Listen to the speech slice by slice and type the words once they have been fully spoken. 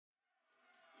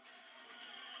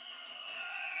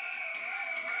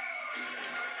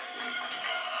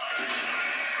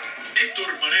Héctor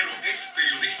Marrero es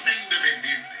periodista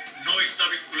independiente. No está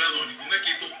vinculado a ningún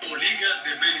equipo o liga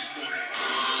de béisbol.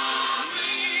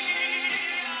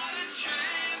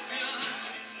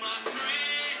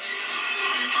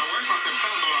 Está vuelta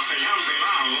aceptando la señal de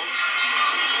lado.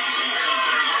 El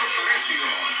corredor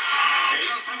Precios. El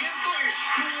lanzamiento es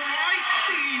ahí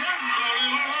tirándole,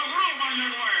 lo logró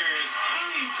Mayagüez.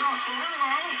 Alza sobre la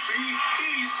OSI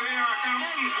y se acabó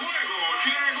el juego.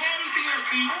 Llegó el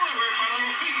 19 para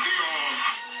los indios.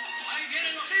 ¡Ahí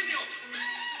vienen los indios!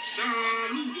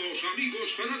 Saludos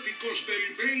amigos fanáticos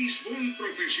del béisbol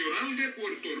profesional de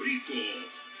Puerto Rico.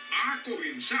 Ha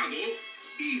comenzado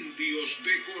Indios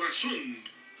de Corazón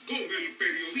con el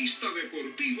periodista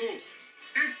deportivo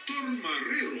Héctor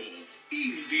Marrero.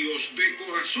 Indios de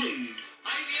Corazón.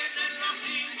 Ahí vienen los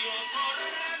indios, corre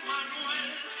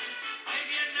Manuel. Ahí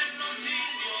vienen los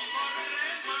indios, corre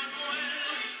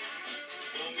Manuel.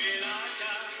 Con el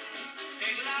hacha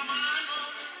en la mano,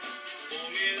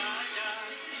 con el hacha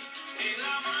en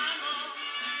la mano.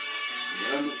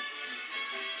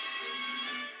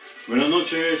 Buenas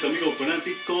noches amigos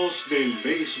fanáticos del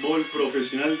béisbol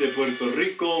profesional de Puerto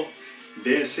Rico,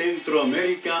 de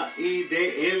Centroamérica y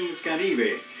del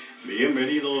Caribe.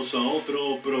 Bienvenidos a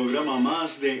otro programa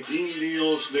más de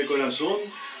Indios de Corazón,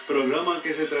 programa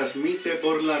que se transmite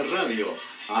por la radio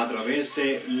a través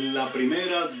de la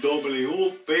primera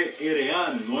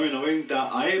WPRA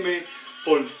 990 AM,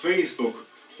 por Facebook.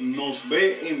 Nos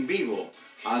ve en vivo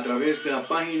a través de la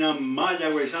página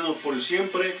Mayagüezanos por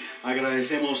Siempre.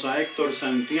 Agradecemos a Héctor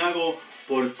Santiago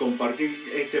por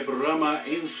compartir este programa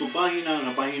en su página,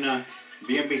 una página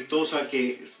bien vistosa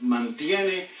que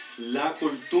mantiene la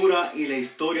cultura y la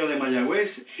historia de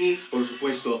Mayagüez, y por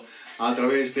supuesto a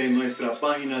través de nuestra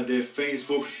página de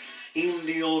Facebook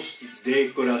Indios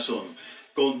de Corazón.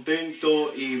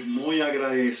 Contento y muy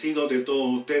agradecido de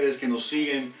todos ustedes que nos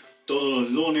siguen todos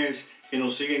los lunes, que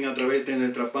nos siguen a través de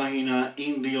nuestra página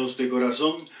Indios de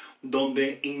Corazón,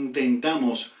 donde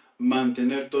intentamos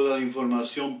mantener toda la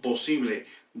información posible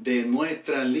de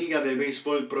nuestra Liga de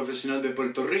Béisbol Profesional de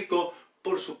Puerto Rico,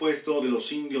 por supuesto de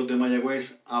los Indios de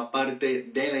Mayagüez, aparte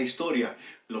de la historia,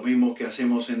 lo mismo que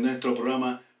hacemos en nuestro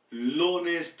programa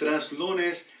lunes tras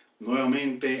lunes.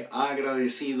 Nuevamente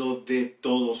agradecido de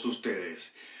todos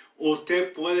ustedes.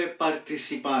 Usted puede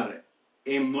participar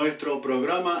en nuestro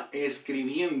programa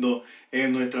escribiendo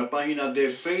en nuestra página de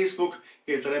Facebook.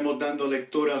 Estaremos dando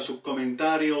lectura a sus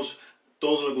comentarios.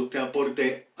 Todo lo que usted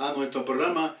aporte a nuestro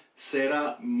programa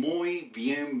será muy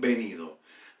bienvenido.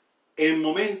 En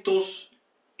momentos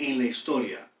en la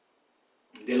historia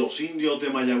de los Indios de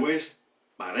Mayagüez,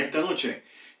 para esta noche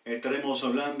estaremos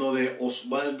hablando de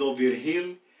Osvaldo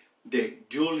Virgil, de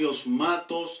Julius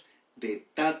Matos, de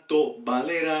Tato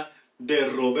Valera, de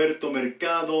Roberto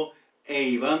Mercado e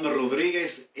Iván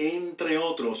Rodríguez, entre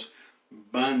otros.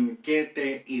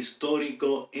 Banquete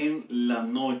histórico en la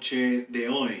noche de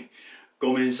hoy.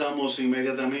 Comenzamos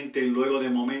inmediatamente, luego de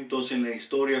momentos en la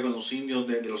historia con los indios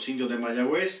de los Indios de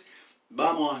Mayagüez.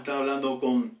 Vamos a estar hablando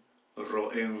con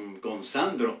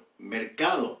Sandro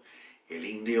Mercado, el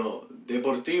indio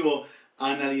deportivo,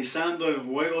 analizando el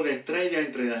juego de estrella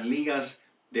entre las ligas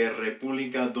de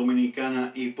República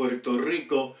Dominicana y Puerto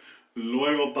Rico.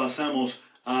 Luego pasamos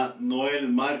a Noel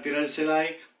Mártir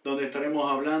Arcelay, donde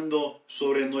estaremos hablando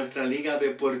sobre nuestra Liga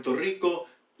de Puerto Rico,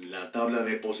 la tabla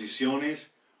de posiciones,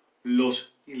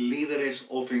 los líderes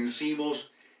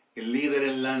ofensivos,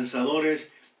 líderes lanzadores.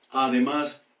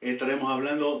 Además, estaremos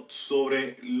hablando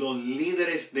sobre los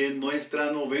líderes de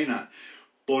nuestra novena,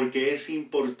 porque es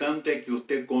importante que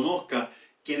usted conozca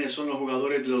quiénes son los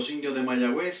jugadores de los Indios de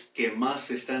Mayagüez que más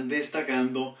se están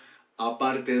destacando.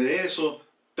 Aparte de eso,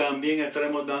 también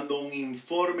estaremos dando un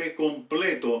informe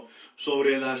completo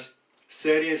sobre las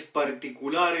series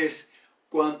particulares,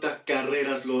 cuántas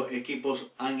carreras los equipos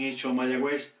han hecho a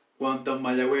Mayagüez, cuántas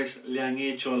Mayagüez le han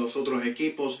hecho a los otros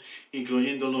equipos,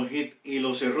 incluyendo los hits y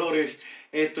los errores.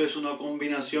 Esto es una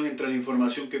combinación entre la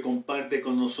información que comparte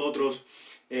con nosotros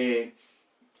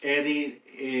Eddie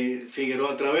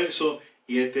Figueroa Traverso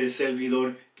y este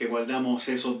servidor, que guardamos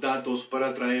esos datos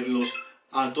para traerlos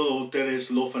a todos ustedes,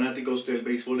 los fanáticos del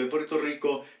béisbol de Puerto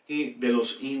Rico y de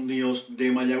los Indios de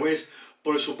Mayagüez.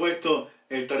 Por supuesto,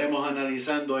 estaremos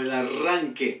analizando el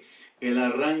arranque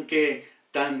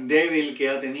tan débil que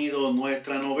ha tenido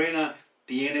nuestra novena.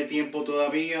 Tiene tiempo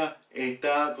todavía,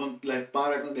 está contra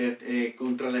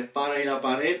la espada y la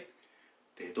pared.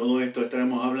 De todo esto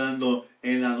estaremos hablando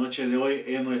en la noche de hoy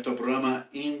en nuestro programa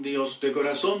Indios de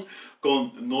Corazón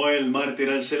con Noel Mártir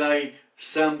Arcelay,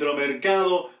 Sandro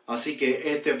Mercado. Así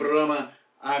que este programa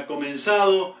ha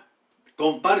comenzado.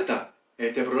 Comparta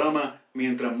este programa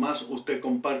mientras más usted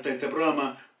comparte este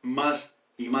programa, más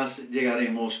y más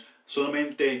llegaremos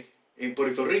solamente en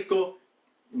Puerto Rico,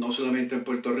 no solamente en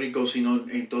Puerto Rico, sino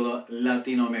en toda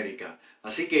Latinoamérica.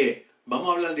 Así que vamos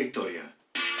a hablar de historia.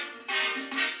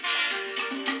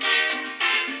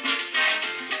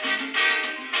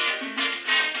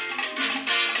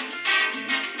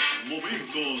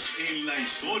 Momentos en la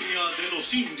historia de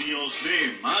los indios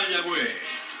de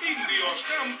Mayagüez. Indios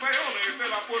campeones de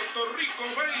la Puerto Rico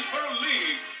Baseball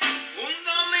League. Un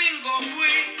domingo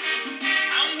fui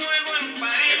a un juego en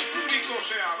París. El público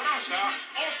se abraza,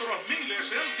 otros miles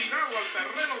se han tirado al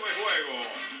terreno de juego.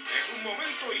 Es un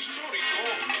momento histórico.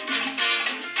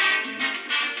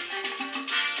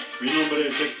 Mi nombre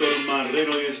es Héctor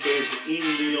Marrero y esto es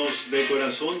Indios de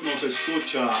Corazón. Nos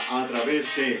escucha a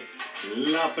través de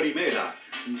la primera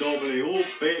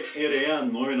WPRA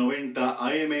 990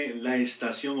 AM, la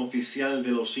estación oficial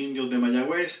de los indios de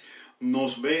Mayagüez.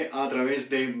 Nos ve a través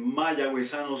de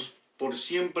Mayagüezanos por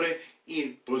siempre y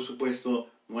por supuesto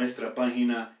nuestra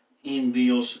página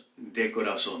Indios de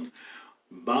Corazón.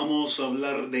 Vamos a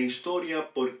hablar de historia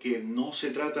porque no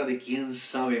se trata de quién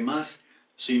sabe más,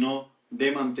 sino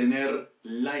de mantener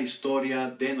la historia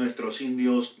de nuestros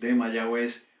indios de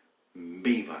Mayagüez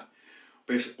viva.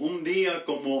 Pues un día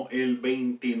como el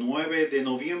 29 de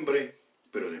noviembre,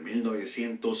 pero de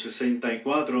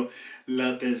 1964,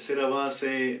 la tercera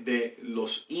base de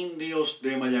los indios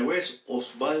de Mayagüez,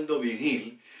 Osvaldo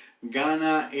Vigil,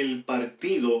 gana el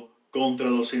partido contra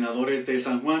los senadores de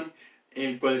San Juan,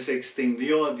 el cual se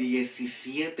extendió a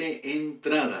 17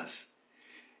 entradas.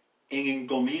 En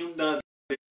encomienda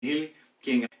de Vigil,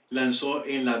 quien lanzó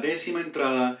en la 10ª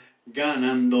entrada,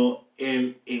 ganando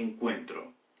el encuentro.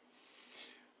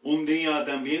 Un día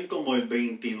también como el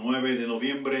 29 de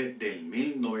noviembre del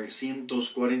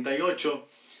 1948,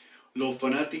 los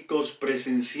fanáticos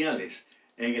presenciales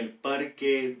en el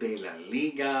parque de la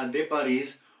Liga de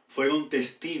París fueron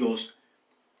testigos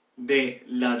de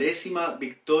la 10ª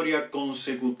victoria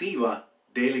consecutiva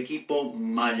del equipo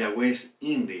Mayagüez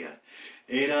India.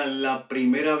 Era la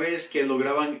primera vez que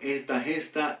lograban esta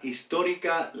gesta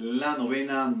histórica, la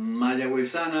 9ª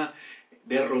mayagüezana,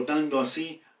 derrotando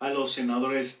así a los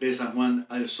senadores de San Juan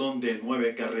al son de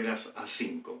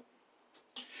 9-5.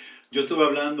 Yo estuve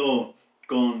hablando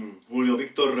con Julio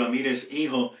Víctor Ramírez,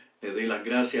 hijo. Le doy las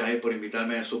gracias a él por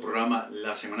invitarme a su programa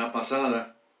la semana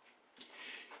pasada.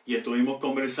 Y estuvimos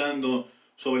conversando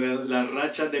sobre las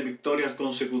rachas de victorias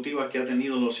consecutivas que ha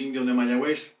tenido los indios de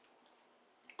Mayagüez.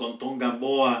 Con Tom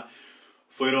Gamboa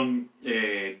fueron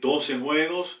 12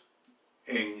 juegos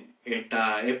en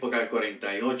esta época del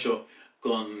 48.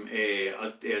 Con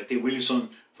T. Wilson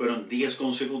fueron 10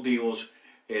 consecutivos.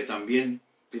 También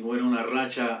tuvieron una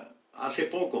racha hace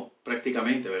poco,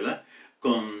 prácticamente, ¿verdad?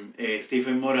 Con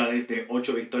Stephen Morales de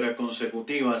 8 victorias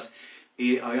consecutivas.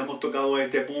 Y habíamos tocado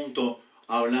este punto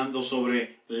hablando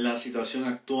sobre la situación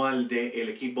actual del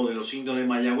equipo de los indios de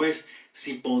Mayagüez.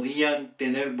 Si podían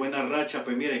tener buena racha,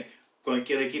 pues mire,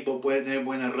 cualquier equipo puede tener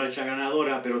buena racha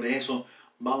ganadora, pero de eso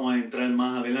vamos a entrar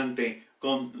más adelante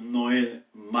con Noel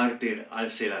Mártir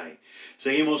Alcelay.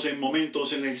 Seguimos en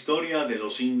momentos en la historia de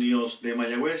los indios de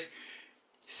Mayagüez.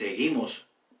 Seguimos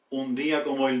un día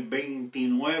como el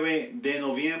 29 de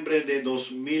noviembre de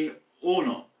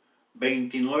 2001.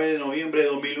 29 de noviembre de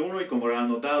 2001 y como lo han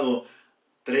notado,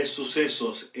 3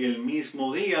 sucesos el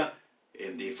mismo día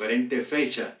en diferentes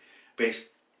fechas. Pues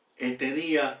este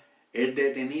día es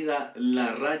detenida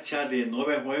la racha de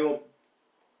 9 juegos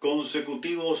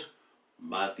consecutivos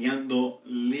bateando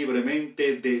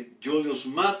libremente de Julius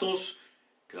Matos,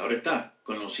 que ahora está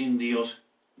con los indios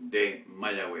de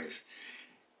Mayagüez.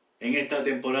 En esta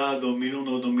temporada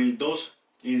 2001-2002,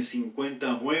 en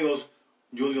 50 juegos,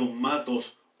 Julius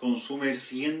Matos consume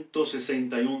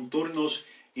 161 turnos,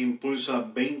 impulsa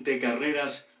 20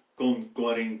 carreras con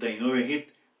 49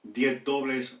 hits, 10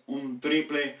 dobles, un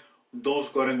triple, 2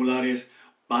 cuadrangulares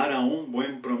para un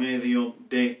buen promedio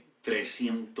de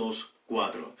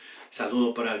 304.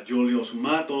 Saludos para Julius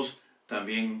Matos,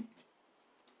 también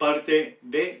parte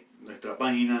de nuestra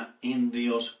página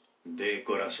Indios de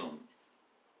Corazón.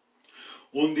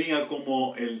 Un día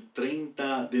como el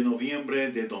 30 de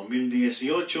noviembre de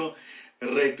 2018,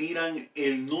 retiran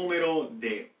el número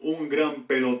de un gran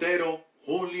pelotero,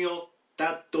 Julio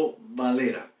Tato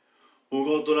Valera.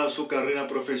 Jugó toda su carrera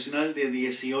profesional de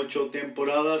 18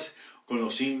 temporadas con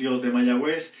los indios de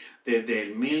Mayagüez, desde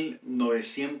el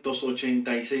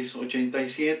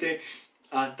 1986-87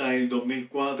 hasta el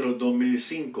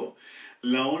 2004-2005.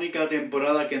 La única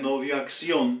temporada que no vio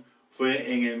acción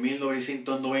fue en el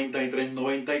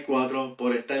 1993-94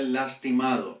 por estar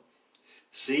lastimado.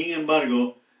 Sin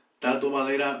embargo, Tato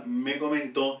Valera me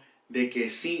comentó de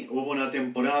que sí hubo una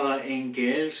temporada en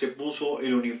que él se puso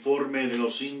el uniforme de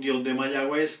los Indios de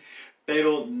Mayagüez,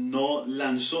 pero no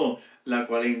lanzó, la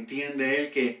cual entiende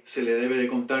él que se le debe de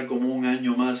contar como un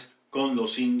año más con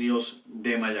los Indios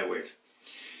de Mayagüez.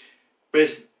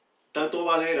 Pues Tato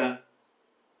Valera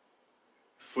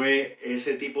fue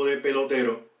ese tipo de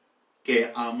pelotero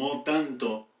que amó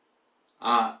tanto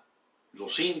a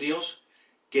los Indios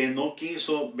que no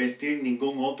quiso vestir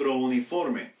ningún otro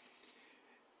uniforme.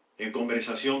 En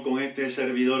conversación con este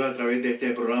servidor a través de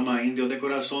este programa Indios de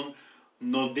Corazón,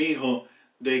 nos dijo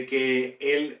de que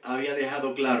él había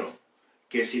dejado claro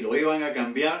que si lo iban a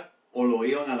cambiar o lo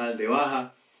iban a dar de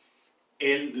baja,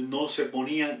 él no se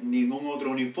ponía ningún otro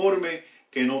uniforme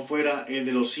que no fuera el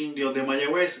de los Indios de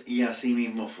Mayagüez, y así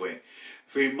mismo fue.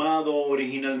 Firmado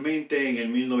originalmente en el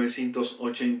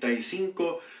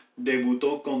 1985,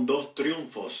 debutó con 2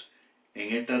 triunfos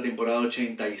en esta temporada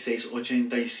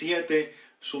 86-87.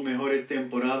 Sus mejores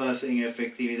temporadas en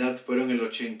efectividad fueron el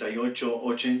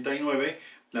 88-89,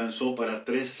 lanzó para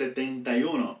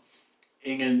 371.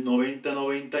 En el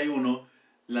 90-91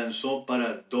 lanzó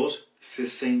para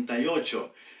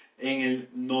 268. En el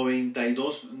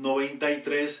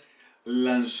 92-93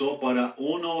 lanzó para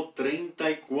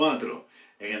 1.34.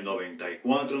 En el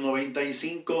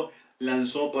 94-95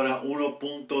 lanzó para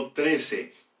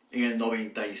 1.13. En el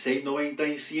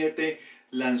 96-97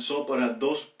 lanzó para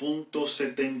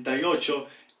 2.78.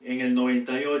 En el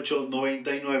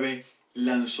 98-99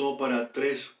 lanzó para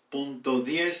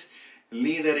 3.10.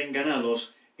 Líder en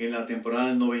ganados en la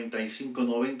temporada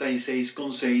 95-96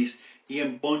 con 6, y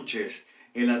en ponches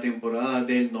en la temporada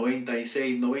del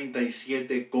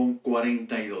 96-97 con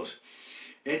 42.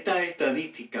 Estas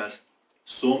estadísticas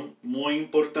son muy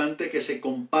importantes que se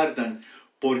compartan,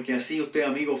 porque así usted,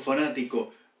 amigo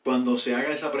fanático, cuando se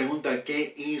haga esa pregunta,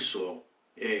 ¿qué hizo,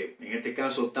 en este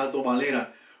caso, Tato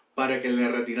Valera, para que le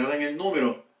retiraran el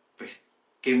número? Pues,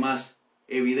 ¿qué más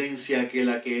evidencia que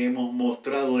la que hemos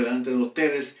mostrado delante de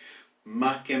ustedes?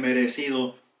 Más que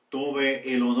merecido.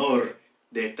 Tuve el honor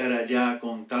de estar allá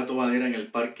con Tato Valera en el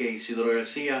Parque Isidro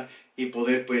García y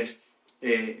poder pues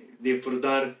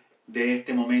disfrutar de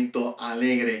este momento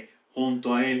alegre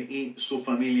junto a él y su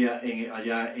familia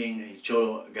allá en el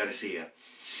Cholo García.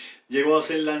 Llegó a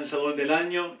ser lanzador del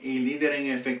año y líder en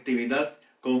efectividad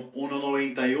con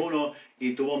 1.91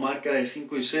 y tuvo marca de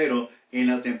 5-0 en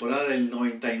la temporada del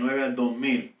 99 al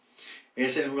 2000.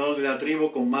 Es el jugador de la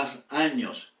tribu con más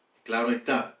años, claro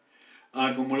está.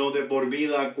 Acumuló de por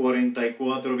vida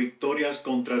 44 victorias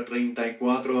contra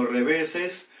 34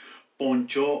 reveses,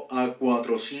 ponchó a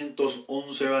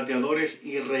 411 bateadores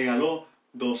y regaló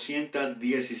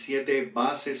 217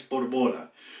 bases por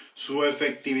bola. Su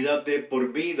efectividad de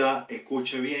por vida,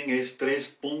 escuche bien, es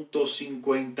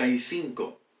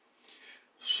 3.55.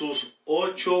 Sus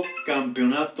 8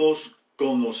 campeonatos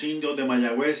con los Indios de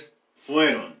Mayagüez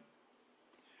fueron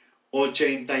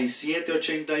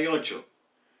 87-88,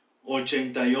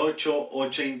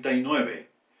 88-89,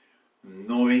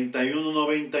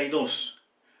 91-92,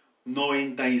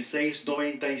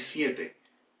 96-97,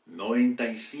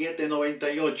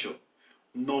 97-98,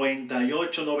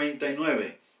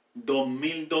 98-99,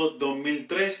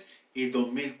 2002-2003 y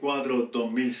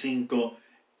 2004-2005.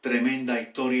 Tremenda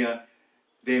historia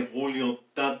de Julio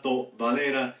Tato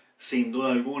Valera, sin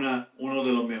duda alguna uno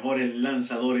de los mejores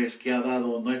lanzadores que ha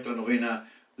dado nuestra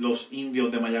novena, los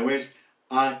Indios de Mayagüez,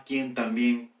 a quien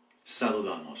también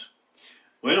saludamos.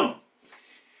 Bueno,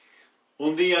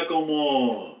 un día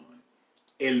como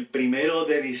el 1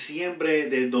 de diciembre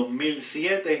de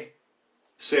 2007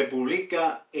 se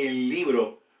publica el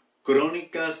libro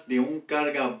Crónicas de un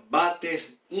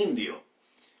cargabates indio,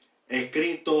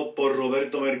 escrito por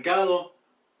Roberto Mercado.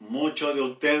 Muchos de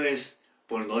ustedes,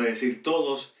 por no decir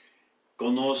todos,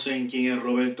 conocen quién es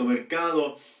Roberto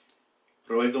Mercado.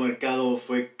 Roberto Mercado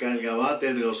fue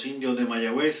cargabate de los Indios de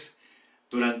Mayagüez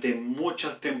durante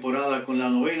muchas temporadas con la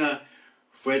novena.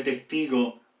 Fue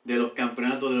testigo de los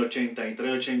campeonatos del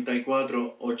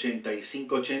 83-84,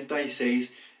 85-86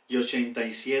 y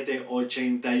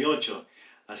 87-88.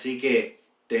 Así que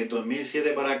de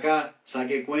 2007 para acá,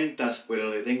 saque cuentas,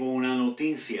 pero le tengo una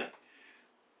noticia.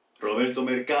 Roberto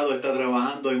Mercado está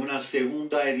trabajando en una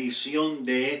segunda edición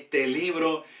de este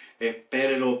libro.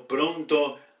 Espérelo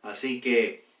pronto. Así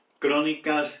que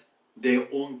Crónicas de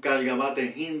un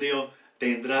cargabates indio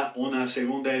tendrá una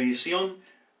segunda edición.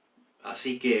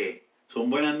 Así que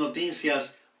son buenas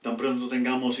noticias. Tan pronto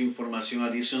tengamos información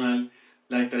adicional,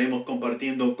 la estaremos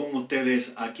compartiendo con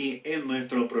ustedes aquí en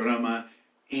nuestro programa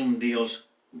Indios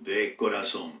de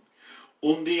Corazón.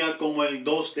 Un día como el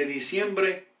 2 de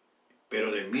diciembre,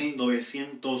 pero de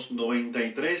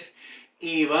 1993,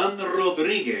 Iván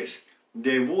Rodríguez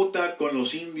debuta con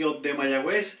los Indios de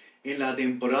Mayagüez en la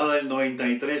temporada del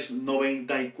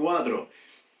 93-94.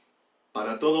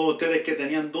 Para todos ustedes que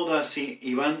tenían dudas si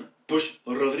Iván Push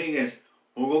Rodríguez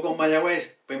jugó con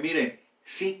Mayagüez, pues mire,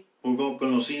 sí, jugó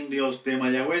con los Indios de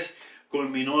Mayagüez.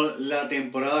 Culminó la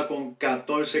temporada con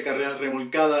 14 carreras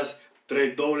remolcadas,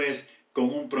 3 dobles,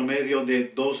 con un promedio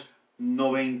de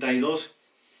 2.92.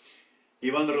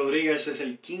 Iván Rodríguez es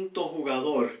el quinto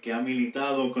jugador que ha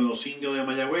militado con los Indios de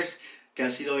Mayagüez, que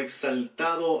ha sido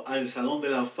exaltado al Salón de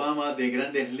la Fama de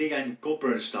Grandes Ligas en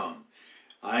Cooperstown.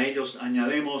 A ellos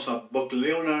añadimos a Buck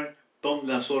Leonard, Tom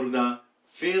La Sorda,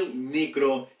 Phil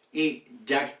Niekro y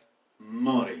Jack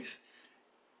Morris.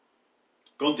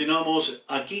 Continuamos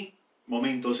aquí,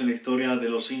 momentos en la historia de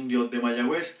los Indios de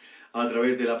Mayagüez, a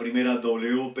través de la primera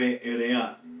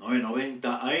WPLA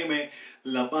 990 AM,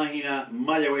 la página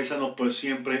Mayagüezanos por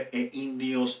Siempre e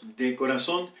Indios de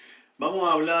Corazón. Vamos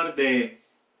a hablar de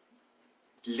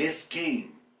Les Kane.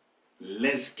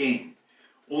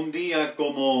 Un día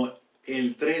como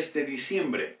el 3 de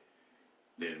diciembre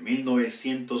del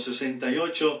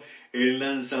 1968, el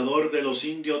lanzador de los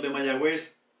Indios de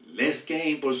Mayagüez, Les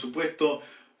Kane, por supuesto,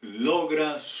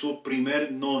 logra su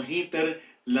primer no-hitter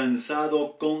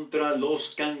lanzado contra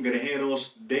los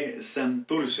Cangrejeros de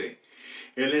Santurce.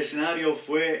 El escenario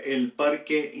fue el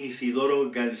Parque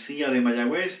Isidoro García de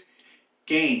Mayagüez.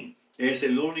 Kane es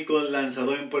el único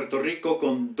lanzador en Puerto Rico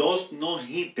con 2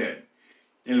 no-hitter.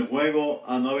 El juego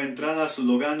a 9 entradas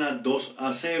lo gana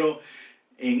 2-0.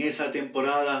 En esa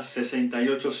temporada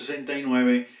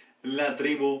 68-69, la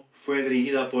tribu fue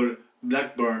dirigida por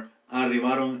Blackburn.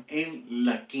 Arribaron en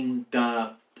la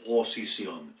 5ª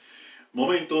posición.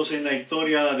 Momentos en la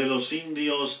historia de los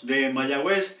Indios de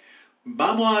Mayagüez.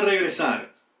 Vamos a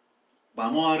regresar.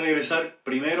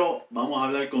 Primero vamos a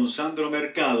hablar con Sandro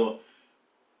Mercado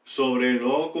sobre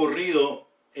lo ocurrido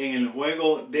en el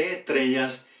Juego de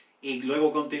Estrellas, y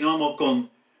luego continuamos con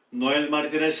Noel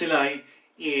Martínez Celay,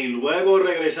 y luego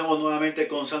regresamos nuevamente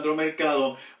con Sandro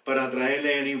Mercado para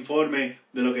traerle el informe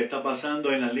de lo que está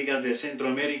pasando en las ligas de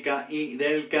Centroamérica y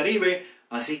del Caribe.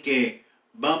 Así que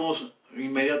vamos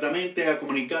inmediatamente a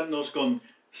comunicarnos con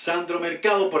Sandro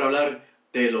Mercado para hablar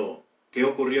de lo que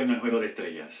ocurrió en el Juego de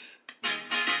Estrellas.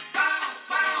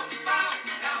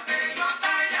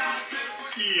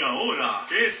 Y ahora,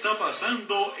 ¿qué está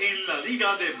pasando en la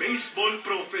Liga de Béisbol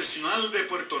Profesional de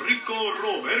Puerto Rico,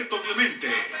 Roberto Clemente?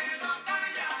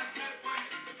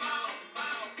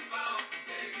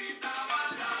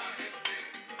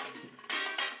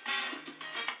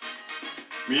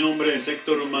 Mi nombre es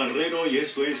Héctor Marrero y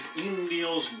esto es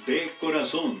Indios de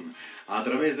Corazón, a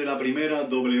través de la primera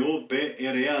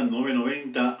WPRA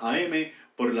 990 AM,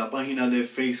 por la página de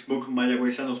Facebook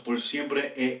Mayagüezanos por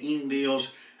Siempre e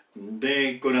Indios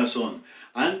de Corazón.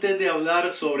 Antes de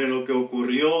hablar sobre lo que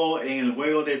ocurrió en el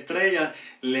Juego de Estrellas,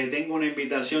 le tengo una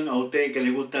invitación a usted que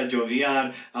le gusta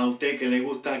joguear, a usted que le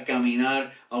gusta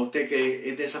caminar, a usted que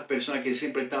es de esas personas que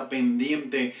siempre está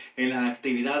pendiente en las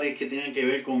actividades que tienen que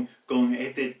ver con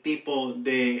este tipo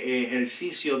de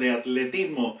ejercicio de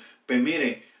atletismo. Pues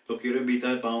mire, lo quiero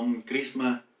invitar para un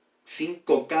Christmas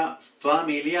 5K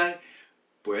familiar.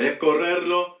 Puedes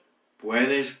correrlo,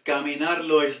 puedes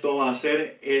caminarlo. Esto va a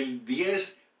ser el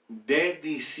 10 de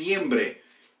diciembre.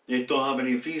 Esto es a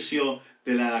beneficio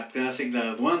de la clase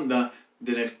graduanda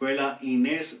de la escuela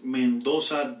Inés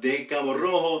Mendoza de Cabo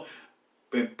Rojo.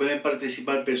 Pueden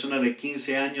participar personas de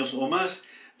 15 años o más.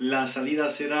 La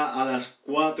salida será a las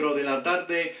 4 de la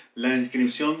tarde. La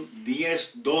inscripción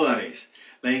 $10.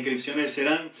 Las inscripciones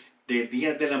serán de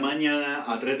 10 de la mañana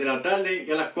a 3 de la tarde,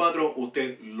 y a las 4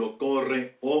 usted lo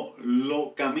corre o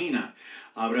lo camina.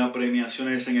 Habrá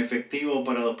premiaciones en efectivo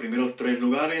para los primeros 3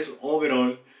 lugares,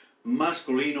 overall,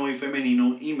 masculino y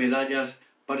femenino, y medallas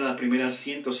para las primeras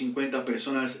 150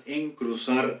 personas en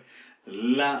cruzar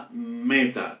la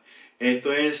meta.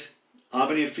 Esto es a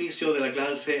beneficio de la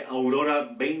clase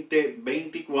Aurora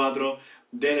 2024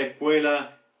 de la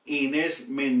escuela Inés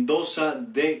Mendoza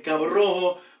de Cabo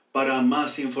Rojo. Para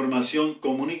más información,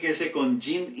 comuníquese con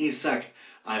Jean Isaac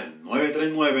al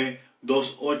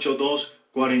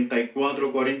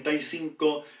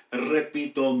 939-282-4445.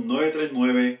 Repito,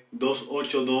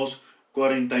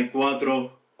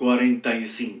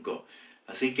 939-282-4445.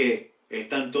 Así que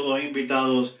están todos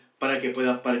invitados para que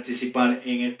puedan participar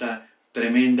en esta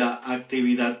tremenda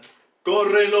actividad.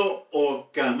 Córrelo o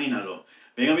camínalo.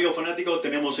 Bien, amigos fanáticos,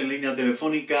 tenemos en línea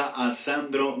telefónica a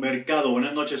Sandro Mercado.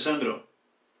 Buenas noches, Sandro.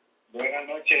 Buenas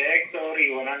noches, Héctor,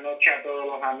 y buenas noches a todos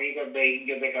los amigos de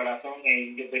Indios De Corazón e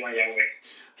Indios de Mayagüez.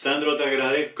 Sandro, te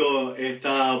agradezco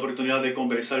esta oportunidad de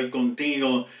conversar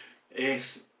contigo.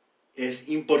 Es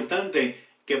importante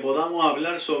que podamos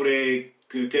hablar sobre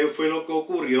qué fue lo que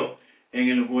ocurrió en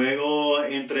el juego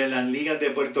entre las ligas de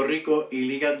Puerto Rico y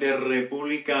ligas de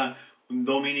República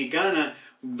Dominicana,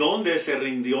 donde se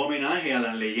rindió homenaje a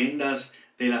las leyendas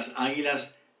de las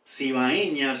Águilas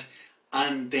Cibaeñas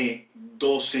ante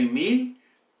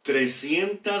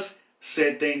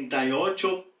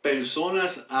 12.378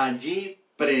 personas allí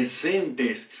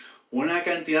presentes. Una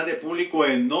cantidad de público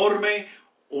enorme,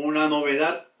 una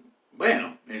novedad,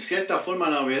 bueno, en cierta forma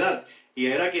novedad, y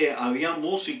era que había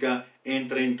música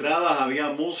entre entradas, había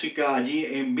música allí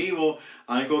en vivo,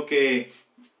 algo que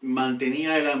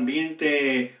mantenía el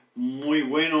ambiente muy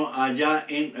bueno allá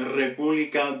en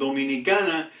República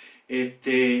Dominicana.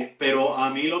 Pero a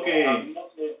mí lo que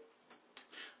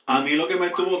me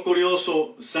estuvo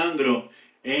curioso, Sandro,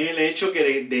 es el hecho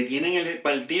que detienen el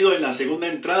partido en la segunda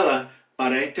entrada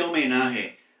para este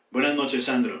homenaje. Buenas noches,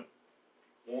 Sandro.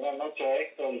 Buenas noches,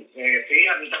 Héctor. Sí,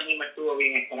 a mí también me estuvo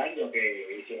bien extraño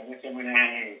que hicieran ese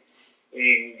homenaje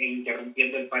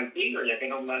interrumpiendo el partido, ya que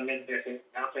normalmente se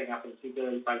hacen a principio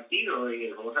del partido y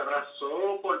el juego se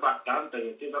atrasó por bastante. Yo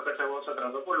entiendo que ese juego se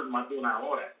atrasó por más de una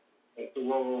hora.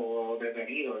 Estuvo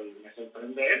detenido y me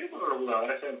sorprende eso porque los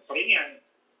jugadores se enfrían.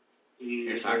 Y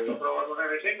exacto.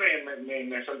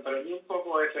 Me sorprendió un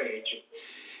poco ese hecho.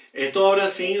 ¿Esto habrá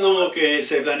sido que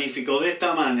se planificó de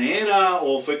esta manera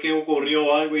o fue que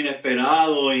ocurrió algo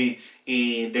inesperado y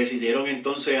decidieron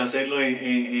entonces hacerlo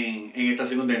en esta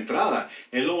segunda entrada?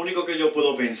 Es lo único que yo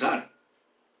puedo pensar.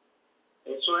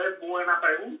 Eso es buena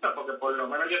pregunta, porque por lo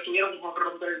menos ellos tuvieron un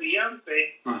jonrón del día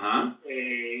antes. Ajá.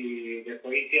 Y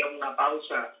después hicieron una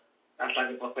pausa hasta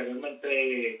que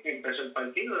posteriormente empezó el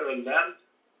partido. De verdad,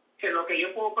 que lo que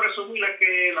yo puedo presumir es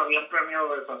que lo habían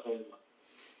planeado de esa forma.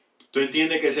 ¿Tú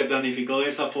entiendes que se planificó de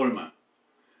esa forma?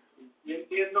 Yo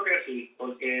entiendo que sí,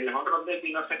 porque el home run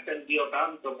derby no se extendió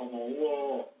tanto como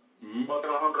hubo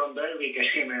otro home run derby,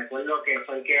 que me acuerdo que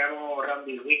fue el que ganó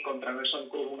Randy Ruiz contra Nelson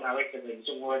Cruz una vez que se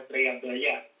hizo un juego de estrellas de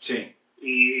allá. Sí.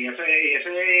 Y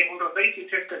ese home run derby sí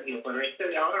se extendió, pero este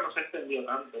de ahora no se extendió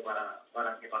tanto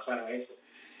para que pasara eso.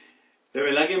 De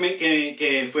verdad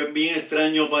que fue bien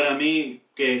extraño para mí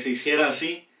que se hiciera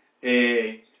así.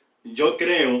 Yo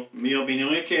creo, mi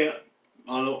opinión es que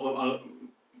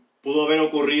pudo haber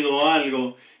ocurrido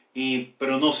algo,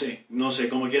 pero no sé,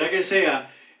 como quiera que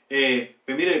sea,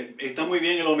 pues mire, está muy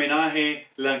bien el homenaje,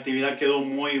 la actividad quedó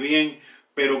muy bien,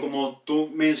 pero como tú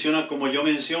mencionas, como yo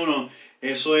menciono,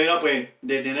 eso era pues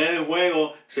detener el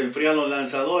juego, se enfrían los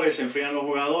lanzadores, se enfrían los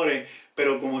jugadores,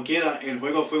 pero como quiera, el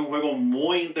juego fue un juego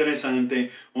muy interesante,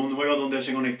 un juego donde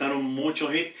se conectaron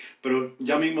muchos hits, pero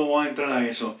ya mismo vamos a entrar a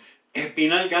eso.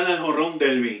 Espinal gana el jonrón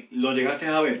derby. ¿Lo llegaste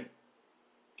a ver?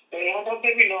 El home run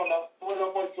derby no tuve la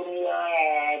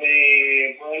oportunidad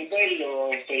de poder verlo.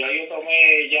 Ya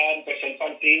yo empecé el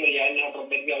partido, ya el home run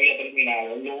derby había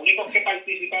terminado. Los únicos que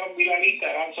participaron de la lista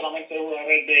eran solamente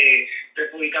jugadores de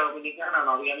República Dominicana,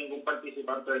 no había ningún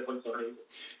participante de Puerto Rico.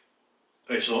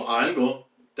 Eso algo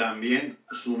también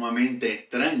sumamente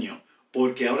extraño,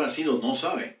 porque habrá sido, no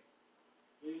sabe.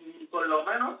 Por lo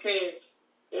menos que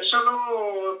eso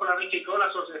lo planificó la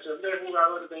Asociación de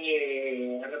Jugadores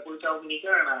de República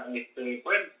Dominicana.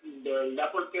 Pues, de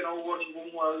verdad, ¿por qué no hubo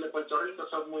ningún jugador de Puerto Rico?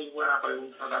 Eso es muy buena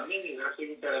pregunta también y debe ser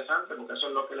interesante porque eso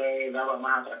es lo que le daba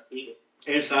más atractivo.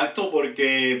 Exacto,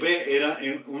 porque pues, era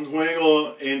un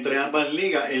juego entre ambas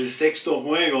ligas, el sexto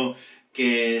juego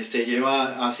que se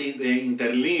lleva así de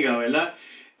interliga, ¿verdad?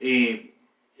 Es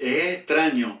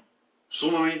extraño,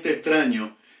 sumamente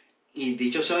extraño, y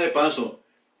dicho sea de paso,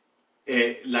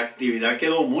 la actividad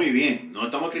quedó muy bien. No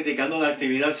estamos criticando la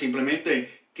actividad,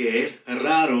 simplemente que es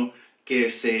raro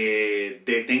que se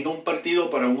detenga un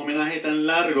partido para un homenaje tan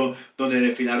largo donde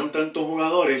desfilaron tantos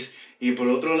jugadores y por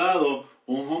otro lado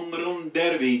un home run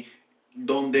derby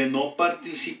donde no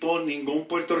participó ningún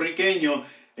puertorriqueño.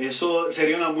 Eso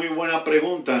sería una muy buena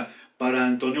pregunta para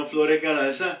Antonio Flores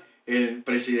Galarza, el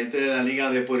presidente de la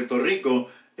Liga de Puerto Rico,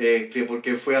 que por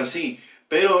qué fue así.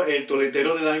 Pero el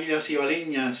toletero de las Águilas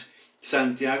Cibaeñas,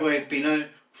 Santiago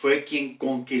Espinal, fue quien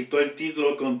conquistó el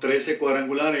título con 13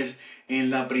 cuadrangulares en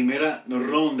la primera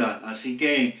ronda. Así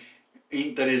que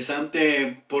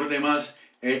interesante por demás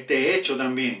este hecho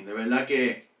también. De verdad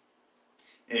que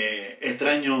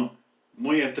extraño,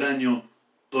 muy extraño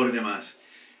por demás.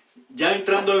 Ya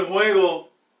entrando al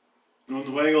juego, un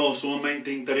juego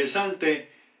sumamente interesante.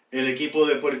 El equipo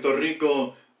de Puerto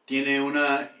Rico tiene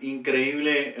una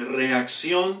increíble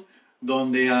reacción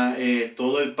donde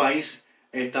todo el país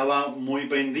estaba muy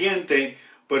pendiente.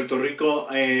 Puerto Rico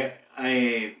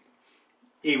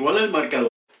igual al marcador,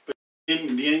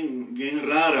 bien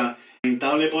rara,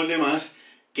 lamentable por demás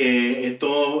que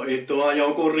esto haya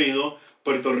ocurrido.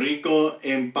 Puerto Rico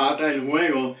empata el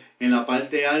juego en la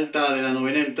parte alta de la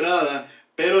novena entrada,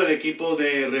 pero el equipo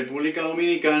de República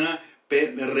Dominicana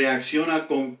reacciona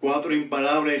con 4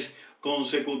 imparables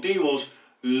consecutivos,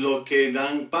 los que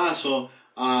dan paso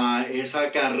a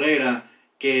esa carrera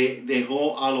que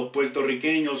dejó a los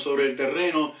puertorriqueños sobre el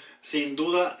terreno. Sin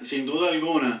duda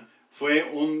alguna, fue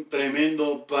un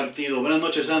tremendo partido. Buenas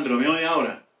noches, Sandro. ¿Me oye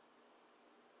ahora?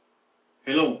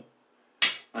 Hello.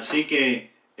 Así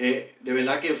que de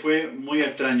verdad que fue muy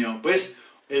extraño. Pues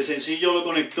el sencillo lo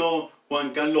conectó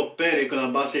Juan Carlos Pérez con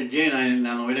las bases llenas en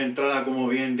la novena entrada, como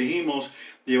bien dijimos,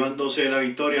 llevándose la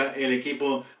victoria el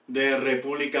equipo de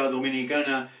República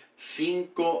Dominicana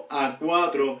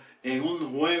 5-4 en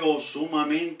un juego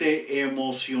sumamente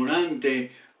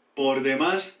emocionante por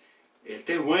demás.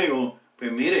 Este juego,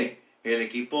 pues mire, el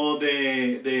equipo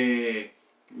de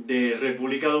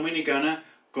República Dominicana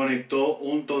conectó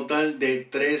un total de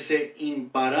 13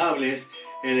 imparables.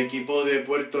 El equipo de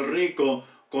Puerto Rico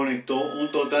conectó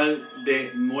un total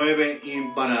de 9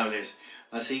 imparables.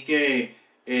 Así que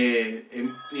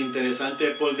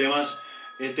interesante por demás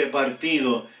este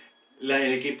partido.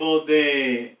 El equipo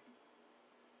de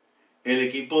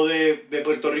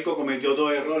Puerto Rico cometió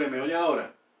 2 errores. ¿Me oye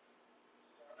ahora?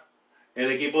 El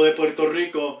equipo de Puerto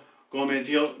Rico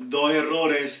cometió 2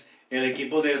 errores. El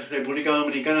equipo de República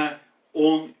Dominicana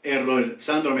un error.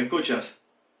 Sandro, ¿me escuchas?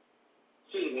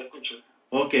 Sí, me escucho.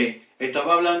 Ok,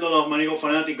 estaba hablando de los amigos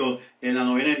fanáticos en la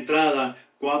novena entrada,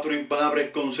 4 imparables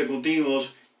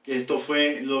consecutivos. Esto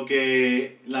fue lo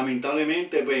que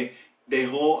lamentablemente pues,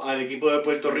 dejó al equipo de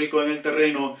Puerto Rico en el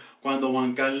terreno cuando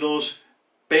Juan Carlos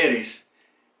Pérez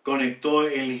conectó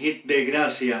el hit de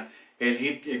gracia, el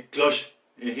hit de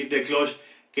clutch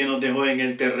que nos dejó en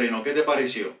el terreno. ¿Qué te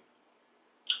pareció?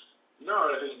 No,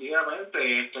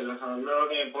 definitivamente, el lanzador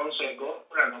de Ponce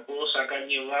Cobra no pudo sacar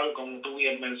ni un out, como tú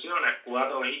bien mencionas,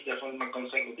 4 hits de forma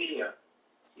consecutiva.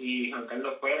 Y Juan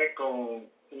Carlos Pérez con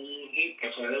un hit que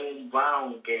fue de un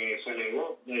bound que se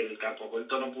elevó, el campo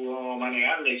corto no pudo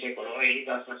manejarle y se coló de hit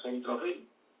hacia centro field.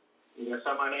 Y de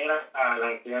esa manera, a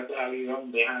las estrellas de la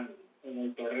Lidón dejan en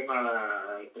el terreno a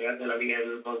las estrellas de la Liga del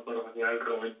Béisbol Profesional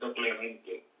Roberto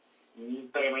Clemente.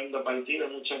 Un tremendo partido,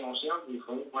 mucha emoción, y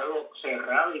fue un juego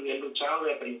cerrado y bien luchado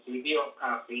de principio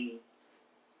a fin.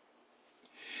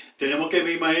 Tenemos que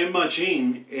Abimael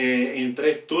Machín en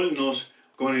 3 turnos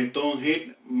conectó un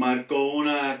hit, marcó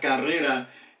una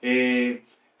carrera.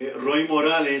 Roy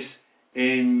Morales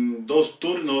en 2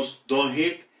 turnos, 2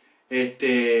 hits,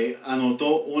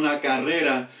 anotó una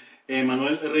carrera.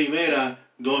 Manuel Rivera,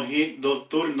 2 hits, 2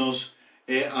 turnos,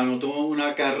 anotó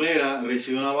una carrera,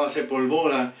 recibió una base por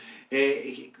bola.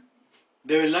 De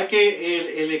verdad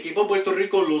que el equipo de Puerto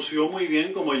Rico lució muy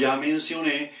bien, como ya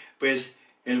mencioné. Pues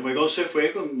el juego se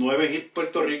fue con 9 hits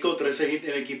Puerto Rico, 13 hits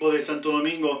el equipo de Santo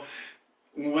Domingo.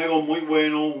 Un juego muy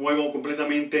bueno, un juego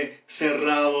completamente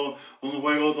cerrado, un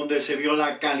juego donde se vio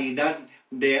la calidad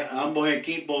de ambos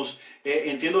equipos.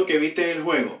 Entiendo que viste el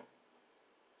juego.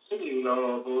 Sí,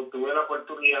 tuve la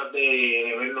oportunidad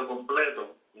de verlo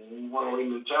completo. Un juego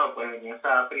bien luchado, pues en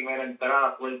esa primera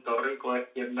entrada Puerto Rico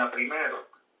extiende primero,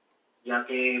 ya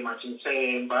que Machín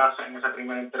se envasa en esa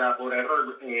primera entrada por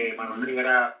error. Manuel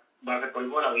Rivera base por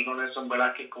bola, vino Nelson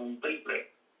Velázquez con un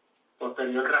triple.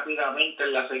 Posterior rápidamente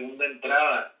en la segunda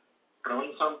entrada,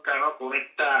 Robinson Cano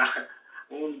conecta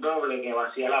un doble que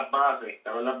vacía las bases,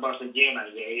 estaban las bases llenas,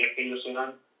 y ahí es que ellos se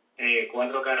dan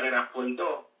 4 carreras por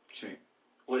 2. Sí.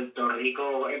 Puerto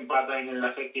Rico empata en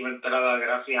la séptima entrada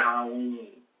gracias a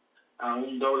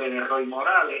un doble de Roy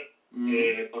Morales.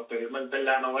 Posteriormente en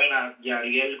la novena,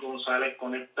 Yariel González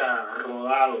conecta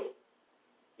rodado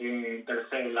en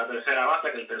la tercera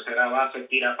base, que el tercera base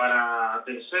tira para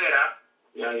tercera,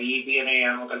 y ahí viene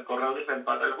a anotar el correo y se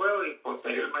empata el juego. Y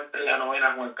posteriormente en la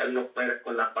novena, Juan Carlos Pérez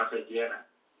con las bases llenas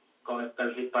conecta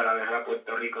el hit para dejar a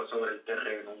Puerto Rico sobre el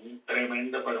terreno. Un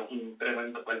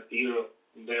tremendo partido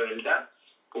de verdad,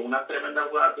 con una tremenda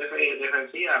jugada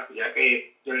defensiva, ya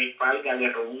que Johnny Falga le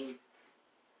robó un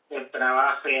extra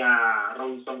base a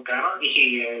Robinson Cano,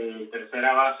 y el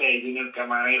tercera base Junior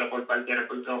Camarero por parte de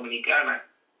República Dominicana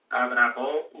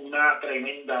atrapó una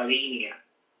tremenda línea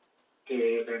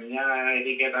que tenía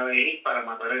etiqueta de hit para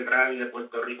matar el rally de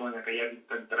Puerto Rico en aquella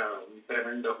quinta entrada. Un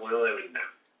tremendo juego de verdad.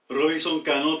 Robinson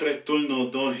Cano, 3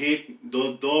 turnos, 2 hits,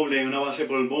 2 dobles, una base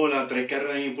por bola, 3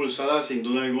 carreras impulsadas. Sin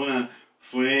duda alguna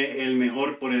fue el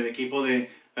mejor por el equipo de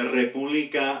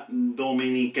República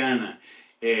Dominicana.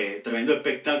 Tremendo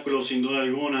espectáculo sin duda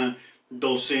alguna.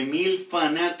 12,000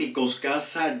 fanáticos,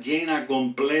 casa llena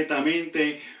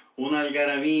completamente, una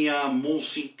algarabía,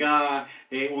 música,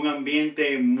 un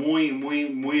ambiente muy, muy,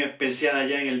 muy especial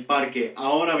allá en el parque.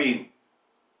 Ahora bien,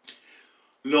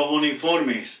 los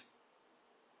uniformes,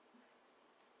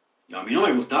 a mí no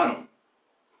me gustaron.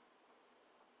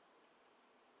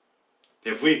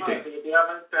 Te No, fuiste.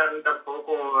 definitivamente a mí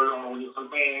tampoco los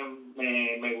uniformes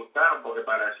me gustaron porque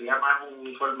parecía más un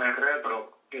uniforme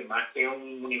retro que más que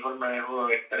un uniforme de juego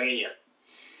de estrella.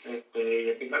 Yo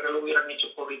pienso que lo hubieran hecho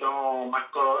un poquito más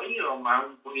colorido, más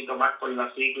un poquito más con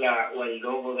la sigla o el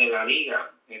logo de la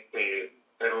liga.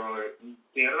 Pero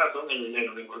tienes razón, el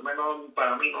uniforme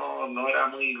para mí no era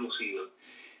muy lucido.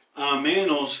 A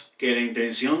menos que la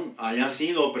intención haya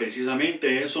sido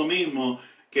precisamente eso mismo,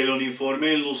 que el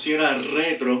uniforme luciera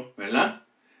retro, ¿verdad?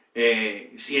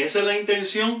 Si esa es la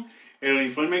intención, el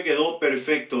uniforme quedó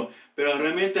perfecto. Pero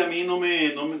realmente a mí no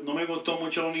me gustó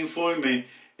mucho el uniforme.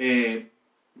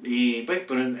 Y pues,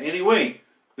 pero anyway,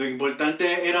 lo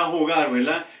importante era jugar,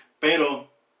 ¿verdad?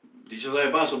 Pero, dicho sea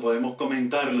de paso, podemos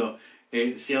comentarlo.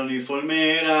 Si el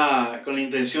uniforme era con la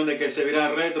intención de que se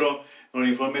viera retro, el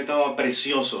uniforme estaba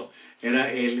precioso.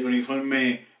 Era el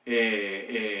uniforme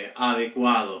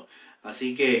adecuado.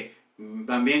 Así que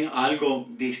también algo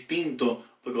distinto,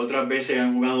 porque otras veces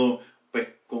han jugado pues,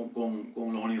 con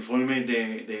los uniformes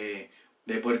de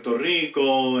Puerto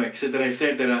Rico, etcétera,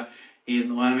 etcétera. Y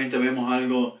nuevamente vemos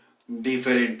algo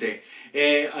diferente.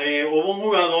 Hubo un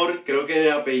jugador, creo que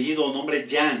de apellido, nombre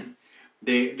Jan,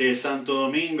 de Santo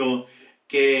Domingo,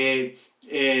 que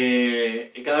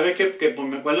cada vez que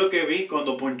me acuerdo que vi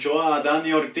cuando ponchó a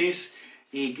Dani Ortiz,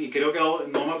 y creo que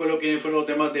no me acuerdo quiénes fueron los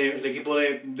temas del equipo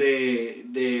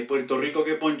de Puerto Rico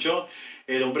que ponchó,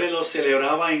 el hombre lo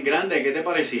celebraba en grande. ¿Qué te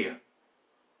parecía?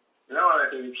 No,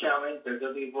 definitivamente,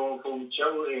 ese tipo fue un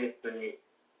show.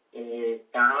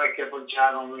 Cada vez que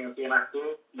poncharon en Tienes Tú,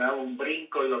 daba un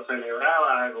brinco y lo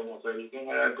celebraba, como se dice en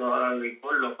el jugador del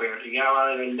béisbol, lo perreaba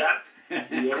de verdad.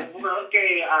 Y es un jugador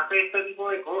que hace este tipo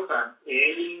de cosas.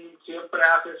 Él siempre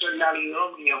hace eso en la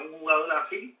lidón y es un jugador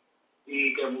así.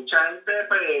 Y que mucha gente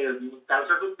pues,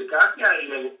 causa suspicacia y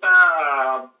le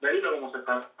gusta verlo como se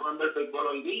está jugando el béisbol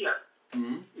hoy día.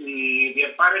 Y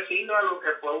bien parecido a lo que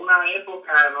fue una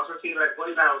época, no sé si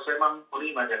recuerdas a José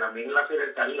Molina, que también en la Serie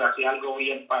del Caribe hacía algo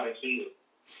bien parecido.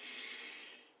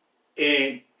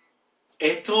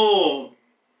 Esto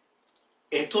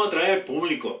atrae al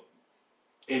público,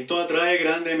 esto atrae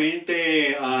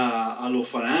grandemente a los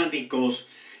fanáticos.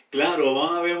 Claro,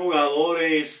 van a haber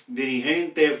jugadores,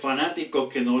 dirigentes,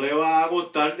 fanáticos que no le va a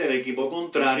gustar del equipo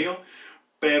contrario,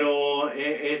 pero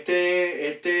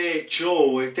este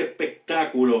show, este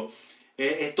espectáculo,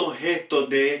 estos gestos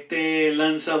de este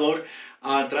lanzador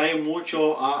atrae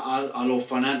mucho a los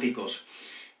fanáticos.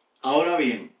 Ahora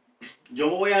bien, yo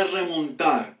me voy a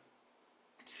remontar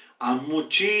a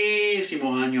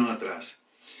muchísimos años atrás.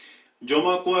 Yo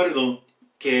me acuerdo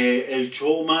que el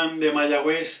showman de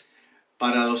Mayagüez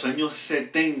para los años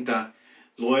 70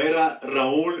 lo era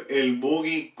Raúl el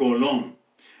Boogie Colón.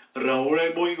 Raúl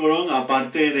el Boogie Colón,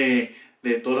 aparte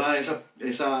de toda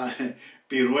esa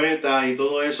pirueta y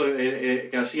todo eso que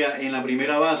hacía en la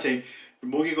primera base,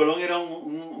 Boogie Colón era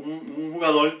un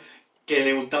jugador que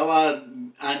le gustaba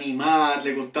animar,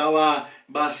 le gustaba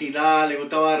vacilar, le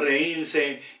gustaba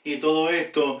reírse y todo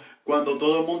esto. Cuando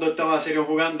todo el mundo estaba serio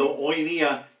jugando, hoy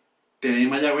día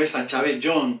tenemos Mayagüez a Chávez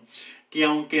John, que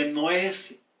aunque no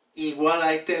es igual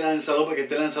a este lanzador, porque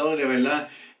este lanzador de verdad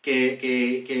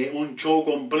que es un show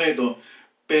completo,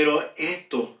 pero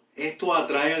esto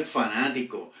atrae al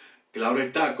fanático. Claro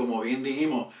está, como bien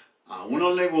dijimos, a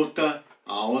unos les gusta,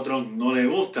 a otros no les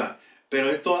gusta, pero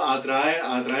esto atrae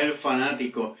al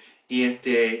fanático. Y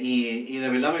de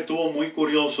verdad me estuvo muy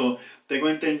curioso. Tengo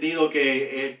entendido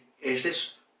que ese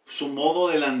es su modo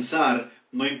de lanzar,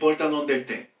 no importa dónde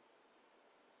esté.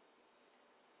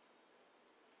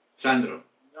 Sandro.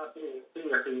 No, sí,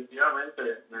 definitivamente.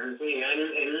 Sí,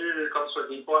 él con su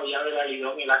equipo allá de la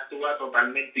Lidón, él actúa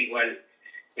totalmente igual.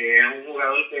 Es un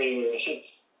jugador que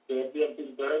es bien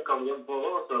pintoresco, bien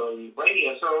poderoso. Y pues, y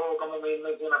eso, como me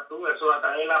mencionas tú, eso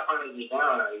atrae la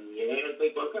fanaticada. Y es el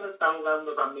béisbol que se está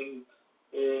jugando también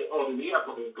hoy día,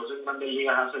 porque incluso en grandes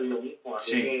ligas hacen lo mismo.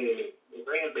 Así Sí. que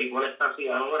el béisbol está así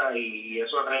ahora y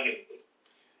eso atrae gente.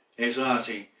 Eso es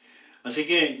así. Así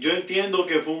que yo entiendo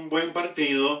que fue un buen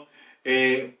partido.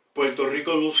 Puerto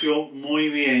Rico lució muy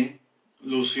bien.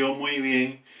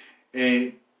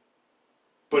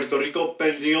 Puerto Rico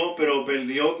perdió, pero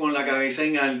perdió con la cabeza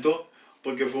en alto,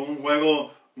 porque fue un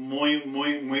juego muy,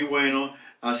 muy, muy bueno.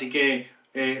 Así que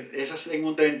esa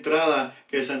segunda entrada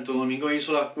que Santo Domingo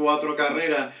hizo las 4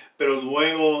 carreras, pero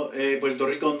luego Puerto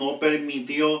Rico no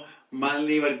permitió más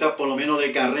libertad, por lo menos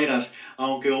de carreras,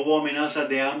 aunque hubo amenazas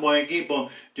de ambos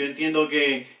equipos. Yo entiendo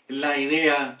que la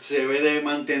idea se debe de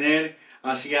mantener.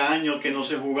 Hacía años que no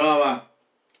se jugaba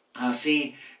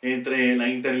así entre las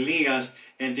interligas.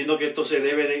 Entiendo que esto se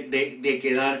debe de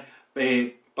quedar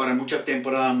para muchas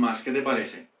temporadas más. ¿Qué te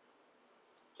parece?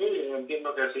 Sí, yo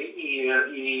entiendo que sí, y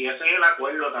ese es el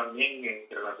acuerdo también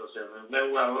entre la Asociación de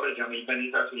Jugadores. Yamil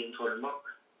Benítez sí informó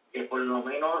que por lo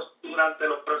menos durante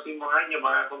los próximos años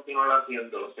van a continuar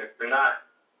haciéndolo. Se espera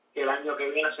que el año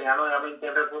que viene sea nuevamente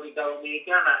en República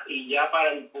Dominicana y ya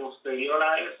para el posterior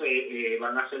a ese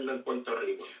van a hacerlo en Puerto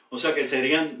Rico. O sea que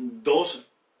serían 2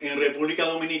 en República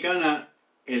Dominicana,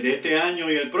 el de este año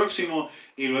y el próximo,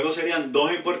 y luego serían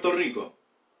 2 en Puerto Rico.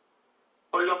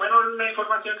 Por lo menos la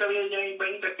información que había ya en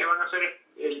 20 que van a hacer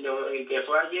el que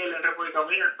fue ayer en República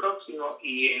Dominicana, el próximo,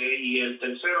 y el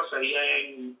tercero sería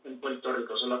en Puerto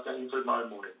Rico. Eso es lo que han informado al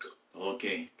momento. Ok,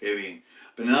 qué bien.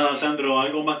 Pero nada, Sandro,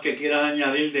 ¿algo más que quieras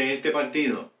añadir de este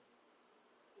partido?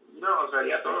 No,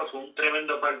 sería todo. Fue un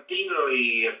tremendo partido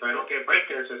y espero que pues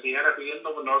que se siga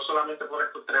repitiendo, no solamente por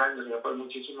estos 3 años, sino por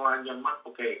muchísimos años más,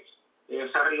 porque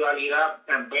esa rivalidad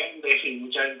vende y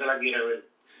mucha gente la quiere ver.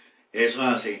 Eso es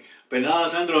así. Pues nada,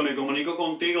 Sandro, me comunico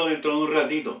contigo dentro de un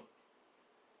ratito.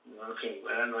 Ok,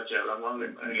 buenas noches, hablamos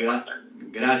de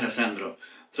Gracias, Sandro.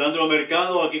 Sandro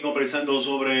Mercado, aquí conversando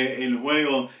sobre el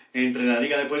juego entre la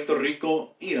Liga de Puerto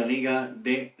Rico y la Liga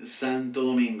de Santo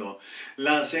Domingo.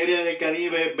 La Serie del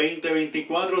Caribe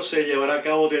 2024 se llevará a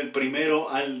cabo del 1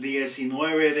 al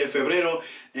 19 de febrero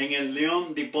en el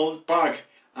Leon Depot Park,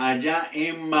 allá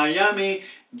en Miami.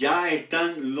 Ya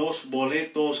están los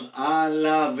boletos a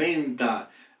la venta,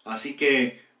 así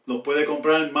que los puede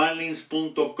comprar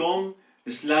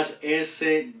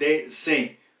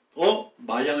marlins.com/SDC o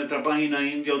vaya a nuestra página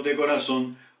Indios de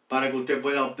Corazón para que usted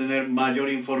pueda obtener mayor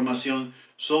información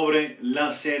sobre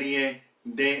la Serie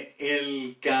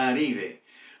del Caribe.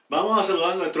 Vamos a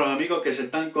saludar a nuestros amigos que se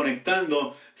están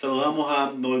conectando. Saludamos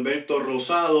a Norberto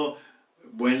Rosado,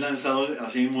 buen lanzador,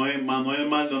 así mismo es Manuel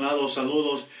Maldonado,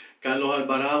 saludos. Carlos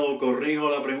Alvarado,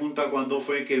 corrijo la pregunta, ¿cuándo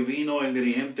fue que vino el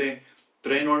dirigente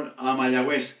Trenor a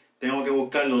Mayagüez? Tengo que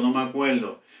buscarlo, no me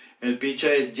acuerdo. El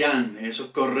pitcher es Jan, eso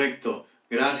es correcto.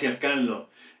 Gracias, Carlos.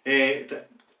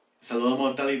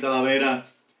 Saludamos a Tali Talavera,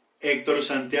 Héctor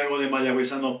Santiago de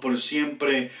Mayagüezanos por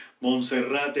siempre,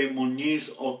 Monserrate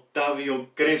Muñiz, Octavio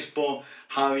Crespo,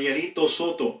 Javierito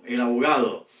Soto, el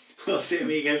abogado, José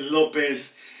Miguel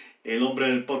López, el hombre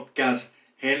del podcast,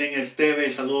 Helen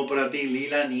Esteves, saludo para ti,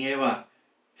 Lila Nieva,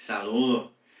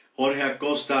 saludo, Jorge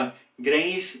Acosta,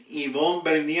 Grace Ivonne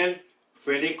Berniel,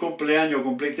 feliz cumpleaños,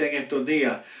 cumpliste en estos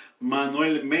días,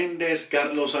 Manuel Méndez,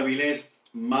 Carlos Avilés,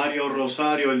 Mario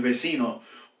Rosario, el vecino,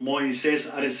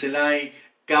 Moisés Arcelay,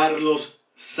 Carlos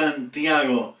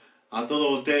Santiago. A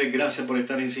todos ustedes, gracias por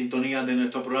estar en sintonía de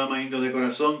nuestro programa Indios de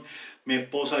Corazón. Mi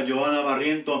esposa Joana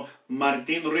Barriento,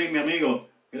 Martín Ruiz, mi amigo,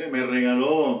 me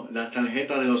regaló las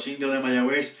tarjetas de los Indios de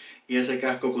Mayagüez y ese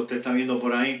casco que usted está viendo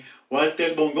por ahí.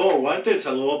 Walter Bongo, Walter,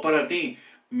 saludos para ti.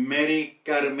 Mary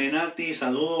Carmenati,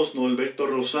 saludos. Norberto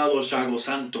Rosado, Chago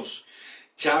Santos.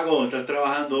 Chago, estás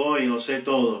trabajando hoy, lo sé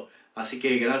todo. Así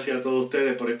que gracias a todos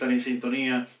ustedes por estar en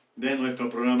sintonía de nuestro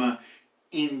programa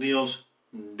Indios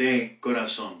de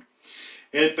Corazón.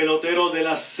 El pelotero de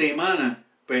la semana,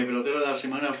 pues el pelotero de la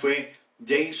semana fue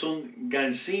Jason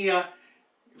García,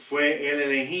 fue el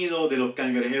elegido de los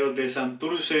Cangrejeros de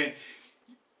Santurce.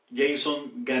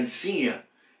 Jason García.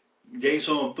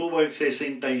 Jason obtuvo el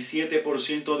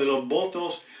 67% de los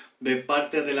votos de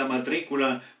parte de la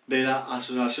matrícula de la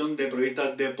Asociación de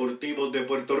Periodistas Deportivos de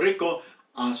Puerto Rico,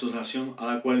 asociación a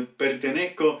la cual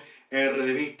pertenezco. El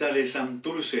relevista de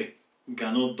Santurce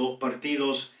ganó 2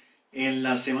 partidos en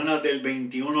la semana del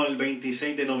 21 al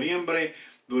 26 de noviembre.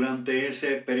 Durante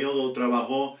ese periodo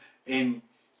trabajó en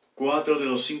 4 de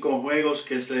los 5 juegos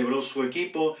que celebró su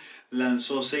equipo.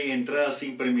 Lanzó 6 entradas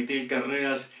sin permitir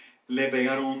carreras. Le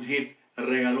pegaron un hit,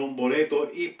 regaló un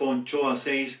boleto y ponchó a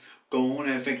 6 con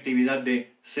una efectividad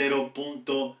de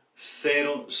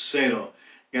 0.00.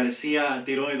 García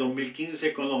tiró en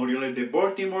 2015 con los Orioles de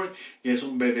Baltimore y es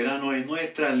un veterano en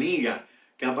nuestra liga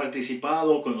que ha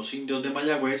participado con los Indios de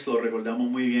Mayagüez, lo recordamos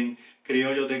muy bien,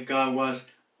 Criollos de Caguas,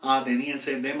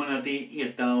 Atenienses de Manatí y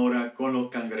está ahora con los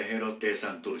Cangrejeros de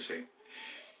Santurce.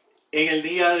 En el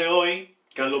día de hoy,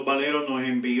 Carlos Valero nos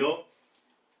envió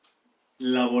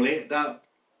la boleta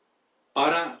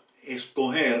para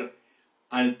escoger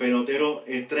al pelotero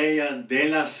estrella de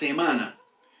la semana.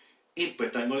 Y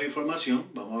pues tengo la información,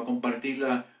 vamos a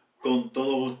compartirla con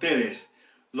todos ustedes.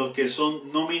 los que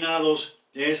son nominados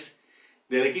es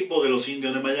del equipo de los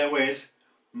Indios de Mayagüez,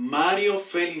 Mario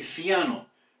Feliciano.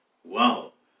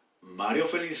 ¡Wow! Mario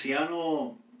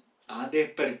Feliciano ha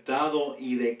despertado,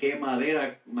 y de qué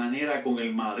manera con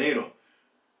el madero.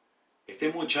 Este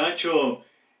muchacho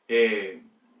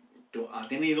ha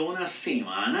tenido una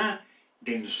semana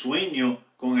de ensueño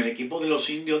con el equipo de los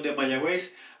Indios de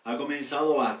Mayagüez. Ha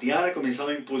comenzado a batear, ha comenzado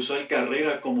a impulsar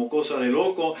carreras como cosa de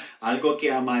loco, algo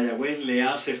que a Mayagüez le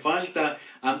hace falta.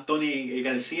 Anthony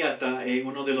García está en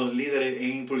uno de los líderes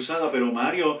en impulsada, pero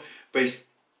Mario, pues,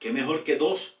 qué mejor que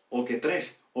 2 o que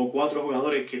 3 o 4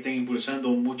 jugadores que estén impulsando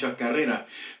muchas carreras.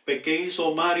 Pues, ¿qué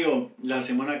hizo Mario la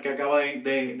semana que acaba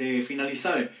de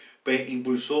finalizar? Pues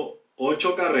impulsó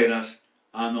 8 carreras,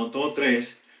 anotó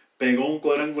 3, pegó un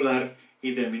cuadrangular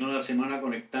y terminó la semana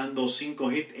conectando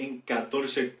 5 hits en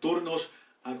 14 turnos,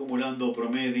 acumulando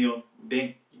promedio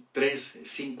de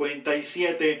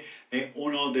 3.57. Es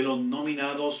uno de los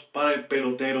nominados para el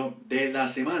pelotero de la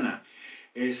semana.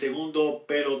 El segundo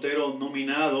pelotero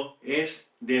nominado es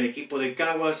del equipo de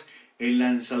Caguas, el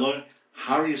lanzador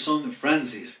Harrison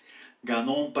Francis.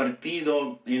 Ganó un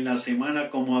partido en la semana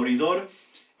como abridor.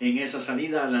 En esa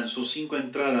salida lanzó 5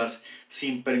 entradas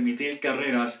sin permitir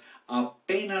carreras.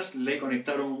 Apenas le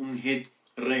conectaron un hit,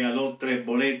 regaló 3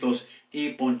 boletos y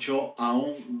ponchó a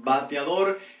un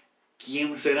bateador.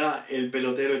 ¿Quién será el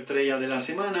pelotero estrella de la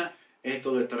semana?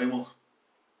 Esto lo estaremos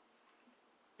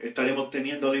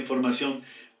teniendo la información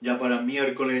ya para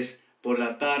miércoles por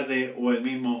la tarde o el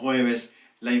mismo jueves.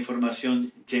 La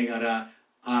información llegará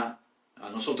a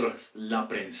nosotros, la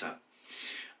prensa.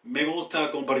 Me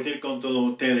gusta compartir con todos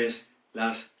ustedes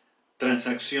las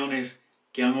transacciones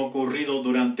que han ocurrido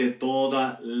durante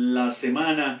toda la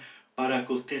semana para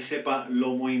que usted sepa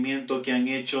los movimientos que han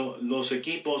hecho los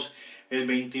equipos. El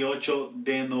 28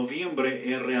 de noviembre,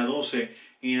 RA12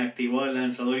 inactivó al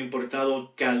lanzador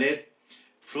importado Khaled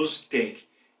Frustek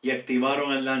y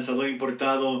activaron al lanzador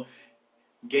importado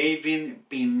Gavin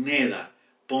Pineda.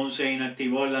 Ponce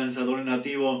inactivó al lanzador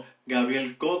nativo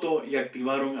Gabriel Cotto y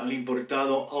activaron al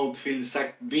importado outfield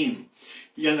Zach Bean.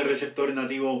 Y al receptor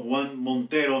nativo Juan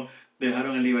Montero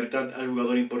dejaron en libertad al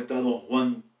jugador importado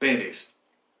Juan Pérez.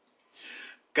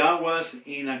 Caguas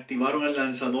inactivaron al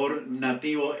lanzador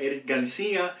nativo Eric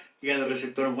García y al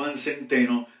receptor Juan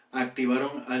Centeno.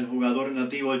 Activaron al jugador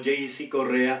nativo JC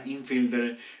Correa,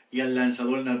 infielder, y al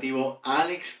lanzador nativo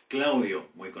Alex Claudio,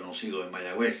 muy conocido en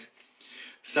Mayagüez.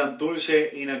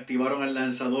 Santurce inactivaron al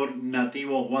lanzador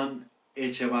nativo Juan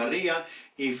Echevarría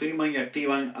y firman y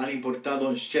activan al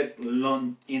importado Chet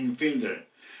Long, infielder.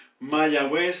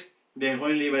 Mayagüez dejó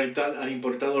en libertad al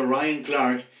importado Ryan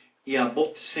Clark y a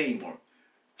Bob Seymour.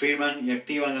 Firman y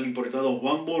activan al importado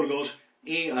Juan Burgos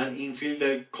y al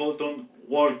infielder Colton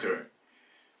Walker.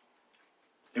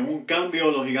 En un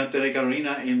cambio, los Gigantes de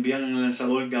Carolina envían al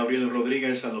lanzador Gabriel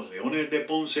Rodríguez a los Leones de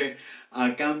Ponce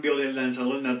a cambio del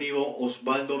lanzador nativo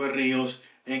Osvaldo Berríos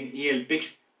y el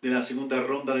pick de la segunda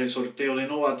ronda del sorteo de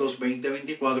novatos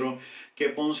 2024 que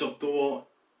Ponce obtuvo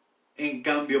en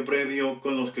cambio previo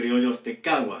con los criollos de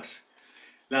Caguas.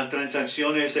 Las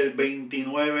transacciones: el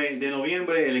 29 de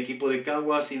noviembre, el equipo de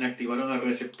Caguas inactivaron al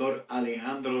receptor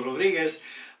Alejandro Rodríguez.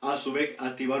 A su vez,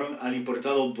 activaron al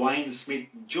importado Dwayne Smith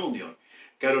Jr.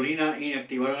 Carolina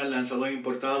inactivaron al lanzador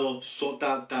importado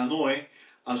Sota Tanoe.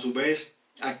 A su vez,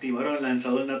 activaron al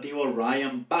lanzador nativo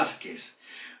Ryan Vázquez.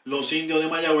 Los Indios de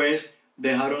Mayagüez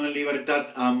dejaron en libertad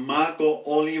a Maco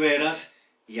Oliveras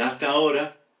y hasta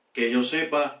ahora, que yo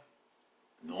sepa,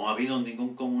 no ha habido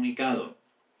ningún comunicado.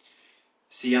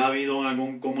 Si ha habido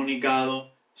algún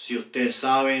comunicado, si usted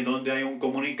sabe dónde hay un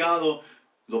comunicado,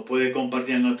 lo puede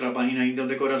compartir en nuestra página Indios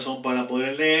de Corazón para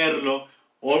poder leerlo,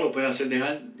 o lo puede hacer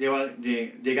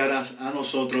llegar a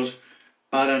nosotros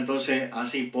para entonces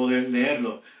así poder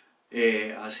leerlo.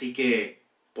 Así que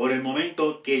por el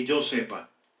momento que yo sepa,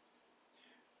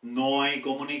 no hay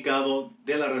comunicado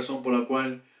de la razón por la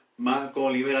cual Marco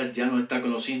Olivera ya no está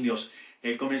con los Indios.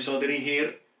 Él comenzó a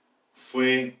dirigir,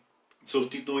 fue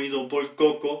sustituido por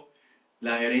Coco.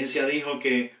 La gerencia dijo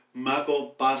que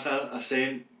Marco pasa a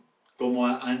ser como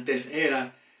antes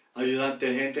era, ayudante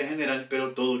de gerente general,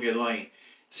 pero todo quedó ahí.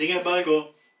 Sin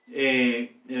embargo, el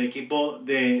equipo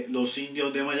de los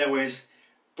Indios de Mayagüez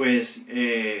pues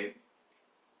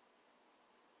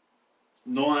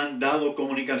no han dado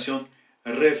comunicación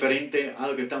referente a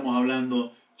lo que estamos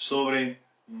hablando sobre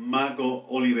Marco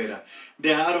Olivera.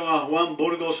 Dejaron a Juan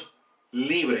Burgos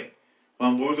libre.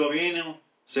 Juan Burgos vino,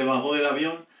 se bajó del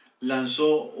avión,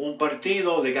 lanzó un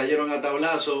partido, le cayeron a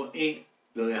tablazo y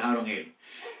lo dejaron ir.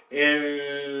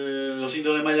 Los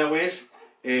Indios de Mayagüez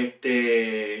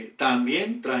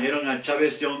también trajeron a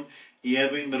Chávez John y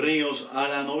Edwin Ríos a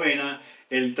la novena.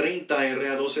 El 30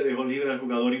 RA12 dejó libre al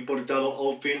jugador importado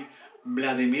outfield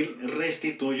Vladimir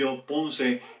Restituyo.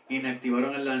 Ponce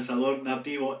inactivaron al lanzador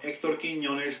nativo Héctor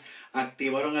Quiñones,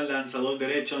 activaron al lanzador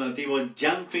derecho nativo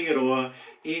Jan Figueroa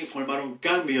y formaron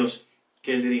cambios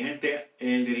que el dirigente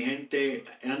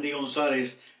Andy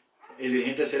González, el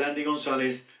dirigente será Andy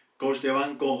González, coach de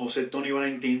banco José Tony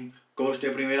Valentín, coach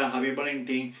de primera Javier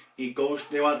Valentín y coach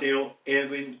de bateo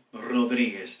Edwin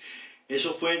Rodríguez.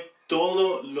 Eso fue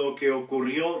todo lo que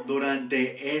ocurrió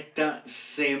durante esta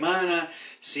semana.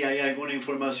 Si hay alguna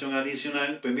información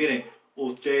adicional, pues mire,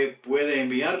 usted puede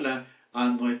enviarla a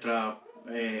nuestra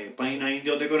página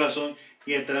Indios de Corazón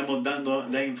y estaremos dando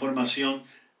la información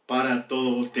para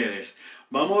todos ustedes.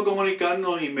 Vamos a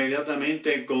comunicarnos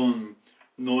inmediatamente con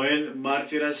Noel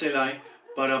Mártir Arcelay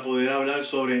para poder hablar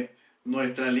sobre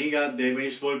nuestra Liga de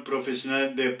Béisbol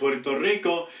Profesional de Puerto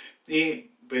Rico. Y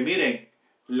pues mire,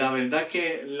 la verdad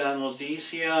que la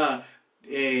noticia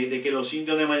de que los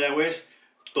Indios de Mayagüez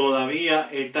todavía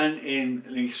están en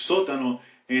el sótano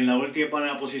en la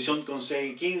última posición con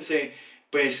 6-15,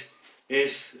 pues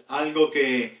es algo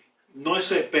que no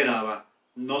se esperaba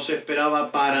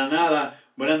para nada.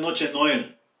 Buenas noches,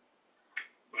 Noel.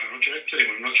 Buenas noches, Héctor, y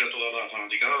buenas noches a todas las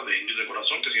fanaticadas de Indios de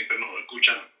Corazón que siempre nos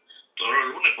escuchan todos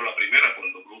los lunes por la primera, por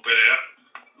el WPDA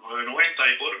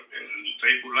 990 y por el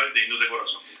Facebook Live de Indios de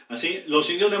Corazón. Así, los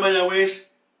Indios de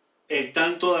Mayagüez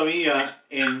están todavía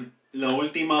en la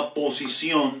última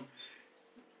posición.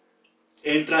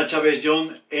 Entra Chávez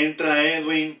John, entra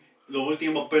Edwin, los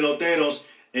últimos peloteros.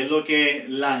 Es lo que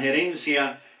la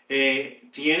gerencia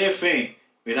tiene fe,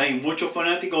 ¿verdad? Y muchos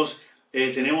fanáticos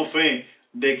tenemos fe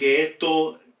de que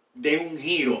esto dé un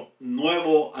giro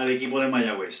nuevo al equipo de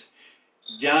Mayagüez.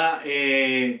 Ya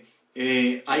hay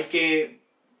que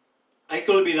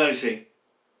olvidarse,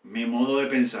 mi modo de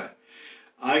pensar,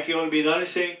 hay que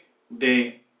olvidarse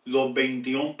de los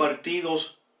 21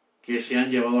 partidos que se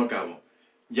han llevado a cabo.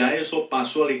 Ya eso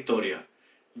pasó a la historia.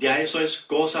 Ya eso es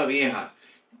cosa vieja.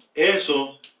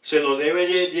 Eso se lo debe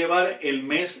llevar el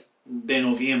mes de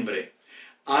noviembre.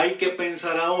 Hay que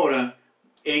pensar ahora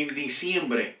en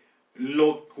diciembre.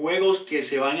 Los juegos que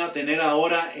se van a tener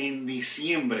ahora en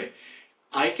diciembre.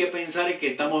 Hay que pensar en que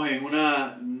estamos en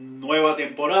una nueva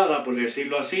temporada, por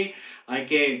decirlo así. Hay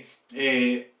que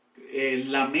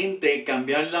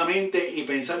cambiar la mente y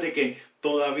pensar de que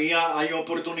todavía hay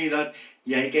oportunidad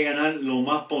y hay que ganar lo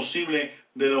más posible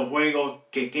de los juegos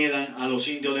que quedan a los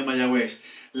Indios de Mayagüez.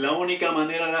 La única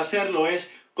manera de hacerlo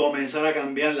es comenzar a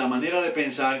cambiar la manera de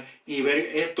pensar y ver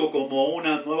esto como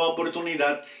una nueva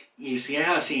oportunidad. Y si es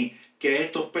así, que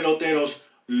estos peloteros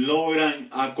logran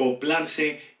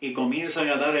acoplarse y comienzan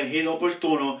a dar el giro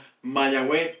oportuno,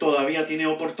 Mayagüez todavía tiene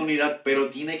oportunidad, pero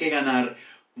tiene que ganar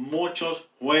muchos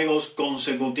juegos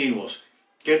consecutivos.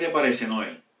 ¿Qué te parece,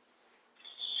 Noel?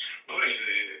 No,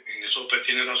 en eso usted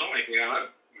tiene razón, hay que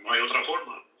ganar, no hay otra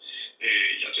forma.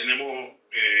 Ya tenemos,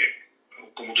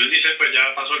 como tú dices, pues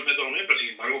ya pasó el mes de noviembre, sin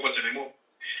embargo, pues tenemos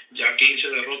ya 15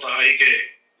 derrotas ahí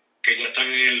que ya están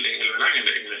en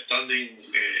el standing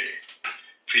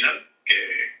final.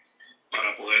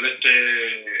 Para poder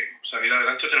salir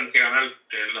adelante tenemos que ganar.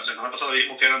 La semana pasada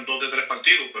dijimos que eran 2 de 3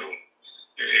 partidos, pero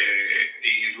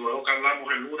y luego que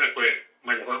hablamos el lunes, pues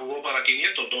Mayagüez jugó para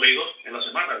 500, 2 y 2 en la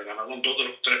semana. Le ganaron 2 de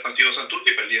los 3 partidos a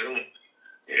Santurce y perdieron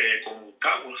con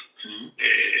Caguas.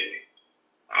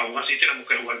 Aún así tenemos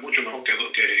que jugar mucho mejor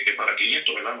que para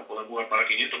 500, ¿verdad? No podemos jugar para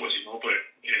 500, pues si no, pues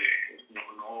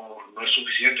no es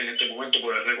suficiente en este momento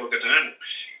por el récord que tenemos.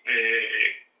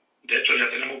 De hecho, ya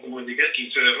tenemos, como indiqué,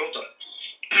 15 derrotas.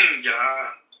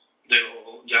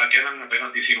 Ya quedan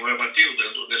apenas 19 partidos.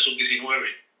 De esos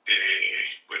 19,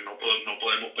 pues no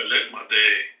podemos perder más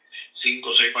de 5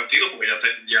 o 6 partidos, porque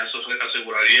ya eso se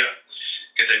aseguraría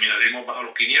que terminaríamos bajo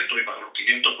los 500, y bajo los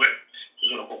 500, pues,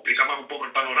 eso nos complica más un poco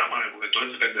el panorama, porque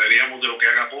entonces dependeríamos de lo que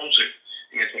haga Ponce,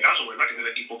 en este caso, ¿verdad? Que es el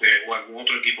equipo o algún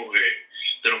otro equipo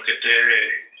de los que esté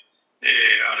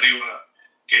arriba,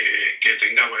 que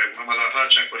tenga pues, una mala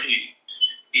racha, pues,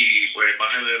 y pues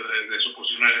baje de su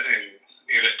posición en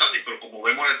el standing. Pero como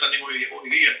vemos el standing hoy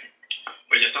día,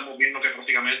 pues ya estamos viendo que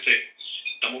prácticamente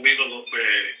estamos viendo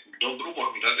dos grupos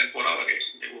a mitad de temporada, que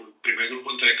el primer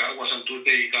grupo entre Caguas,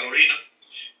 Santurce y Carolina,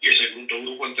 y el segundo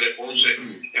grupo entre Ponce,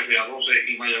 RA12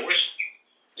 y Mayagüez.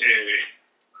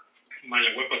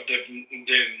 Mayagüez, pues,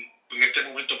 en este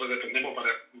momento pues dependemos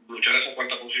para luchar esa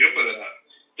cuarta posición, pues,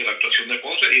 de la actuación de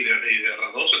Ponce y de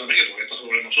RA12 también, que todavía está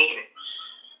sobre nosotros.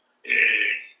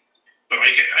 Pero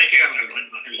hay que ganarlo.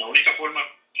 La única forma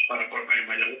para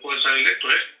Mayagüez poder salir de esto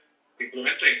es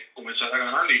simplemente comenzar a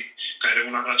ganar y caer en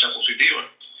una racha positiva,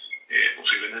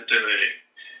 posiblemente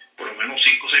por lo menos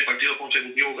 5 o 6 partidos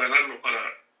consecutivos ganarlos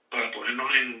para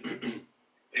ponernos de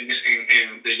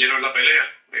lleno en la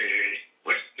pelea.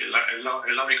 Pues es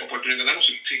la única oportunidad que tenemos.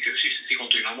 Si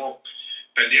continuamos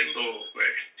perdiendo, pues,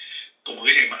 como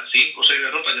dije, 5 o 6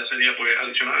 derrotas ya sería pues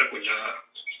adicionales, pues ya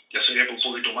sería un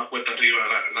poquito más cuesta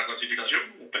arriba la clasificación.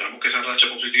 Esperamos que esa racha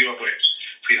positiva pues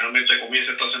finalmente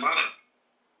comience esta semana.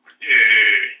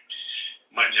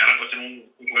 Mañana pues tenemos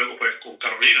un juego pues con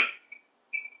Carolina.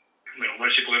 Vamos a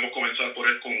ver si podemos comenzar con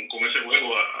ese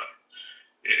juego.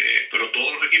 Pero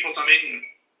todos los equipos también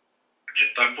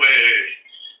están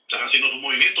haciendo sus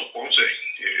movimientos. Ponce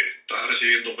está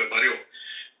recibiendo pues varios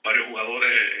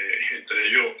jugadores, entre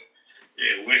ellos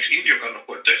un ex indio, Carlos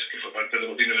Cortés, que fue parte de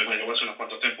los Indios de Mayagüez hace unas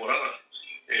cuantas temporadas.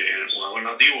 El jugador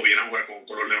nativo viene a jugar con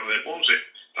los Leones de Ponce.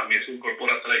 También se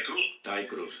incorpora Ty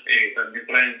Cruz. También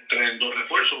traen 2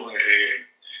 refuerzos.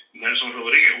 Nelson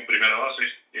Rodríguez, un primera base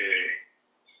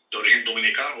de origen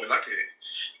dominicano, ¿verdad? Que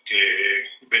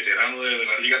veterano de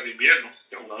las ligas de invierno,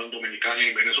 que ha jugado en Dominicana y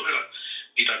en Venezuela.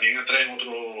 Y también traen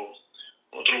otro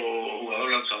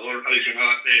jugador lanzador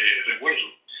adicional de refuerzo.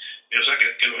 O sea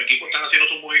que los equipos están haciendo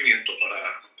sus movimientos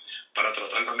para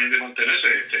tratar también de mantenerse.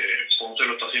 Ponce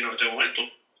lo está haciendo en este momento.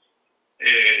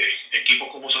 Equipos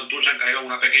como Santurce han caído en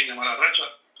una pequeña mala racha.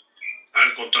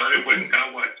 Al contrario, pues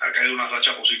Cagua ha caído en una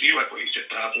racha positiva, pues, y se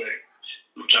está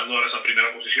luchando a esa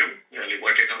primera posición, al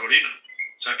igual que Carolina.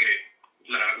 O sea que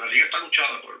la liga está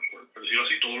luchada, por decirlo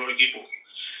así, todos los equipos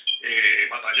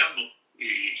batallando.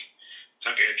 Y o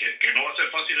sea que no va a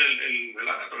ser fácil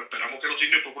pero esperamos que los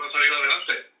indios pues, puedan salir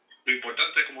adelante. Lo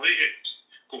importante es, como dije,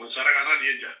 comenzar a ganar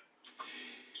y ya.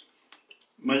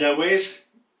 Mayagüez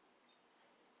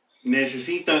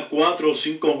necesita 4 o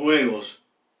 5 juegos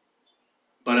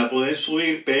para poder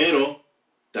subir, pero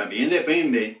también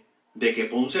depende de que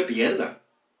Ponce pierda.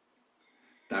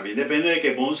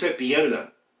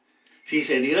 Si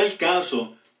se diera el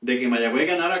caso de que Mayagüez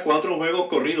ganara 4 juegos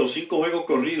corridos, 5 juegos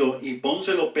corridos y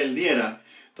Ponce los perdiera,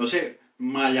 entonces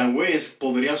Mayagüez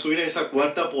podría subir a esa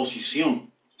 4ª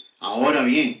posición. Ahora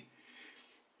bien,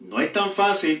 no es tan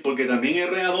fácil porque también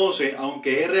RA12,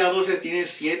 aunque RA12 tiene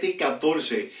 7 y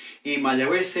 14 y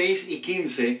Mayagüez 6 y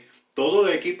 15, todos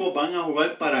los equipos van a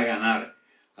jugar para ganar.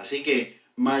 Así que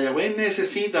Mayagüez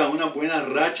necesita una buena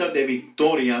racha de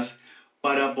victorias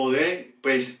para poder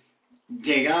pues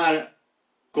llegar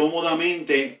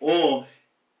cómodamente o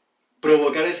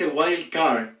provocar ese wild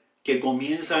card que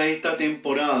comienza esta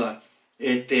temporada.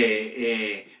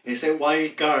 Ese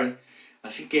wild card.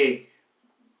 Así que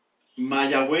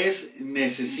Mayagüez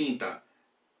necesita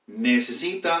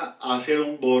hacer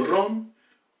un borrón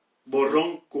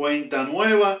cuenta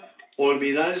nueva,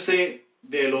 olvidarse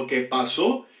de lo que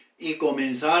pasó y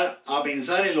comenzar a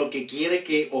pensar en lo que quiere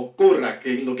que ocurra,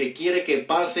 lo que quiere que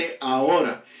pase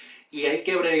ahora. Y hay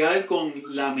que bregar con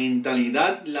la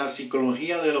mentalidad, la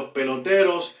psicología de los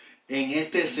peloteros en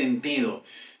este sentido.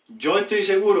 Yo estoy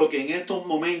seguro que en estos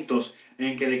momentos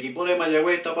en que el equipo de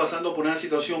Mayagüez está pasando por una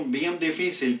situación bien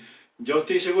difícil, yo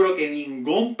estoy seguro que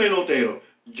ningún pelotero,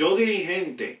 yo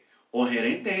dirigente o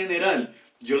gerente general,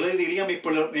 yo le diría a mis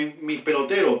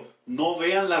peloteros, no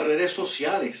vean las redes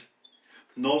sociales.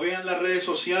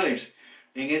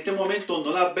 En este momento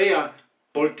no las vea.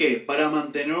 ¿Por qué? Para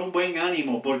mantener un buen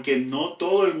ánimo, porque no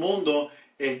todo el mundo,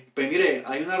 pues mire,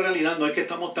 hay una realidad, no es que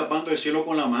estamos tapando el cielo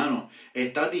con la mano,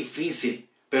 está difícil,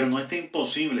 pero no está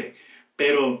imposible.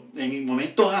 Pero en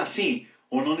momentos así,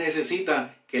 uno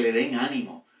necesita que le den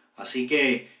ánimo. Así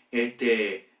que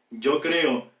yo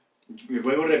creo, y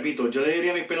luego repito, yo le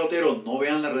diría a mis peloteros, no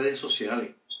vean las redes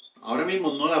sociales. Ahora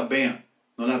mismo no las vean.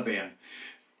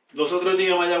 Los otros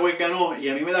días Mayagüez ganó y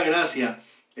a mí me da gracia,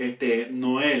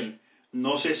 Noel,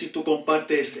 no sé si tú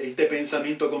compartes este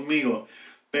pensamiento conmigo,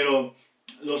 pero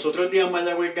los otros días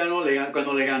Mayagüez ganó,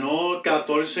 cuando le ganó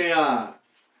 14-6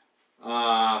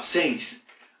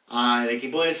 al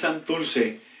equipo de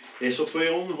Santurce. Eso fue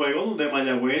un juego donde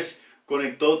Mayagüez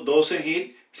conectó 12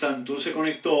 hits, Santurce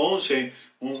conectó 11,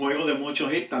 un juego de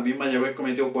muchos hits. También Mayagüez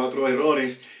cometió 4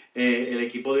 errores, el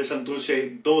equipo de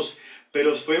Santurce 2.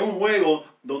 Pero fue un juego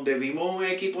donde vimos un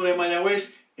equipo de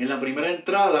Mayagüez en la primera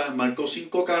entrada marcó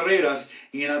 5 carreras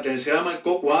y en la tercera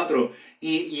marcó 4.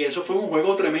 Y eso fue un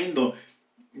juego tremendo.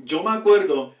 Yo me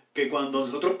acuerdo que cuando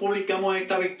nosotros publicamos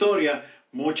esta victoria,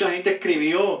 mucha gente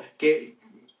escribió que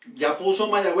ya puso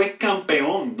Mayagüez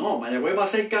campeón. No, Mayagüez va a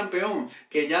ser campeón,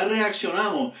 que ya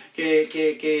reaccionamos,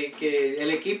 que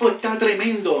el equipo está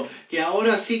tremendo, que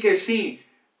ahora sí que sí.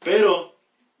 Pero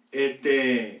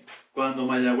cuando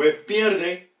Mayagüez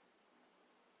pierde,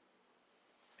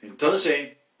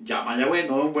 entonces ya Mayagüez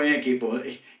no es un buen equipo.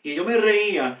 Y yo me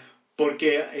reía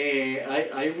porque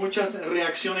hay muchas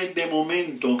reacciones de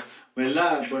momento,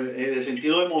 ¿verdad? De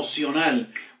sentido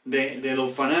emocional de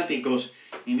los fanáticos.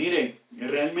 Y mire,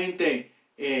 realmente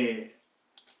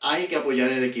hay que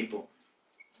apoyar el equipo.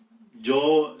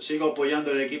 Yo sigo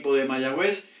apoyando el equipo de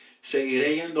Mayagüez,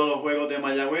 seguiré yendo a los juegos de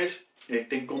Mayagüez,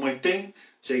 estén como estén,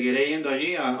 seguiré yendo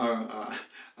allí a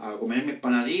comer mis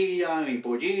panadillas, mi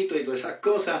pollito y todas esas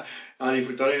cosas, a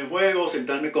disfrutar el juego,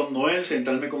 sentarme con Noel,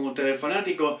 sentarme con ustedes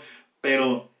fanáticos,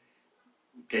 pero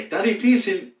que está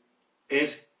difícil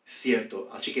es cierto.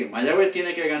 Así que Mayagüez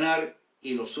tiene que ganar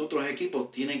y los otros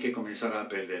equipos tienen que comenzar a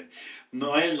perder.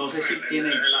 Noel, no sé si tiene...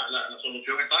 La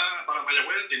solución está para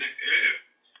Mayagüez,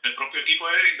 el propio equipo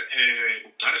es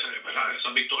buscar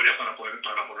esas victorias para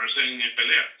ponerse en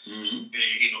pelea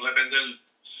y no depender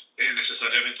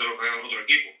necesariamente de lo que haga el otro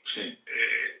equipo. Sí.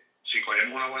 Si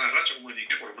cogemos una buena racha, como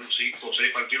indiqué, por lo menos 5 o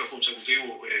 6 partidos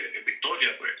consecutivos en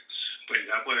victoria, pues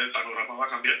ya pues el panorama va a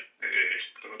cambiar.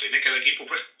 Pero tiene que el equipo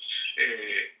pues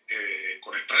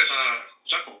conectar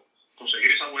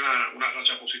conseguir esa una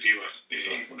racha positiva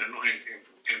y ponernos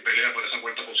en pelea por esa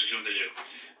cuarta posición de hielo.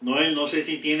 Noel, no sé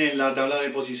si tiene la tabla de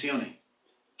posiciones.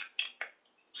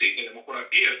 Sí, tenemos por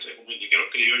aquí, como indiqué, los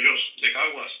criollos de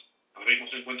Caguas ahora mismo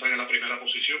se encuentran en la primera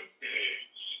posición.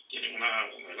 Tienen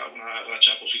una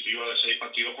racha positiva de 6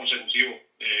 partidos consecutivos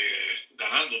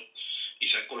ganando y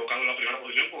se han colocado en la primera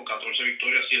posición con 14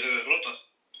 victorias, 7 derrotas.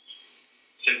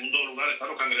 Segundo lugar están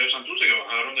los Cangrejos de Santurce, que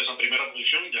bajaron de esa primera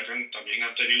posición, ya que también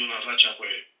han tenido una racha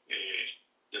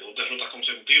de 2 derrotas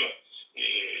consecutivas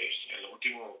en los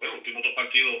últimos 2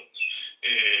 partidos,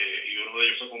 y uno de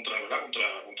ellos fue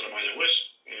contra Mayagüez,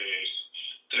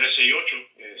 13 y 8.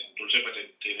 Santurce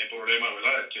pues, tiene problemas,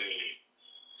 ¿verdad?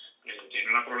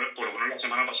 Tiene por lo menos la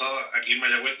semana pasada aquí en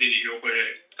Mayagüez dirigió pues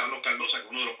Carlos Cardosa, que es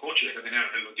uno de los coaches, ya que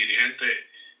tenía los dirigentes,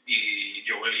 y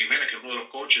Joel Jiménez, que es uno de los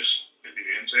coaches, el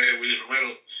dirigente Willy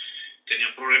Romero,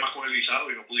 tenían problemas con el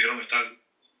visado y no pudieron estar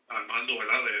al mando,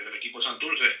 ¿verdad?, del equipo de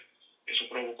Santurce. Eso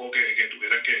provocó que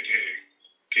tuvieran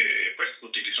que pues,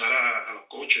 utilizar a los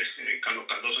coaches, Carlos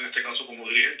Cardosa en este caso como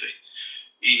dirigente,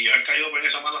 y han caído en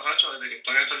esa mala racha desde que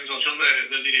están en esa situación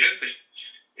del dirigente.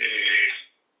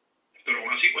 Pero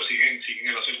aún así pues siguen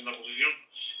en la segunda posición.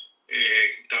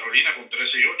 Carolina con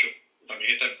 13 y 8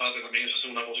 también está empate también en esa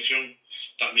segunda posición,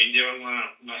 también llevan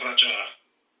una racha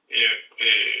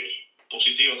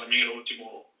positiva también en los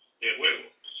últimos juegos.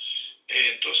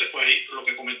 Entonces pues ahí lo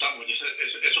que comentamos,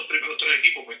 esos primeros 3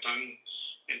 equipos pues están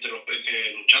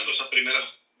luchando esas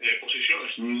primeras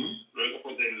posiciones. Luego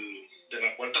pues de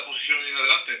la cuarta posición en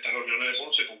adelante están los Leones de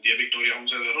Ponce con 10 victorias,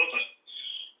 11 derrotas.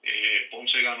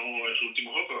 Ponce ganó en su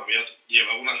último juego, pero había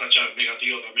llevado una racha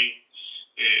negativa también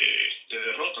de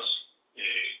derrotas.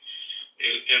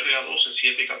 El RA12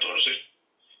 7 y 14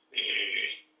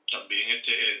 también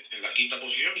en la quinta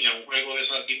posición, y a un juego de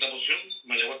esa quinta posición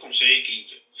Mayagüez con 6 y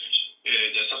 15.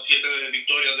 De esas 7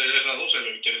 victorias del RA12,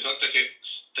 lo interesante es que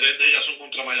 3 de ellas son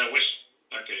contra Mayagüez, o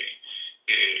sea que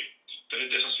 3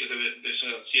 de esas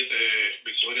 7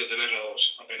 victorias del RA12,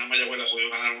 apenas Mayagüez ha podido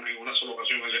ganar en una sola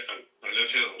ocasión al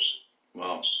RA12.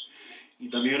 Wow. Y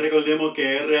también recordemos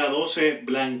que RA12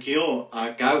 blanqueó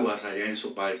a Caguas allá en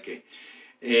su parque.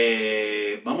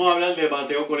 Vamos a hablar de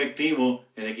bateo colectivo.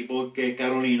 El equipo que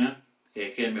Carolina,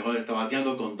 que el mejor está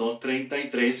bateando con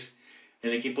 2.33.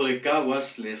 El equipo de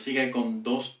Caguas le sigue con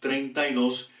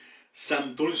 2.32.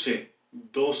 Santurce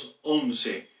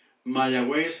 2.11.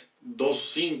 Mayagüez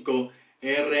 2.5.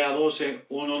 RA12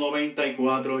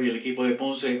 1.94 y el equipo de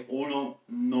Ponce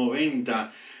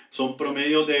 1.90. Son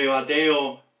promedios de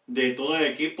bateo de todo el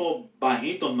equipo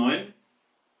bajitos, ¿Noel?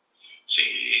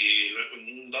 Sí,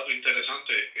 un dato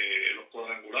interesante, los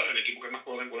cuadrangulares, el equipo que más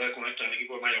cuadrangulares conecta es el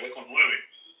equipo de Mayagüez con 9,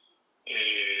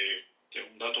 que es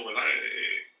un dato, ¿verdad?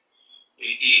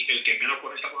 Y el que menos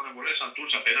conecta cuadrangulares es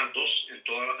Santurce, apenas 2 en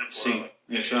toda la temporada.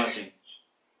 Sí, eso es así.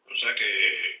 O sea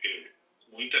que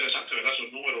muy interesante, ¿verdad?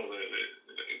 Esos números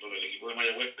del equipo de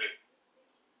Mayagüez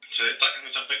se destacan en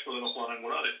ese aspecto de los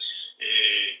cuadrangulares.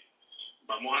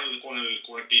 Vamos con el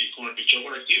picheo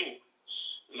colectivo.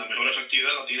 La mejor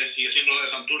efectividad sigue siendo la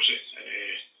de Santurce.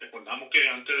 Recordamos que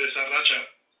antes de esa racha,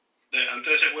 antes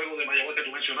de ese juego de Mayagüez que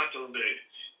tú mencionaste, donde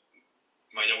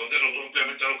Mayagüez derrotó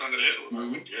ampliamente a los Cangrejeros, la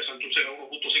efectividad de Santurce era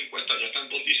 1.50, ya está en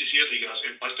 2.17 y gracias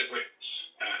en parte pues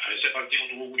a ese partido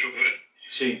tuvo mucho que ver.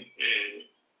 Sí.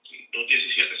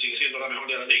 2.17 sigue siendo la mejor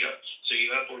de la liga,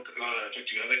 seguida por la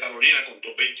efectividad de Carolina con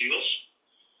 2.22,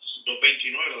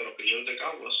 2.29 la de los Criollos de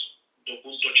Caguas,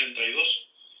 2.82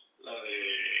 la de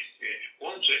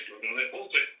Ponce, los Leones de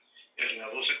Ponce, el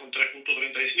RA12 con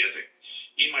 3.37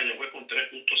 y Mayagüez con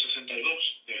 3.62.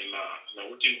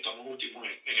 Estamos últimos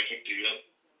en efectividad.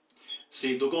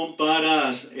 si tú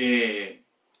comparas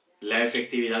la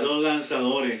efectividad de los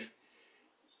lanzadores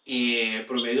y el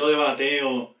promedio de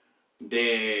bateo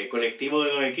de colectivo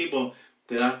de los equipos,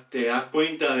 te das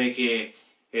cuenta de que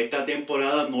esta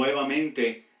temporada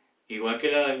nuevamente, igual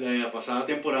que la pasada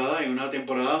temporada, es una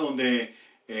temporada donde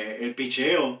el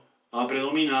picheo ha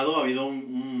predominado, ha habido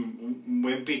un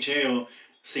buen picheo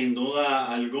sin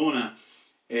duda alguna.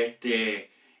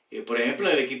 Por ejemplo,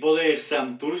 el equipo de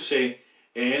Santurce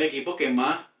es el equipo que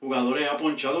más jugadores ha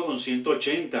ponchado con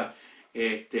 180.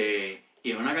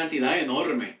 Y es una cantidad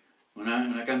enorme,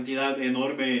 una cantidad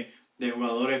enorme de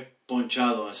jugadores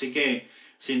ponchados. Así que,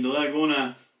 sin duda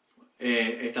alguna,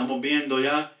 estamos viendo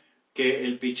ya que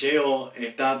el picheo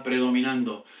está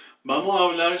predominando. Vamos a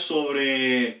hablar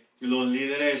sobre los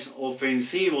líderes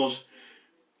ofensivos.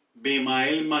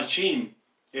 Bimael Machín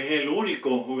es el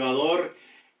único jugador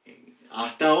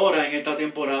hasta ahora en esta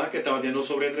temporada que está batiendo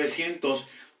sobre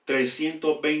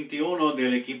 321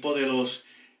 del equipo de los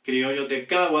Criollos de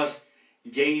Caguas.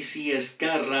 JC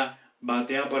Escarra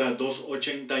batea para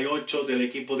 288 del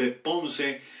equipo de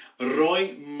Ponce.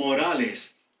 Roy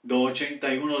Morales,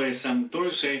 281 de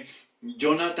Santurce.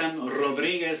 Jonathan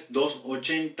Rodríguez,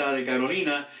 280 de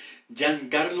Carolina.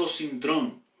 Giancarlo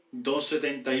Cintrón,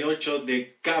 278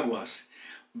 de Caguas.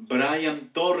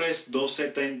 Brian Torres,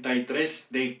 273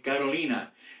 de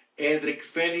Carolina. Edric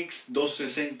Félix,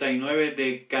 269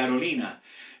 de Carolina.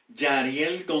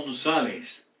 Yariel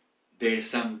González, de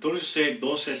Santurce,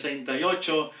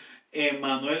 268.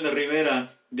 Emanuel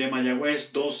Rivera, de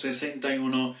Mayagüez,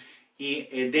 261. Y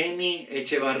Edeni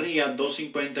Echevarría,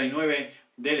 259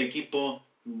 del equipo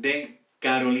de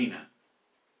Carolina.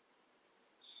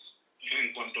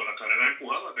 En cuanto a la carrera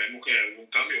empujada, vemos que hubo un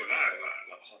cambio, ¿verdad?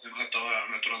 La pasada semana estaba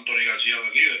nuestro Anthony García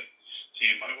de líder. Sin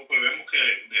embargo, pues vemos que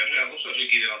de R a 12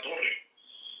 Ricky de la Torre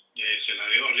se la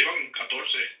dio arriba en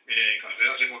 14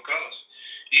 carreras remolcadas.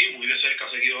 Y muy de cerca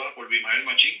seguido ahora por Bimael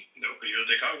Machín, de los Criollos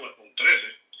de Caguas, con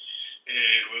 13.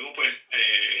 Luego, pues,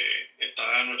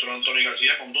 está nuestro Anthony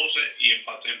García con 12 y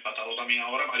empatado también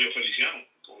ahora Mario Feliciano,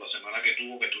 con la semana que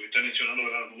estuviste mencionando,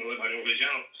 ¿verdad? El número de Mario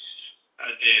Feliciano.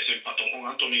 Se empató con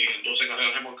Anthony en 12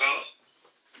 carreras remolcadas.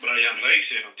 Brian Rey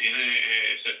se mantiene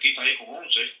cerquita ahí con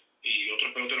 11 y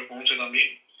otros peloteros con 11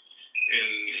 también.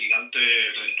 El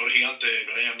receptor gigante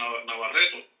Brian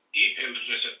Navarreto y el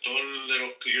receptor de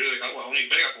los Criollos de Caguas, Onyx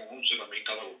Vega, con 11 también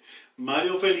cada uno.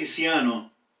 Mario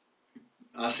Feliciano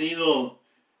ha sido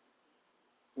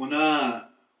una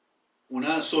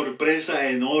sorpresa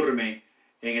enorme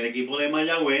en el equipo de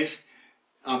Mayagüez.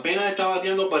 Apenas está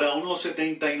bateando para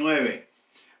 1.79.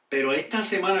 Pero esta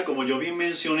semana, como yo bien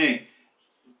mencioné,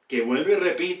 que vuelvo y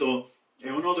repito,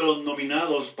 es uno de los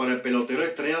nominados para el pelotero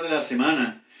estrella de la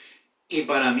semana. Y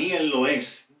para mí él lo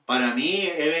es. Para mí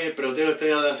él es el pelotero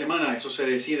estrella de la semana. Eso se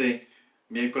decide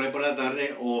miércoles por la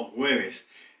tarde o jueves.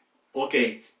 Ok,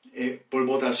 por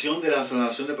votación de la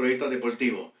Asociación de Periodistas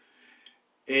Deportivos.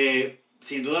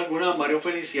 Sin duda alguna, Mario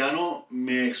Feliciano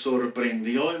me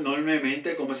sorprendió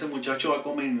enormemente cómo ese muchacho ha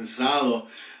comenzado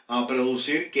a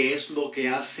producir, que es lo que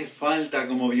hace falta,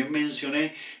 como bien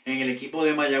mencioné, en el equipo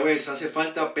de Mayagüez. Hace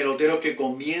falta peloteros que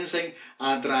comiencen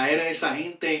a traer a esa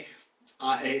gente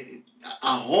a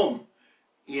home.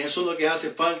 Y eso es lo que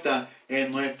hace falta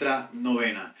en nuestra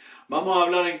novena. Vamos a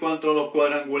hablar en cuanto a los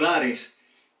cuadrangulares.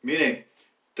 Mire,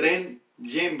 Trent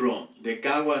Jembron de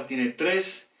Caguas tiene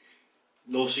 3.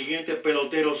 Los siguientes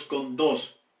peloteros con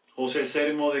 2. José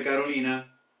Sermo de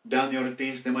Carolina, Dani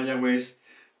Ortiz de Mayagüez,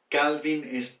 Calvin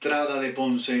Estrada de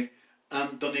Ponce,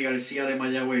 Anthony García de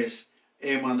Mayagüez,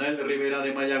 Emanuel Rivera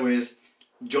de Mayagüez,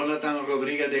 Jonathan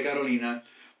Rodríguez de Carolina,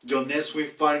 Joneswy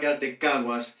Fargas de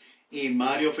Caguas y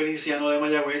Mario Feliciano de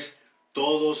Mayagüez,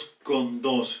 todos con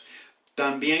 2.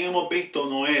 También hemos visto,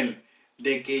 Noel,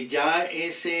 de que ya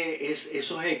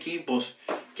esos equipos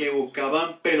que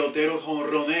buscaban peloteros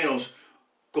jonroneros,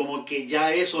 como que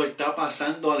ya eso está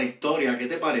pasando a la historia. ¿Qué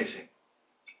te parece?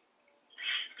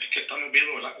 Es que estamos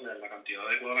viendo, ¿verdad?, la cantidad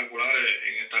de cuadrangulares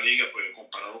en esta liga, pues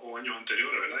comparado con años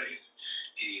anteriores, ¿verdad?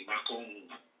 Y más con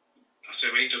hace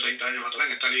 20 o 30 años atrás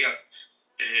en esta liga,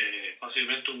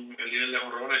 fácilmente el líder de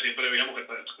jonrones siempre veíamos que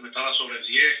estaba sobre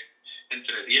 10,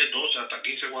 entre 10, 12, hasta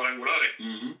 15 cuadrangulares.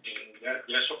 Uh-huh. Ya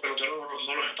esos peloteros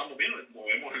no los estamos viendo. Como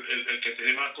vemos, el que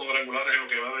tiene más cuadrangulares en lo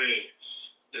que va de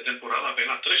temporada,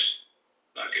 apenas 3.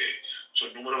 Que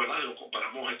son números, ¿verdad? Los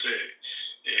comparamos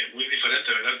muy diferentes,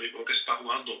 ¿verdad? El béisbol que se está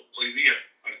jugando hoy día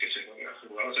al que se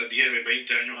jugaba hace 10,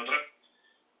 20 años atrás.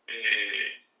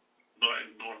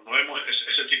 No vemos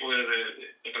ese tipo de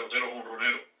peloteros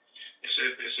jonroneros.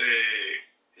 Ese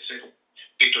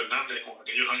Pito Hernández con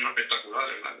aquellos años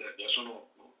espectaculares, ¿verdad? Ya eso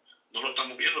no no lo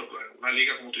estamos viendo. Pues, una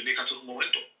liga, como tú indicas hace un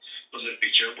momento, donde el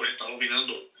picheo pues está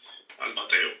dominando al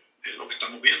bateo, es lo que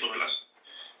estamos viendo, ¿verdad?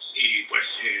 Y pues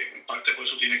en parte por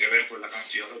eso tiene que ver pues la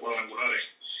cantidad de cuadrangulares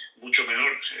mucho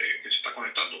menor que se está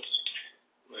conectando.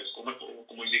 Pues,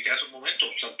 como indiqué hace un momento,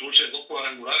 Santurce 2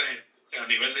 cuadrangulares a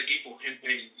nivel de equipo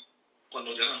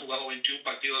cuando ya han jugado 21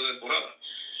 partidos de temporada.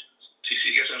 Si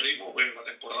sigue ese ritmo, pues la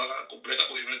temporada completa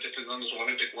posiblemente esté dando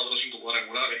solamente 4 o 5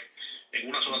 cuadrangulares en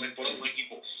una sola temporada un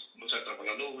equipo. O sea, estamos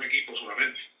hablando de un equipo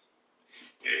solamente.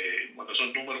 Cuando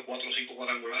son números 4 o 5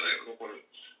 cuadrangulares,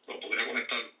 lo podría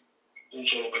conectar un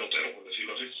solo pelotero, por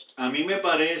decirlo así. A mí me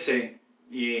parece,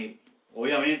 y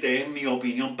obviamente es mi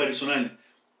opinión personal,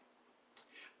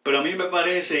 pero a mí me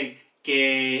parece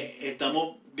que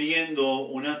estamos viendo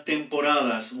unas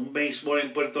temporadas, un béisbol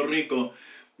en Puerto Rico,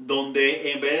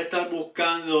 donde en vez de estar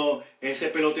buscando ese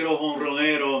pelotero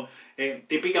jonronero,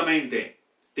 típicamente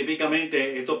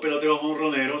estos peloteros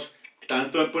jonroneros,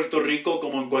 tanto en Puerto Rico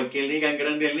como en cualquier liga, en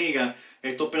grandes ligas,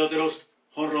 estos peloteros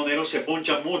jonroneros se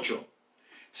ponchan mucho.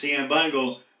 Sin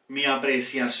embargo, mi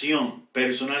apreciación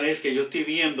personal es que yo estoy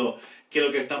viendo que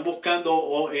lo que están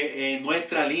buscando en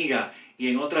nuestra liga y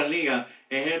en otras ligas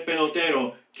es el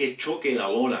pelotero que choque la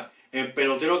bola, el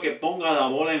pelotero que ponga la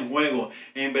bola en juego,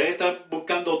 en vez de estar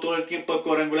buscando todo el tiempo el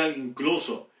cuadrangular.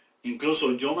 Incluso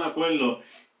yo me acuerdo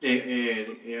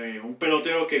un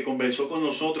pelotero que conversó con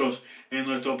nosotros en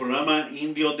nuestro programa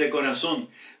Indios de Corazón,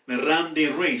 Randy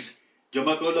Ruiz. Yo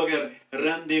me acuerdo que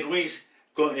Randy Ruiz,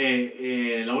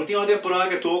 la última temporada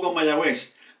que estuvo con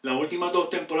Mayagüez, las últimas 2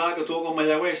 temporadas que estuvo con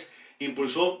Mayagüez,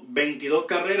 impulsó 22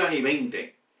 carreras y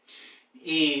 20.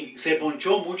 Y se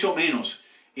ponchó mucho menos.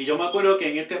 Y yo me acuerdo que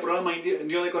en este programa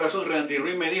Indios de Corazón, Randy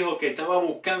Ruiz me dijo que estaba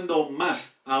buscando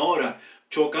más ahora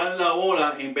chocar la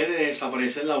bola en vez de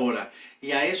desaparecer la bola.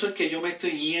 Y a eso es que yo me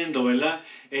estoy yendo, ¿verdad?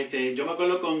 Yo me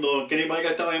acuerdo cuando Kenny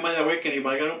Vargas estaba en Mayagüez, Kenny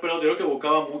Vargas era un pelotero que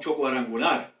buscaba mucho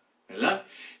cuadrangular, ¿verdad?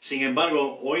 Sin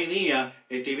embargo, hoy día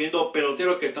estoy viendo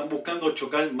peloteros que están buscando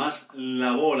chocar más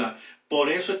la bola. Por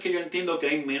eso es que yo entiendo que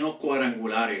hay menos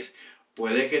cuadrangulares.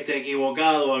 Puede que esté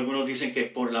equivocado, algunos dicen que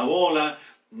es por la bola,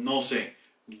 no sé.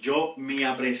 Mi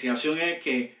apreciación es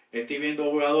que estoy viendo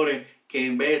jugadores que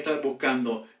en vez de estar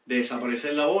buscando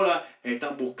desaparecer la bola,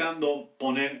 están buscando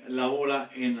poner la bola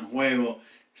en juego,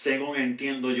 según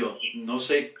entiendo yo. No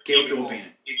sé qué usted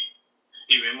opina.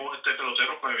 Y vemos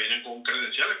peloteros que vienen con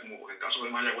credenciales, como en el caso de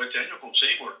Mayagüez este año, con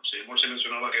Seymour. Seymour se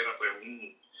mencionaba que era pues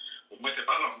un mes de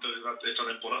palo antes de esta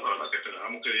temporada, ¿verdad? Que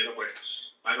esperábamos que diera pues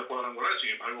varios cuadrangulares,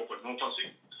 sin embargo pues no fue así.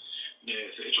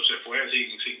 De hecho se fue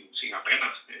sin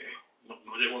apenas,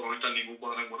 no llegó a conectar ningún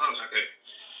cuadrangular, o sea que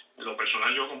en lo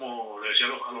personal yo, como le decía a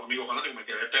los amigos fanáticos, me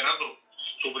quedé esperando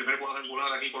su primer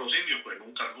cuadrangular aquí con los Indios, pues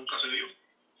nunca se dio.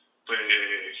 Pues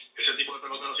ese tipo de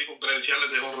peloteros así con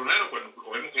credenciales de jonronero, pues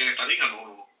lo vemos que en esta liga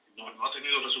no ha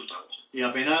tenido resultados. Y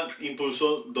apenas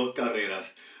impulsó 2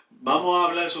 carreras. Vamos a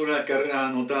hablar sobre las carreras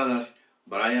anotadas.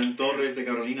 Brian Torres de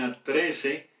Carolina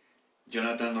 13,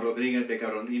 Jonathan Rodríguez de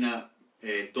Carolina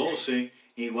 12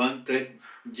 y Juan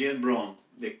Brown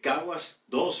de Caguas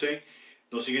 12.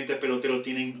 Los siguientes peloteros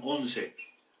tienen 11.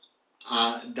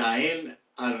 A Dael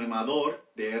Armador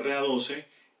de RA12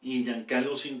 y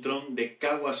Giancarlo Cintrón de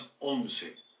Caguas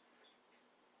 11.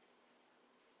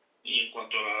 Y en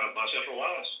cuanto a las bases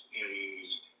robadas, el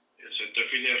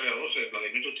centerfield de RA12,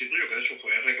 Vladimir Sustituyo, que de hecho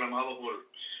fue reclamado por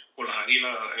las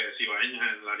Águilas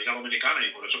cibaeñas en la Liga Dominicana,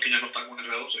 y por eso es que ya no está con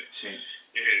RA12. Sí.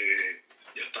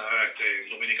 Ya está en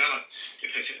Dominicana. Se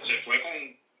fue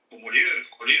como líder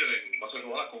en bases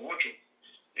robadas con 8.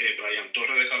 Brian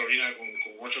Torres de Carolina con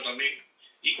 8 también.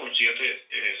 Y con 7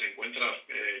 se encuentra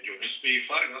Jonesby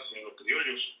Fargas de los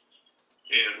Criollos,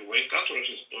 Rubén Castro, el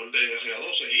receptor de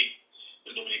RA12, y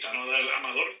el dominicano del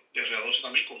Amador de RA12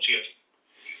 también con 7.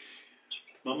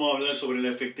 Vamos a hablar sobre la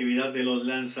efectividad de los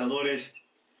lanzadores.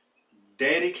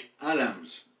 Derek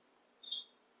Adams,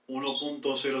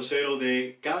 1.00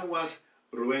 de Caguas.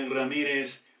 Rubén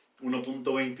Ramírez,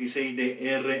 1.26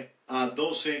 de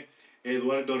RA12.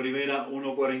 Eduardo Rivera,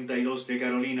 1.42 de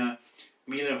Carolina.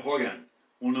 Miller Hogan,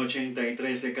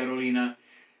 1.83 de Carolina.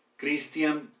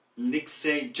 Christian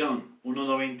Lixey John,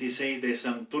 1.96 de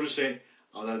Santurce.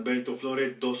 Adalberto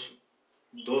Flores,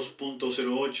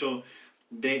 2.08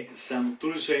 de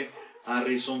Santurce.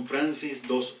 Harrison Francis,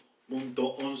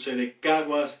 2.11 de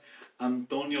Caguas.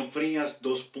 Antonio Frías,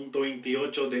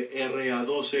 2.28 de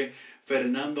RA12.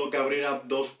 Fernando Cabrera,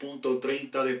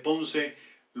 2.30 de Ponce.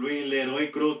 Luis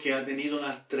Leroy Cruz, que ha tenido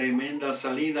unas tremendas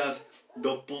salidas,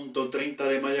 2.30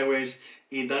 de Mayagüez.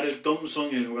 Y Darrell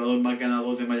Thompson, el jugador más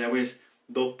ganador de Mayagüez,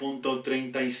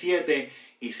 2.37.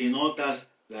 Y si notas,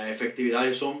 las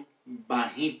efectividades son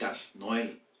bajitas,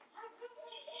 Noel.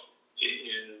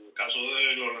 caso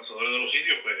de los lanzadores de los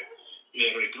Indios, pues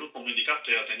Leroy Cruz, como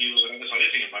indicaste, ha tenido grandes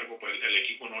salidas, sin embargo, pues el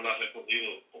equipo no le ha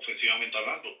respondido ofensivamente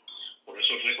hablando. Por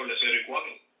eso el récord de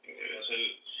 0-4 debe ser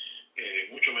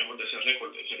mucho mejor de ese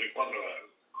récord de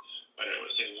 0-4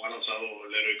 según ha lanzado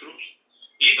Leroy Cruz.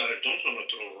 Y Darrell Thompson,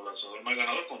 nuestro lanzador más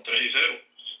ganador, con 3-0.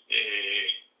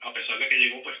 A pesar de que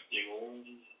llegó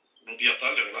unos días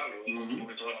tarde, ¿verdad? En el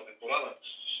momento de la temporada.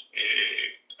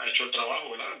 Ha hecho el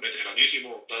trabajo, ¿verdad?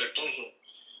 Veteranísimo Darrell Thompson.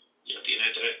 Ya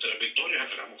tiene tres victorias.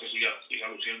 Esperamos que siga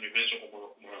luciendo inmenso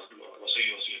como lo ha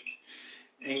seguido haciendo.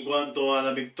 En cuanto a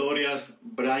las victorias,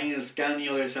 Brian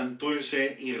Escanio de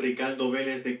Santurce y Ricardo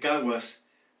Vélez de Caguas,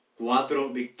 4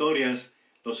 victorias.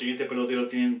 Los siguientes peloteros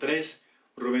tienen 3.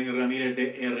 Rubén Ramírez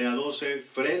de RA12,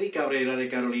 Freddy Cabrera de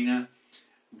Carolina,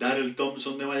 Darrell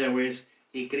Thompson de Mayagüez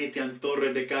y Cristian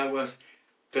Torres de Caguas,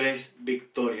 3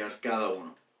 victorias cada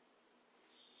uno.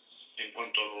 En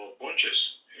cuanto a los ponches,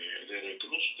 de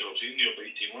Cruz de los Indios,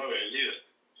 29, el líder,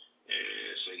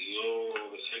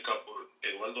 seguido de cerca por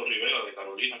Eduardo Rivera de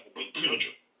Carolina con 28,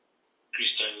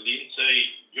 Christian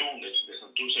Lindsay Young de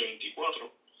Santurce,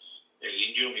 24, el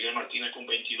indio Miguel Martínez con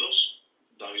 22,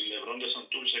 David Lebrón de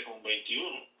Santurce con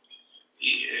 21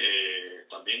 y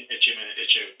también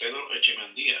Pedro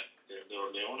Echemandía de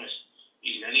los Leones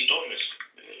y Lenny Torres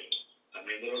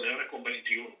también de los Leones con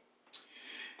 21.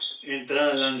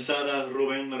 Entradas lanzadas,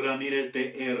 Rubén Ramírez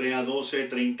de RA12,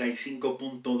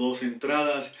 35.2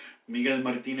 entradas, Miguel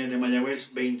Martínez de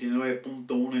Mayagüez,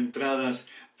 29.1 entradas,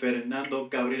 Fernando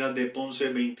Cabrera de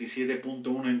Ponce,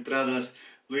 27.1 entradas,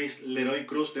 Luis Leroy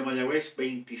Cruz de Mayagüez,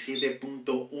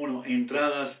 27.1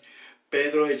 entradas,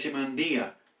 Pedro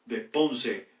Echemandía de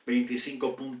Ponce,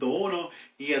 25.1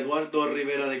 y Eduardo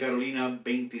Rivera de Carolina,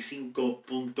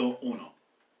 25.1.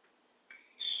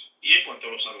 Y en cuanto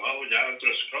a los salvados, ya el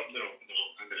scrub de los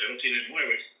cangrejeros tiene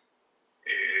 9,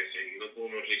 seguido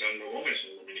por Ricardo Gómez,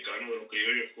 el dominicano de los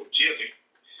criollos, con 7,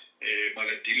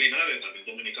 Valentín Linares, también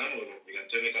dominicano de los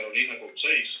gigantes de Carolina, con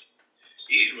 6,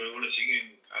 y luego le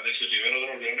siguen Alexis Rivera de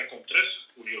los Leones con 3,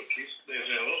 Julio Ortiz de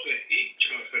RA12 y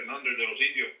Chávez Fernández de los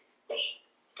Indios, 2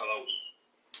 cada uno.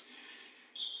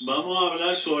 Vamos a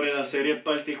hablar sobre las series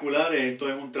particulares. Esto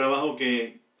es un trabajo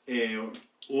que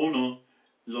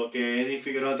lo que Eddie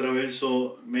Figueroa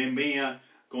Traverso me envía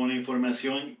con la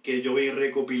información que yo voy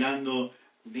recopilando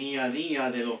día a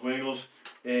día de los juegos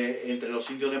entre los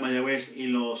Indios de Mayagüez y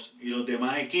los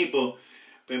demás equipos.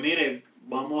 Pues mire,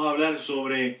 vamos a hablar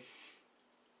sobre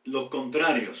los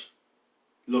contrarios.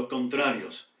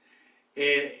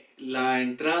 La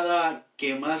entrada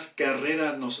que más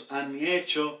carreras nos han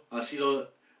hecho ha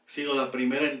sido la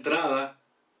primera entrada.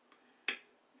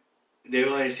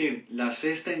 Debo decir, la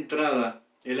sexta entrada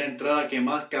es la entrada que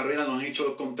más carreras nos han hecho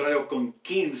los contrarios con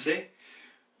 15.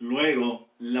 Luego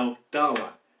la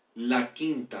octava, la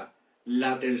quinta,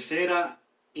 la tercera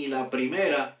y la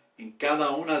primera. En cada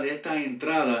una de estas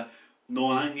entradas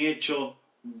nos han hecho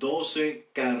 12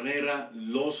 carreras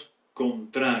los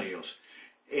contrarios.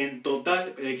 En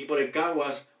total, el equipo de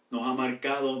Caguas nos ha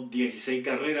marcado 16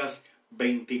 carreras,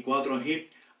 24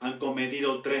 hits, han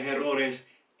cometido 3 errores.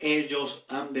 Ellos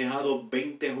han dejado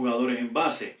 20 jugadores en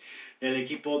base. El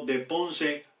equipo de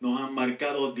Ponce nos han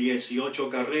marcado 18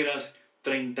 carreras,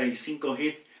 35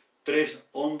 hits, 3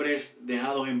 hombres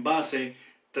dejados en base,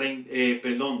 3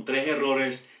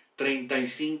 errores,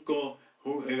 35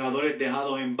 jugadores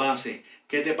dejados en base.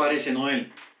 ¿Qué te parece,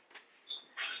 Noel?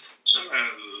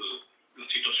 La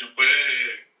situación, pues,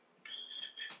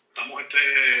 estamos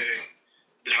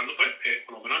dejando, pues,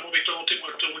 por lo menos hemos visto en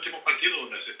estos últimos partidos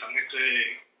donde se están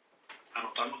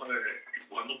anotando,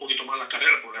 jugando un poquito más las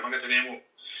carreras. El problema que teníamos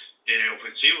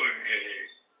ofensivo,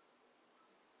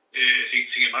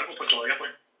 sin embargo, pues todavía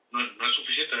pues no es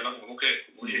suficiente, ¿verdad? Tenemos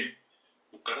que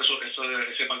buscar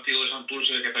ese partido de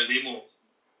Santurce que perdimos,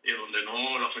 donde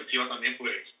no la ofensiva también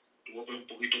pues tuvo pues un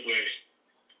poquito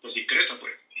pues discreta,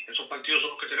 pues esos partidos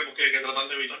son los que tenemos que tratar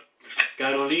de evitar.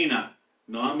 Carolina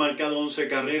nos han marcado 11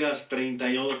 carreras,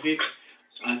 32 hits,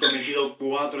 han cometido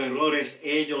 4 errores.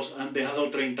 Ellos han dejado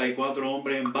 34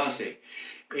 hombres en base.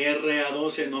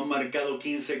 RA12 nos han marcado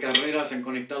 15 carreras, han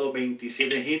conectado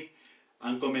 27 hits,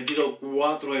 han cometido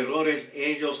 4 errores.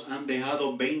 Ellos han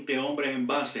dejado 20 hombres en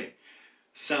base.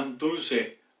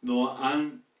 Santurce nos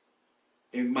han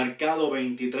marcado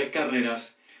 23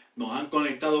 carreras, nos han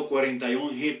conectado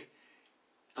 41 hits,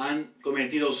 han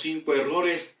cometido 5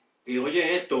 errores. Y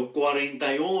oye esto,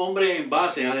 41 hombres en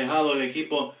base ha dejado el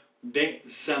equipo de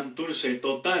Santurce.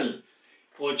 Total,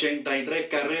 83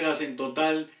 carreras en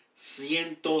total,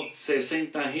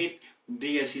 160 hits,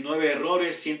 19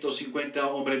 errores, 150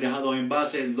 hombres dejados en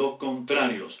base, los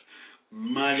contrarios.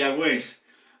 Mayagüez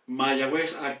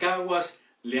Mayagüez a Caguas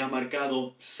le ha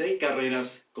marcado 6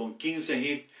 carreras con 15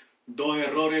 hits, 2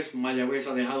 errores. Mayagüez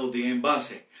ha dejado 10 en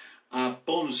base. A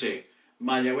Ponce,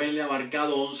 Mayagüez le ha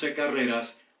marcado 11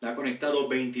 carreras, le ha conectado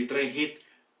 23 hits,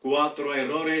 4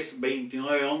 errores,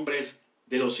 29 hombres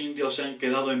de los Indios se han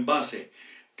quedado en base.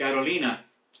 Carolina,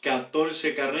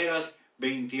 14 carreras,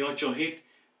 28 hits,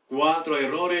 4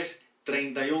 errores,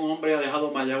 31 hombres ha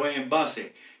dejado Mayagüez en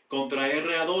base. Contra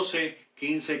RA12,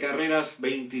 15 carreras,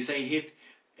 26 hits,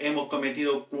 hemos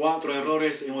cometido 4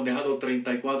 errores, hemos dejado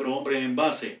 34 hombres en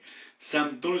base.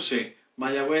 Santurce,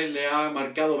 Mayagüez le ha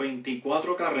marcado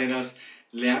 24 carreras,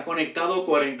 le ha conectado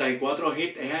 44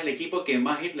 hits, es el equipo que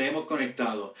más hits le hemos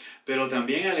conectado, pero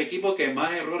también el equipo que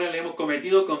más errores le hemos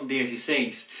cometido con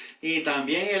 16, y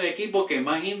también el equipo que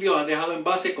más indios han dejado en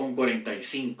base con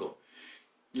 45.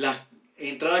 Las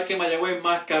entradas que Mayagüez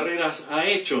más carreras ha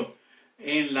hecho,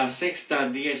 en la sexta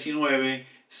 19,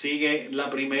 sigue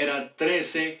la primera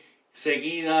 13,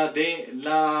 seguida de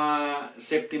la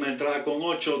séptima entrada con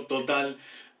 8 total.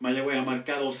 Mayagüez ha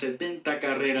marcado 70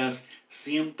 carreras,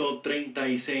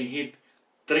 136 hits,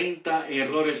 30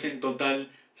 errores en total,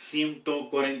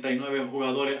 149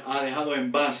 jugadores ha dejado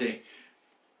en base,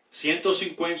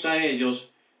 150 de ellos,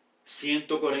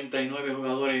 149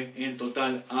 jugadores en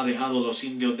total ha dejado los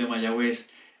Indios de Mayagüez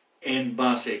en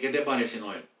base. ¿Qué te parece,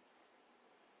 Noel?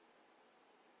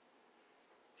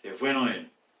 Se fue Noel.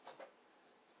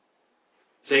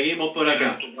 Seguimos por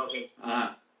acá.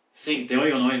 Ah, sí, te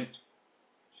oigo, Noel.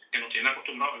 Que nos tiene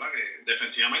acostumbrados, ¿verdad? Que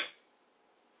defensivamente.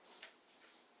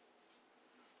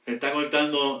 Se está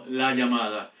cortando la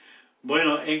llamada.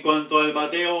 Bueno, en cuanto al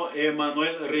bateo,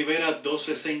 Manuel Rivera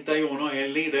 261 es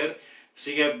el líder.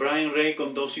 Sigue Brian Ray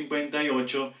con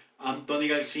 258. Anthony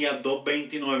García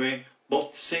 229.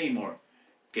 Bob Seymour,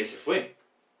 que se fue,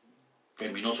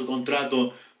 terminó su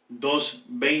contrato,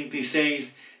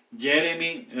 226.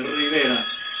 Jeremy Rivera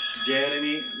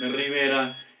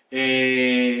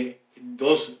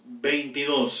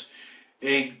 222.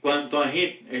 En cuanto a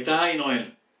hit, ¿estás ahí,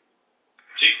 Noel?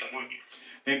 Sí, estamos aquí.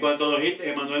 En cuanto a los hits,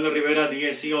 Emanuel Rivera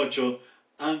 18,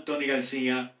 Anthony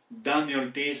García, Dani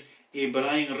Ortiz y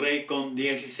Brian Ray con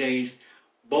 16,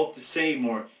 Bob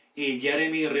Seymour y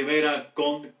Jeremy Rivera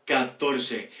con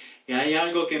 14. Y hay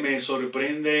algo que me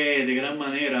sorprende de gran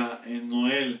manera en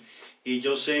Noel, y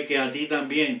yo sé que a ti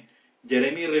también.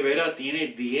 Jeremy Rivera tiene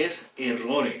 10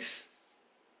 errores.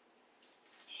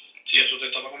 Sí, eso te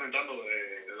estaba comentando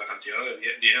de la cantidad de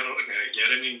 10 errores que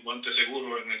Jeremy, un guante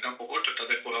seguro en el campo corto. Esta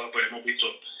temporada pues hemos visto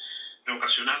en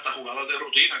ocasiones hasta jugadas de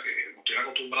rutina que nos tiene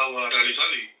acostumbrados a realizar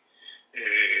y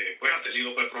pues ha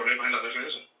tenido pues problemas en la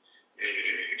defensa.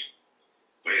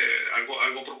 Pues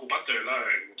algo preocupante, ¿verdad?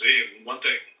 Como te dije, un guante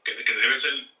que debe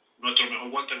ser nuestro mejor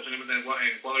guante posiblemente en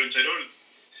el cuadro interior.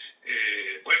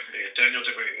 Pues este año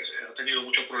ha tenido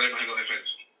muchos problemas en la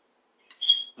defensa.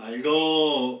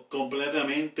 Algo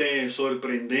completamente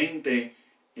sorprendente,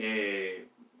 de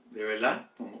verdad,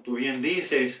 como tú bien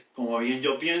dices, como bien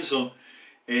yo pienso,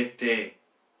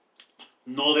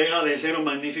 no deja de ser un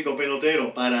magnífico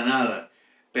pelotero, para nada,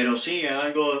 pero sí es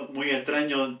algo muy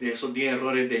extraño de esos 10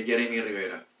 errores de Jeremy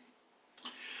Rivera.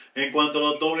 En cuanto a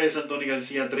los dobles, Anthony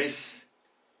García 3,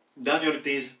 Dani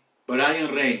Ortiz,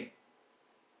 Brian Ray,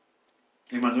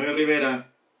 Emanuel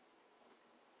Rivera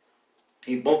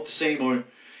y Bob Seymour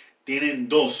tienen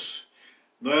 2.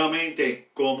 Nuevamente,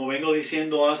 como vengo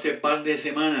diciendo hace par de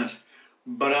semanas,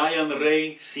 Brian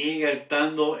Ray sigue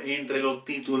estando entre los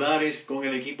titulares con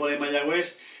el equipo de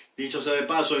Mayagüez. Dicho sea de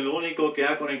paso, el único que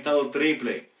ha conectado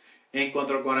triple. En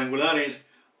cuanto a cuadrangulares,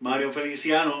 Mario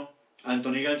Feliciano,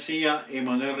 Anthony García,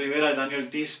 Emanuel Rivera y Daniel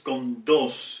Ortiz con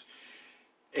 2.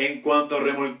 En cuanto a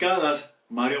remolcadas,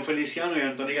 Mario Feliciano y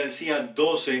Anthony García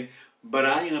 12,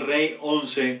 Brian Ray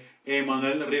 11,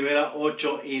 Emanuel Rivera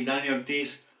 8 y Daniel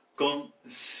Ortiz con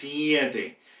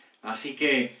 7. Así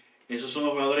que esos son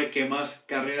los jugadores que más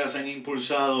carreras han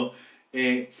impulsado.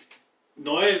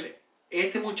 Noel,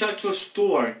 este muchacho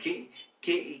Stuart, ¿qué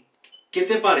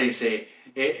te parece?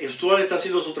 ¿Stuart está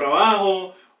haciendo su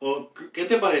trabajo? ¿O qué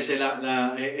te parece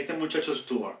este muchacho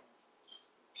Stuart?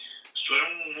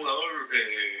 Stuart es un jugador,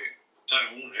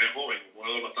 es joven, un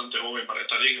jugador bastante joven para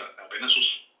esta liga, apenas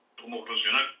como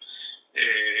profesional,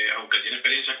 aunque tiene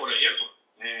experiencia colegial. O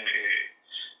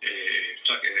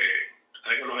sea que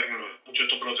muchos de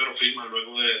estos peloteros firman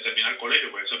luego de terminar el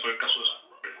colegio, pues ese fue el caso de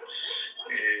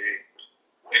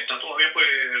está todavía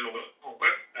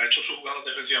ha hecho sus jugadas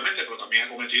defensivamente, pero también ha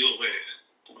cometido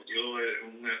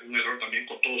un error también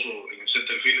costoso en el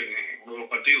center field en uno de los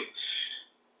partidos.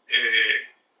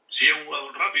 Sí es un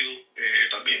jugador rápido,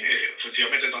 también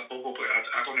ofensivamente tampoco pues,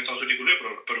 ha conectado su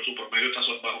equilibrio, pero su promedio está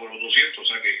bajo los 200, o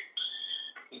sea que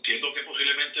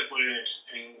posiblemente pues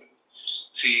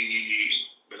si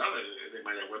 ¿verdad? De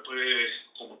Mayagüez pues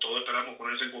como todos esperamos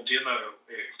ponerse en contienda,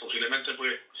 posiblemente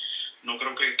pues no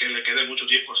creo que le quede mucho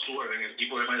tiempo a Stuart en el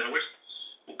equipo de Mayagüez,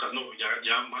 buscando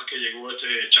ya más que llegó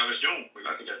Chávez John,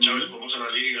 ¿verdad? Que ya Chávez conoce la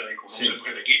liga y conoce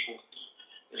pues, el equipo,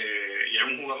 y es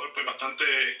un jugador pues bastante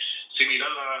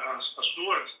similar a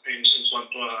Stuart en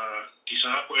cuanto a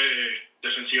quizás pues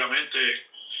defensivamente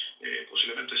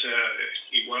posiblemente sea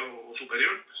igual o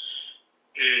superior,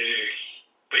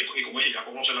 y como ella ya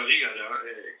conoce la liga ya,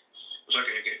 o sea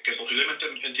que posiblemente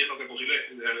entiendo que posible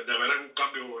de haber algún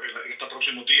cambio en estos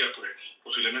próximos días, pues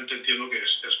posiblemente entiendo que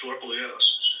Stuart podría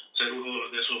ser uno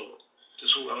de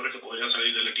esos jugadores que podrían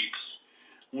salir del equipo.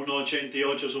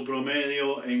 1.88 su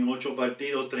promedio en 8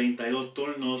 partidos, 32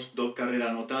 turnos, 2 carreras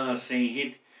anotadas, 6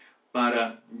 hits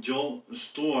para Joe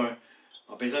Stewart.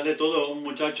 A pesar de todo, un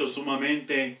muchacho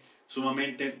sumamente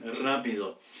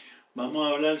rápido. Vamos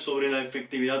a hablar sobre la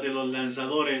efectividad de los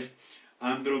lanzadores.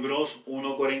 Andrew Gross,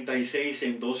 1.46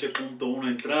 en 12.1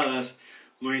 entradas.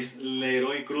 Luis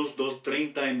Leroy Cruz,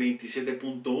 2.30 en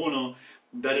 27.1.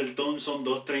 Darrell Thompson,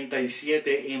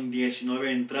 2.37 en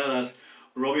 19 entradas.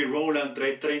 Robbie Rowland,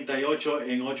 3.38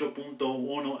 en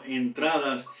 8.1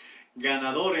 entradas.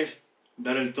 Ganadores,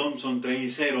 Darrell Thompson,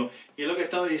 3-0. Y es lo que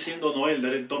estaba diciendo Noel.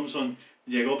 Darrell Thompson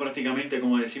llegó prácticamente,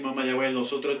 como decimos en Mayagüez,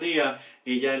 los otros días,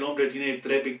 y ya el hombre tiene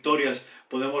 3 victorias.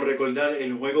 Podemos recordar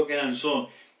el juego que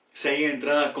lanzó, 6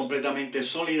 entradas completamente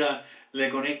sólidas, le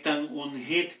conectan un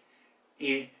hit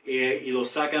y lo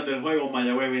sacan del juego.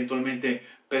 Mayagüez eventualmente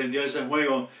perdió ese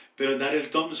juego, pero Darrell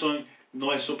Thompson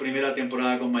no es su primera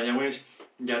temporada con Mayagüez,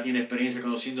 ya tiene experiencia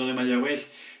conociendo de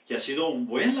Mayagüez y ha sido un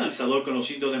buen lanzador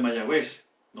conociendo de Mayagüez,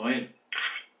 Noel.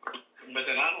 Un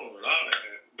veterano, ¿verdad?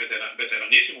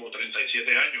 Veteranísimo,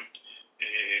 37 años,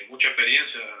 mucha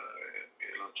experiencia,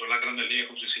 lanzó en la Grandes Ligas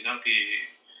con Cincinnati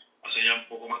hace ya un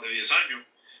poco más de 10 años,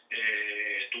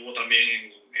 estuvo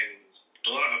también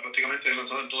prácticamente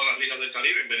lanzado en todas las ligas del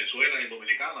Caribe, en Venezuela, en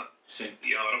Dominicana,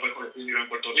 y ahora pues con el estudio en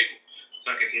Puerto Rico, o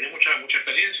sea que tiene mucha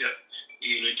experiencia,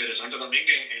 y lo interesante también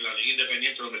que en la liga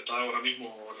independiente donde está ahora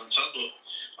mismo lanzando,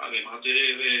 además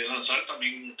de lanzar,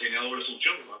 también tenía doble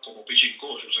función, ¿verdad? Como pitching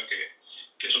coach, o sea que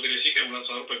eso quiere decir que es un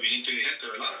lanzador pues bien inteligente,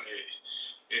 ¿verdad?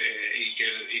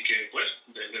 Y que pues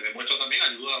le demuestra también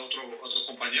ayuda a otros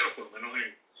compañeros, por lo menos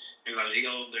en la liga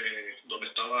donde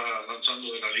estaba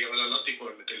lanzando, de la Liga del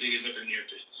Atlántico, que es Liga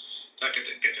Independiente. O sea que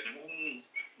tenemos un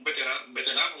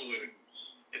veterano,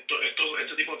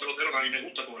 este tipo de peloteros que a mí me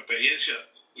gusta, con experiencia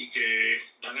y que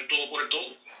dan el todo por el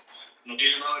todo. No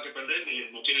tiene nada que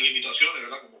perder, no tiene limitaciones,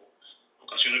 ¿verdad? Como en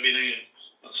ocasiones vienen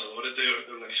lanzadores de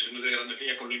organizaciones de grandes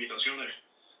ligas con limitaciones,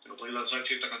 que no pueden lanzar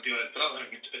cierta cantidad de entradas.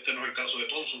 Este no es el caso de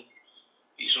Thompson.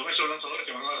 Y son esos lanzadores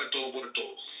que van a dar el todo por el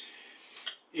todo.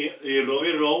 Y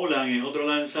Robbie Rowland es otro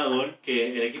lanzador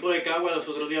que el equipo de Cagua los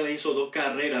otros días le hizo 2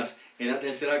 carreras. Es la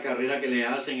tercera carrera que le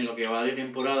hacen en lo que va de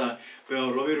temporada.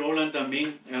 Pero Robbie Rowland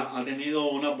también ha tenido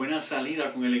una buena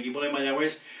salida con el equipo de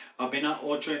Mayagüez. Apenas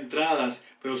 8 entradas,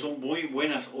 pero son muy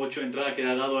buenas 8 entradas que le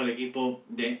ha dado al equipo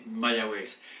de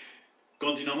Mayagüez.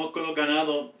 Continuamos con los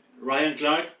ganados. Ryan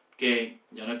Clark, que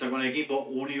ya no está con el equipo,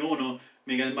 1-1.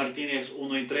 Miguel Martínez,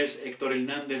 1-3. Héctor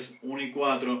Hernández,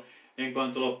 1-4. En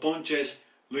cuanto a los ponches,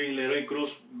 Luis Leroy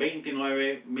Cruz,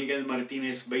 29. Miguel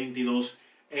Martínez, 22.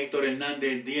 Héctor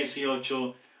Hernández,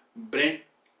 18. Brent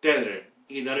Teller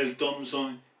y Darrell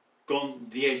Thompson con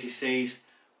 16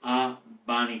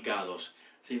 abanicados.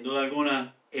 Sin duda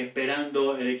alguna,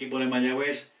 esperando el equipo de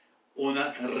Mayagüez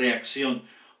una reacción.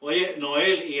 Oye,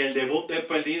 Noel, y el debut de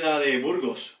perdida de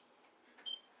Burgos.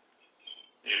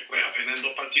 Pues apenas en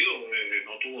 2 partidos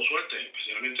no tuvo suerte,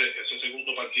 especialmente ese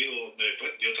segundo partido donde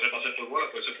pues, dio 3 bases por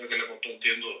bola, pues ese fue que le costó,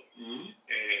 entiendo,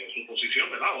 su posición,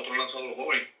 ¿verdad? Otro lanzador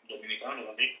joven, dominicano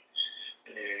también,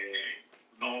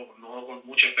 no con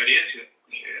mucha experiencia,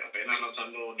 apenas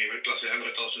lanzando nivel clase A en los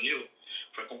Estados Unidos.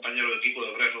 Fue compañero de equipo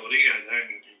de Brett Rodríguez allá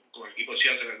con el equipo de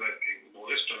Seattle en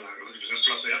Modesto, en la clasificación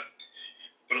clase A.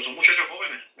 Pero son muchachos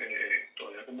jóvenes,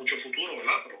 todavía con mucho futuro,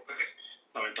 ¿verdad? Pero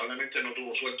lamentablemente no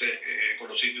tuvo suerte con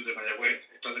los Indios de Mayagüez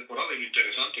esta temporada. Y lo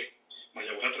interesante,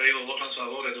 Mayagüez ha traído 2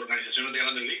 lanzadores de organizaciones de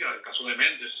grandes ligas, el caso de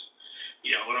Méndez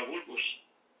y ahora Burgos.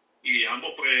 Y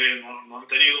ambos pues no han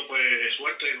tenido pues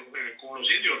suerte con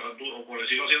los Indios, o por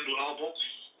decirlo así, han durado poco.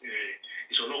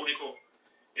 Y son los únicos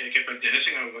que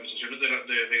pertenecen a organizaciones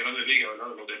de grandes ligas,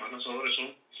 ¿verdad? Los demás lanzadores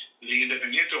son liga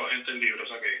independiente o agentes libres. O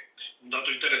sea que un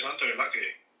dato interesante, ¿verdad?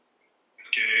 Que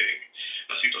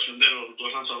la situación de los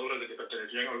 2 lanzadores de que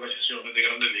pertenecían a organizaciones de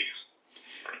grandes ligas.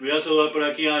 Voy a saludar por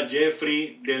aquí a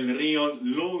Jeffrey del Río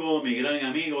Lugo, mi gran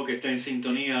amigo que está en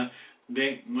sintonía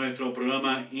de nuestro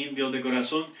programa Indios de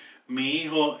Corazón. Mi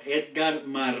hijo Edgar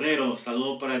Marrero,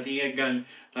 saludos para ti, Edgar.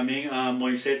 También a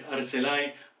Moisés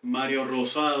Arcelay, Mario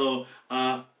Rosado,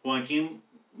 a Joaquín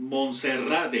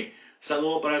Monserrate.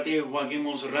 Saludos para ti, Joaquín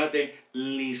Monserrate.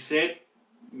 Lisette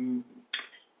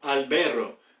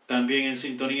Alberro, también en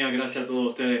sintonía. Gracias a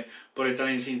todos ustedes por estar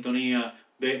en sintonía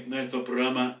de nuestro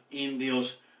programa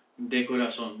Indios de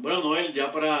Corazón. Bueno, Noel,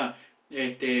 ya para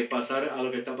pasar a lo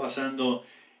que está pasando,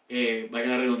 vaya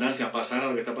la redundancia, pasar a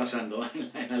lo que está pasando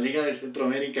en la Liga de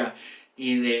Centroamérica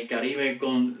y del Caribe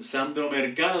con Sandro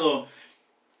Mercado.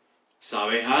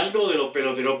 ¿Sabes algo de los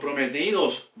peloteros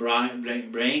prometidos? Brian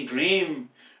Cream,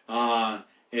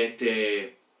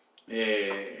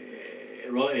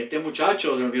 este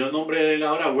muchacho, se me olvidó el nombre de él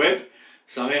ahora, Webb.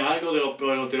 ¿Sabes algo de los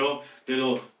peloteros,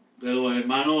 de los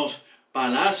hermanos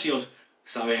Palacios?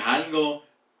 ¿Sabes algo?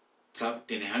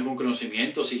 ¿Tienes algún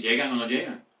conocimiento si llegan o no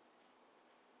llegan?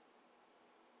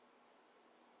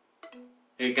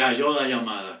 Cayó la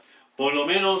llamada. Por lo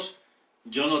menos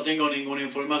yo no tengo ninguna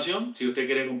información. Si usted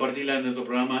quiere compartirla en nuestro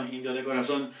programa Indios de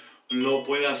Corazón, lo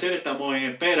puede hacer. Estamos en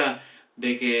espera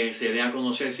de que se dé a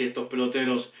conocer si estos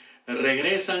peloteros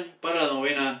regresan para la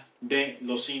novena de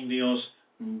los Indios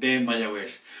de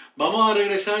Mayagüez. Vamos a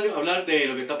regresar a hablar de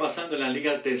lo que está pasando en las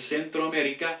ligas de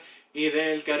Centroamérica y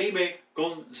del Caribe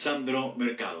con Sandro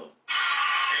Mercado. El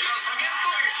lanzamiento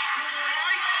es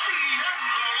White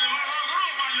tirándole, lo logró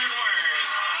Mayagüez.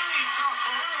 Anza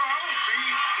sobre la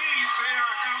UCI y se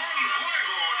acabó el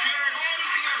juego. Llegó el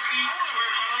 19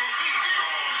 para los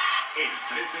Indios. El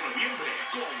 3 de noviembre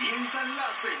comienzan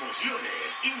las emociones.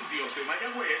 Indios de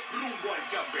Mayagüez rumbo al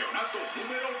campeonato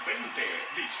número 20.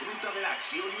 Disfruta de la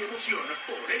acción y emoción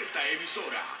por esta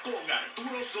emisora con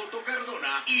Arturo Soto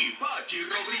Cardona y Pachi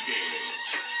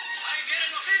Rodríguez. ¡Ahí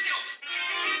vienen los indios!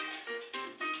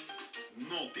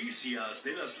 Noticias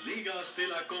de las ligas de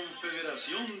la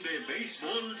Confederación de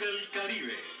Béisbol del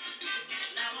Caribe.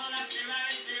 La bola se va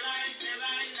y se va y se va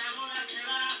y la bola se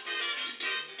va.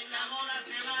 La bola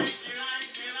se va y se va y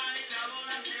se va y la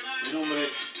bola se va. Mi nombre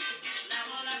La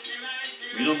bola se va y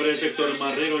se va. Mi nombre es Héctor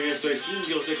Marrero y esto es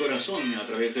Indios de Corazón a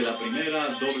través de la primera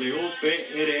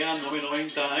WPRA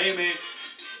 990 AM.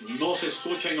 Nos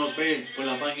escucha y nos ve por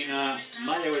la página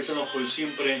Mayagüezanos por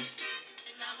Siempre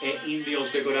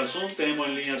Indios de Corazón. Tenemos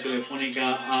en línea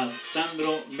telefónica a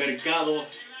Sandro Mercado,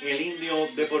 el Indio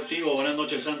Deportivo. Buenas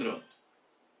noches, Sandro.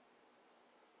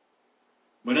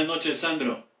 Buenas noches,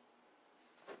 Sandro.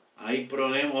 Hay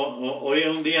problemas. Hoy es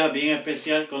un día bien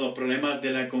especial con los problemas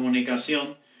de la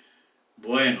comunicación.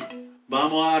 Bueno,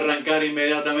 vamos a arrancar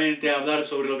inmediatamente a hablar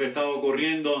sobre lo que está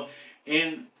ocurriendo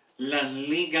en las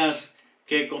ligas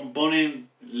que componen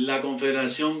la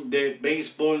Confederación de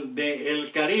Béisbol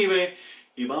del Caribe.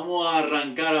 Y vamos a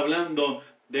arrancar hablando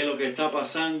de lo que está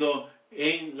pasando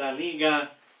en la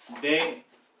Liga de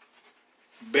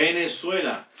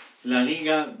Venezuela. La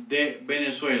Liga de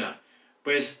Venezuela.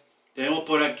 Pues tenemos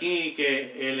por aquí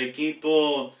que el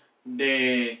equipo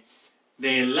de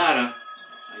Lara,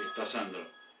 ahí está Sandro,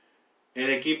 el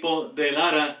equipo de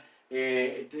Lara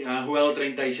ha jugado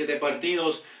 37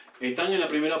 partidos, están en la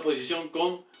primera posición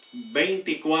con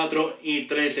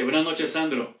 24-13. Buenas noches,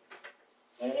 Sandro.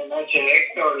 Buenas noches,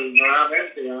 Héctor, y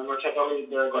nuevamente, buenas noches a todos los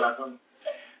Indios de Corazón.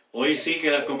 Hoy sí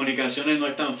que las comunicaciones no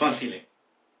están fáciles.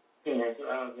 Sí,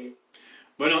 claro, sí.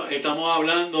 Bueno,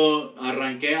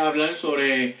 arranqué a hablar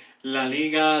sobre la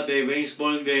Liga de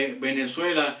Béisbol de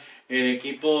Venezuela. El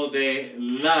equipo de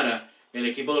Lara, el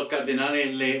equipo de los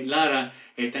Cardenales de Lara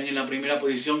están en la primera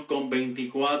posición con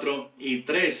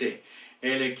 24-13.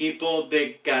 El equipo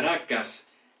de Caracas,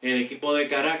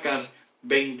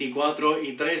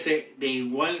 24-13. De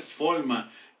igual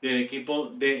forma, del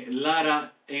equipo de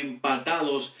Lara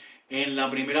empatados en la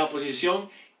primera posición.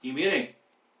 Y mire,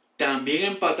 también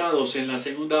empatados en la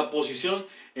segunda posición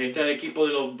está el equipo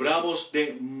de los Bravos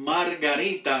de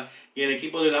Margarita y el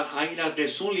equipo de las Águilas de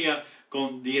Zulia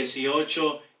con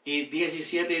 18-17,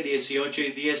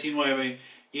 18-19.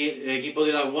 Y el equipo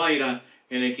de La Guaira,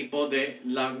 tiene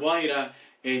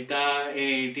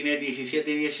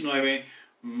 17-19.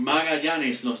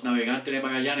 Magallanes, los Navegantes de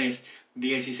Magallanes,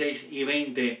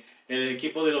 16-20. El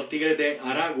equipo de los Tigres de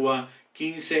Aragua,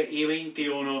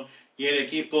 15-21. Y el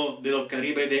equipo de los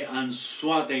Caribes de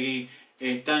Anzoátegui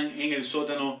están en el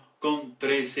sótano con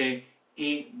 13-23.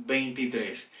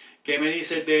 ¿Qué me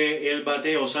dices del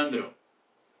bateo, Sandro?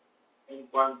 En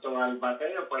cuanto al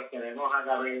bateo, pues tenemos a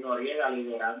Gabriel Noriega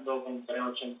liderando con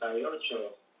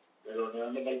 3.88 de los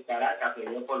Leones del Caracas,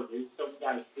 seguido por Wilson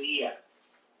García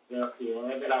de los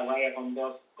Tiburones de La Guaira con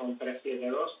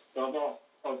 3.72, Tomo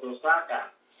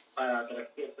Otosaka para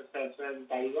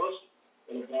 3.62,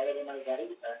 el padre de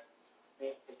Margarita,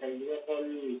 seguido por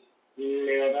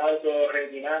Leonardo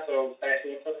Reginato,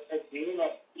 361,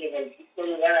 y en el quinto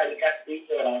lugar Ali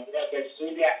Castillo de las Águilas del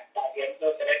Zulia,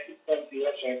 batiendo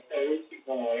 358. Este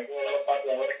último es uno de los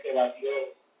bateadores que batió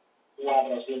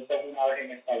 401 vez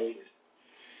en esta liga.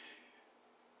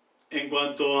 En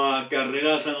cuanto a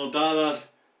carreras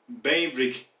anotadas,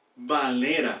 Baybrick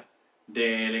Valera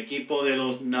del equipo de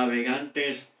los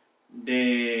Navegantes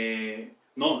de...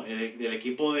 No, del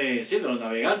equipo de... Sí, de los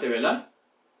Navegantes, ¿verdad?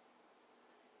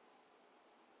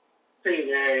 Sí,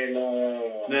 de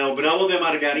los Bravos de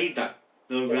Margarita.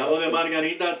 De los Bravos de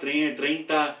Margarita,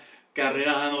 30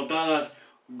 carreras anotadas.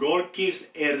 Gorkis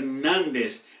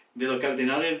Hernández de los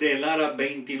Cardenales de Lara,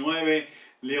 29.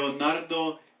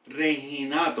 Leonardo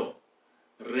Reginato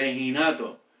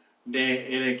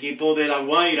del equipo de La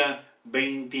Guaira,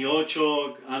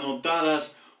 28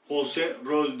 anotadas. José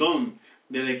Roldón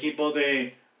del equipo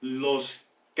de los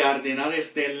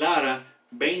Cardenales de Lara,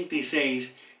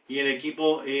 26. Y el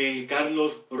equipo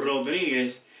Carlos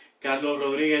Rodríguez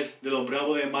de los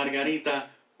Bravos de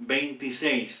Margarita,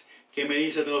 26. ¿Qué me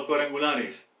dices de los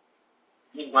cuadrangulares?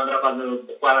 En cuanto a los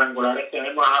cuadrangulares,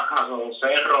 tenemos a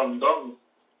José Rondón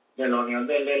de la Unión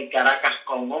del Caracas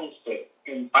con 11.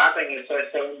 Empate en el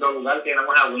segundo lugar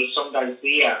tenemos a Wilson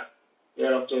García de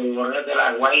los Tiburones de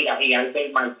La Guaira y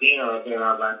Albert Martínez de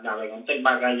la Navegantes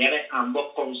Magallanes,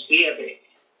 ambos con 7.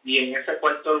 Y en ese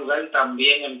cuarto lugar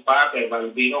también empate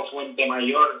Balbino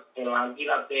Fuentemayor de los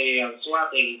Águilas de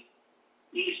Anzoátegui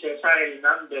y César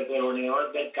Hernández de los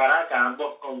Leones del Caracas,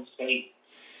 ambos con 6.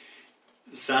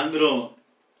 Sandro,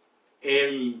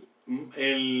 el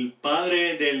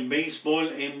padre del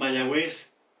béisbol en Mayagüez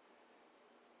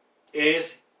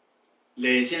le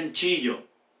decían Chillo,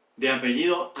 de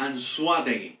apellido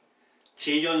Anzoátegui.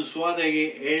 Chillo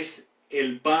Anzoátegui es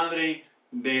el padre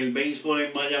del béisbol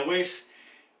en Mayagüez.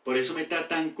 Por eso me está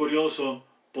tan curioso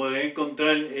poder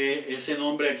encontrar ese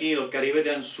nombre aquí, los Caribes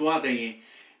de Anzoátegui.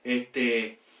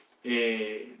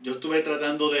 Yo estuve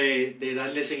tratando de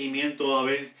darle seguimiento a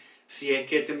ver si es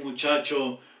que este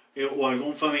muchacho o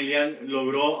algún familiar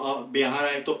logró viajar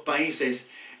a estos países.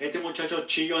 Este muchacho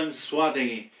Chillo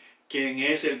Anzoátegui, quien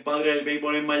es el padre del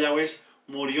béisbol en Mayagüez,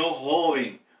 murió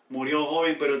joven,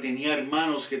 pero tenía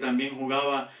hermanos que también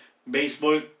jugaban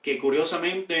béisbol, que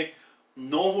curiosamente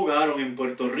no jugaron en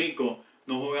Puerto Rico,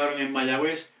 no jugaron en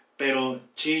Mayagüez, pero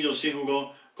Chillo sí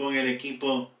jugó con el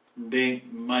equipo de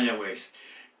Mayagüez.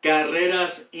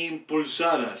 Carreras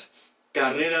impulsadas,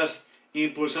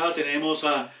 tenemos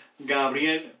a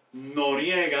Gabriel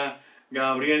Noriega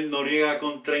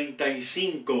con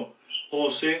 35,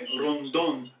 José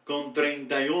Rondón con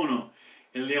 31,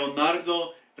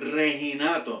 Leonardo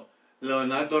Reginato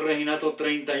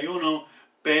 31,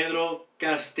 Pedro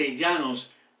Castellanos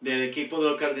del equipo de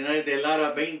los Cardenales de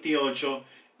Lara, 28,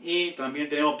 y también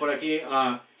tenemos por aquí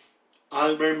a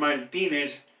Albert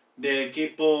Martínez del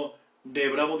equipo de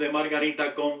Bravos de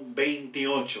Margarita con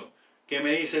 28. ¿Qué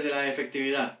me dices de la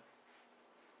efectividad?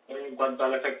 En cuanto a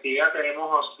la efectividad, tenemos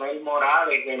a José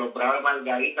Morales de los Bravos de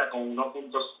Margarita con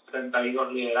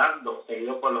 1.32 liderando,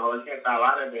 seguido por los Jorge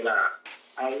Tavares de las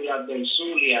Águilas del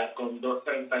Zulia con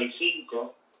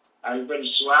 2.35, Albert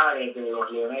Suárez de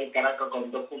los Leones del Caracas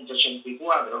con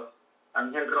 2.84,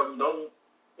 Ángel Rondón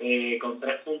con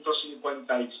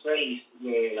 3.56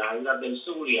 de las Águilas del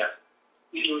Zulia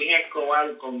y Luis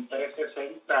Escobar con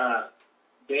 3.60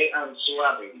 de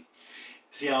Anzoátegui.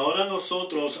 Si ahora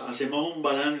nosotros hacemos un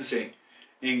balance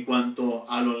en cuanto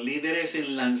a los líderes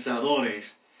en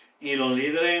lanzadores y los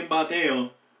líderes en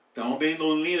bateo, estamos viendo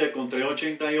un líder con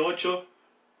 3.88,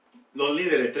 los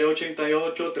líderes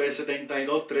 3.88,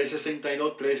 3.72,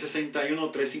 3.62,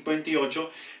 3.61, 3.58,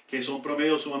 que son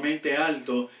promedios sumamente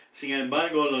altos. Sin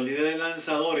embargo, los líderes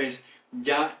lanzadores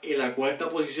ya en la cuarta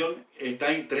posición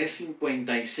está en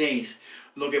 3.56,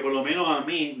 lo que por lo menos a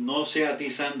mí, no sé a ti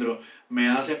Sandro, me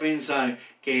hace pensar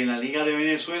que en la Liga de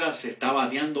Venezuela se está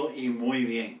bateando y muy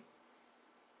bien.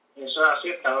 Eso es así,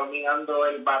 está dominando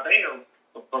el bateo,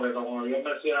 porque como bien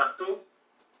mencionas tú,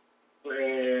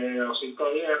 los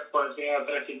 5 días por encima de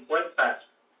 350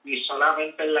 y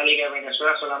solamente en la Liga de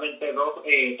Venezuela solamente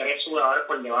 3 jugadores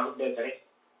por debajo de 3.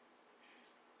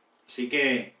 Así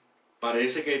que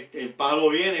parece que el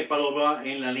palo va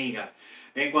en la liga.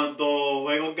 En cuanto a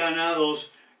juegos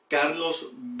ganados, Carlos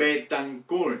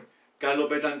Betancourt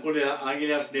de las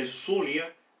Águilas de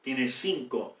Zulia tiene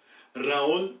 5.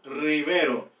 Raúl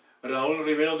Rivero de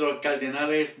los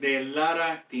Cardenales de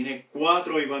Lara tiene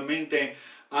 4. Igualmente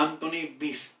Anthony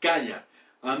Vizcaya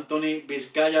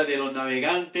de los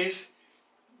Navegantes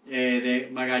de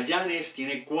Magallanes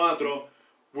tiene 4.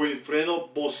 Wilfredo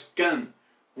Boscán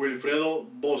Wilfredo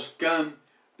Boscán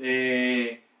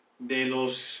de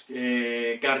los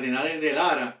Cardenales de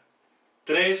Lara,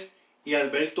 3, y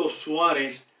Alberto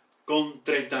Suárez con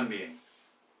 3 también.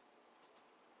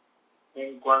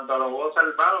 En cuanto a los juegos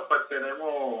salvados, pues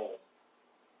tenemos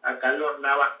a Carlos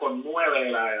Navas con 9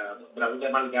 de la Bravos de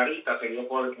Margarita, seguido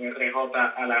por RJ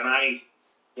Alanay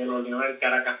de los Leones del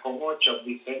Caracas con 8,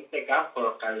 Vicente Campos de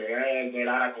los Cardenales de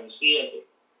Lara con 7,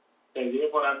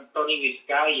 seguido por Anthony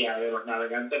Vizcaya de los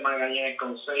Navegantes Magallanes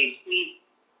con 6 y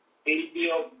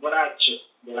Silvio Bracho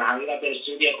de las Águilas del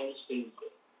Zulia con 5.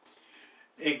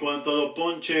 En cuanto a los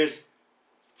ponches,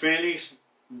 Félix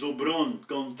Dubrón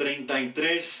con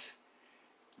 33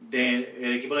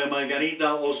 del equipo de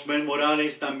Margarita, Osmel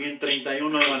Morales también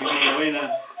 31 de la misma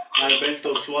novena,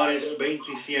 Alberto Suárez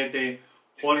 27,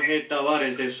 Jorge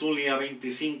Tavares de Zulia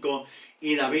 25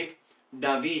 y David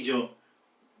Davillo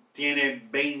tiene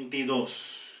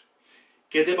 22.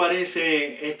 ¿Qué te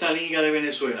parece esta liga de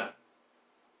Venezuela?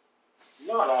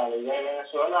 No, la Liga de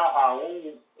Venezuela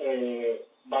aún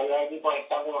varios equipos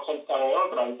están uno cerca de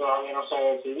otro, ahí todavía no se ha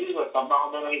decidido, están más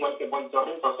o menos igual que Puerto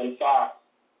Rico, cerca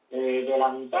de la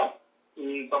mitad,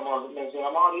 y como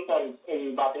mencionamos ahorita,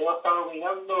 el bateo está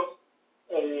dominando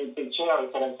el picheo, a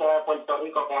diferencia de Puerto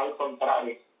Rico, que es al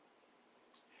contrario.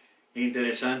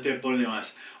 Interesante por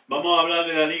demás. Vamos a hablar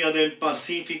de la Liga del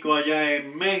Pacífico allá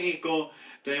en México.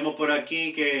 Tenemos por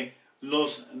aquí que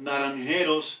los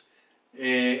Naranjeros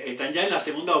están ya en la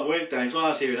segunda vuelta, eso es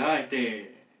así, ¿verdad? Eso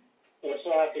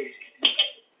es así.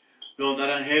 Los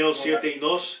Naranjeros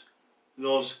 7-2,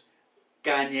 los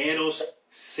Cañeros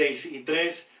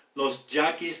 6-3, los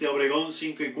Yaquis de Obregón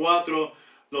 5-4,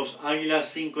 los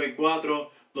Águilas 5-4,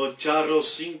 los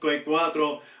Charros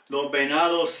 5-4, los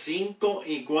Venados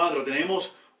 5-4.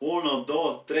 Tenemos 1,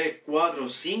 2, 3, 4,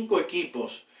 5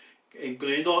 equipos,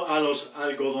 incluyendo a los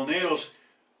Algodoneros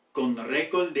con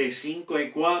récord de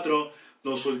 5-4,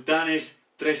 los Sultanes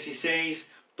 3-6,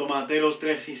 Tomateros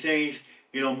 3-6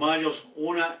 y los Mayos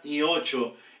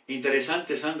 1-8.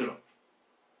 Interesante, Sandro.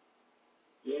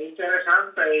 Bien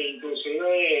interesante,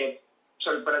 inclusive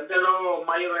sorprende los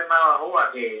Mayos de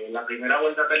Navajoa, que la primera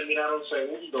vuelta terminaron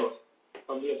segundos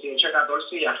con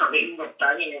 18-14 y ahora mismo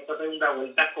están en esta segunda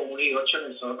vuelta con 1-8 en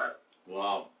el sótano.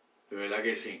 Wow, de verdad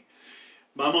que sí.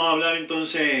 Vamos a hablar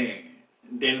entonces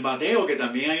del bateo, que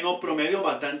también hay unos promedios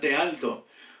bastante altos.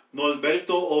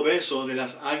 Norberto Obeso de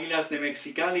las Águilas de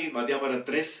Mexicali batea para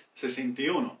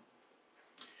 3.61.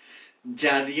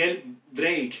 Yadiel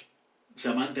Drake se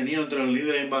ha mantenido entre los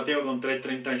líderes en bateo con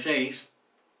 3.36.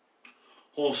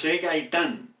 José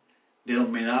Gaitán de los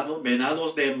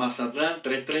Venados de Mazatlán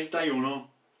 3.31.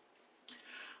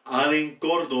 Allen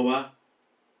Córdoba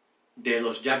de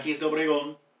los Yaquis de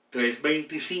Obregón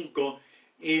 3.25.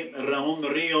 Y Ramón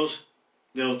Ríos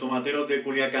de los Tomateros de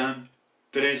Culiacán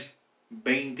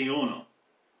 3.21.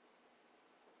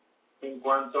 En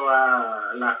cuanto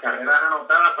a las carreras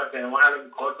anotadas, pues tenemos a Allen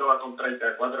Córdoba con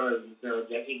 34 de los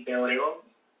Yaquis de Obregón,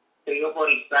 seguido por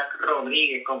Isaac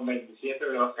Rodríguez con 27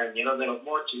 de los Cañeros de los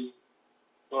Mochis,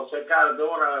 José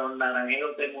Cardona de los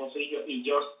Naranjeros de Hermosillo y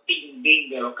Justin Dean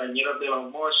de los Cañeros de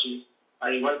los Mochis,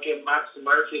 al igual que Max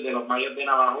Murphy de los Mayos de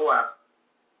Navajoa.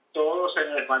 Todos se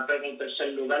encuentran en el tercer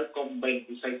lugar con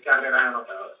 26 carreras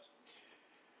anotadas.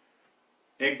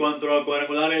 En cuanto a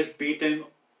cuadrangulares, Peter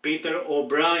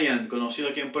O'Brien, conocido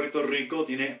aquí en Puerto Rico,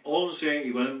 tiene 11,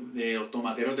 igual de los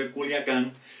Tomateros de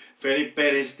Culiacán. Félix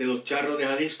Pérez de los Charros de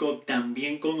Jalisco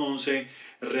también con 11.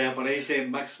 Reaparece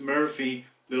Max Murphy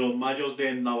de los Mayos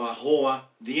de Navajoa,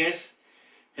 10.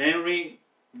 Henry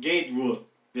Gatewood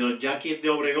de los Yaquis de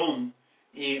Obregón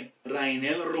y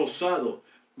Rainel Rosado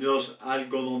de los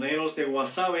Algodoneros de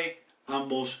Guasave,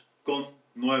 ambos con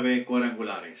 9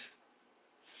 cuadrangulares.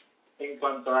 En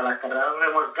cuanto a las carreras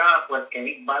remolcadas, pues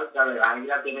Kevin Valga de las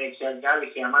Águilas de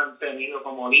Mexicali se ha mantenido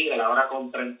como líder, ahora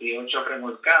con 38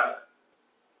 remolcadas.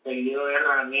 Seguido de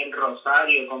Raniel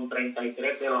Rosario con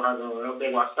 33 de los Algodoneros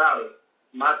de Guasave.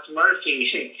 Max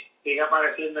Murphy sigue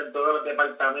apareciendo en todos los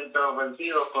departamentos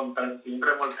ofensivos con 31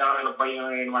 remolcados de los Mayos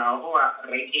de Navajoa.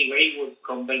 Reggie Baywood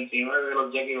con 29 de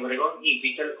los Yaquis de Obregón y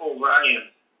Peter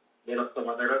O'Brien de los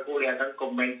Tomateros de Culiacán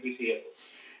con 27.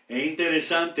 Es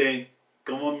interesante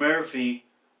cómo Murphy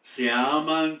se ha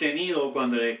mantenido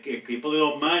cuando el equipo de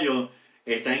los Mayos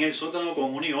está en el sótano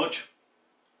con 1-8.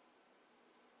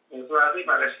 Eso es así,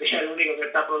 parece el único que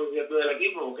está produciendo del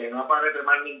equipo, porque no aparece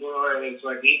más ninguno de su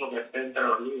equipo que esté entre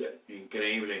los líderes.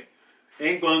 Increíble.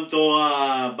 En cuanto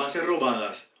a bases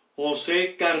robadas,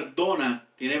 José Cardona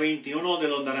tiene 21 de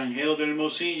los Naranjeros del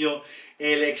Hermosillo,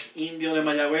 el ex indio de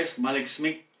Mayagüez, Malek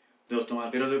Smith de los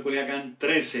Tomateros de Culiacán,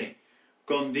 13.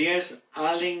 Con 10,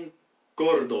 Allen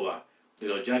Córdoba de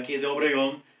los Yaquis de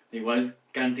Obregón, de igual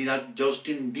cantidad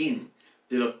Justin Dean,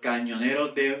 de los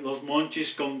Cañoneros de los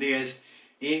Monchis con 10,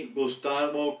 y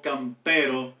Gustavo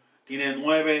Campero tiene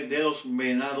 9 de los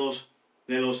Venados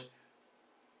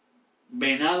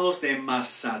de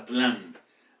Mazatlán.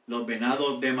 Los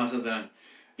Venados de Mazatlán.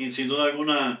 Y sin duda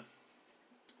alguna,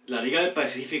 la Liga del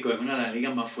Pacífico es una de las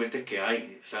ligas más fuertes que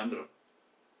hay, Sandro.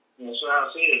 Eso es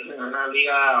así, es una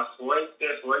liga fuerte,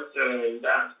 de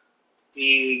verdad.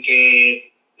 Y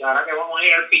que ahora que vamos a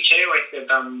ir al picheo,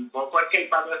 tampoco es que el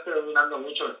patio esté dominando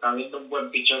mucho, está viendo un buen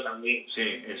picheo también.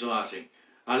 Sí, eso es así.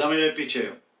 Háblame del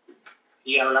picheo.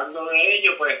 Y hablando de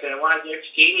ello, pues tenemos a Jeff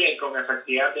Skinner con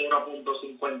efectividad de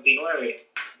 1.59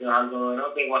 de los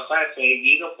algodoneros de Guasave,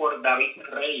 seguido por David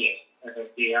Reyes,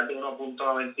 efectividad de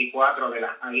 1.94 de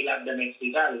las Águilas de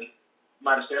Mexicali.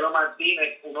 Marcelo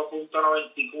Martínez,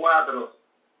 1.94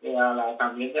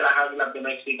 también de las Águilas de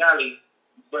Mexicali.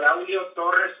 Braulio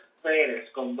Torres Pérez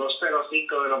con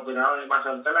 2.05 de los Venados de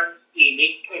Mazatlán. Y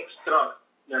Nick Strock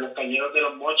de los Cañeros de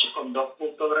los Mochis con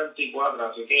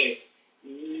 2.34. Así que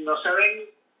no se ven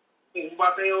un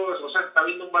bateo, o sea, está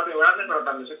viendo un bateo grande, pero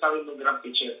también se está viendo un gran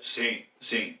picheo. Sí,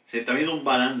 se está viendo un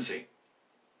balance.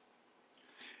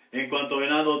 En cuanto a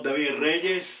Venados, David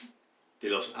Reyes, de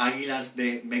los Águilas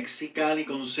de Mexicali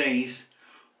con 6,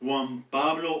 Juan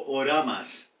Pablo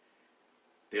Oramas,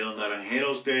 de los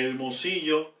Naranjeros del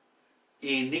Hermosillo,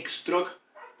 y Nick Strock,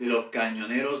 de los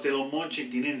Cañoneros de los Monchis,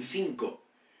 tienen 5.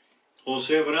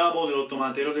 José Bravo, de los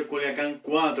Tomateros de Culiacán,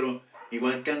 4,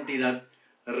 igual cantidad.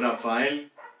 Rafael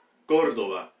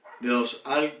Córdoba, de los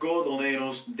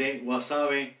Algodoneros de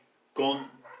Guasave, con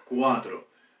 4.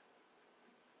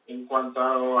 En cuanto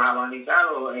a los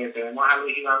abanicados, tenemos a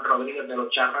Luis Iván Rodríguez de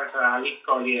los Charras de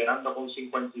Jalisco liderando con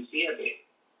 57,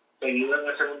 seguido en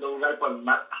el segundo lugar por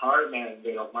Matt Hartman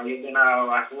de los Mayos de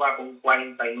Navajo con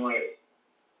 49.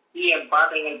 Y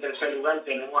empate en el tercer lugar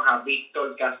tenemos a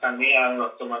Víctor Castaneda de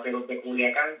los Tomateros de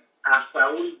Culiacán, a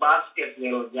Saúl Vázquez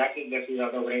de los Yaquis de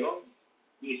Ciudad Obregón,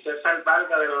 y César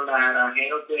Vargas de los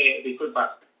Naranjeros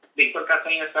Víctor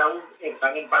Castañeda y Saúl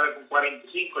están en empate con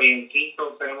 45, y en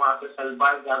quinto tenemos a César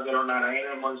Vargas de los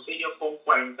Naranjeros de Morcillo con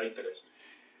 43.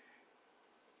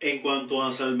 En cuanto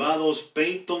a salvados,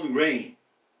 Peyton Gray,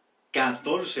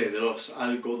 14 de los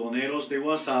Algodoneros de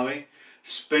Guasave.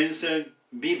 Spencer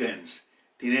Vivens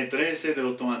tiene 13 de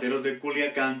los Tomateros de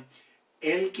Culiacán.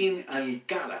 Elkin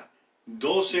Alcala,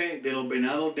 12 de los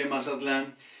Venados de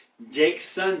Mazatlán. Jake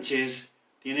Sánchez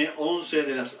tiene 11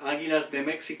 de las Águilas de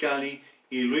Mexicali,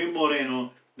 y Luis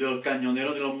Moreno de los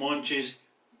Cañoneros de los Monchis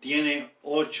tiene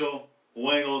 8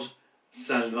 juegos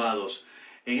salvados.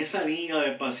 En esa liga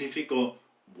del Pacífico,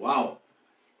 wow,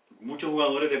 muchos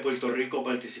jugadores de Puerto Rico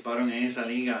participaron en esa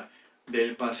liga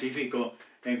del Pacífico.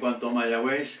 En cuanto a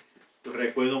Mayagüez,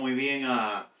 recuerdo muy bien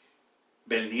a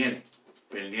Bernier.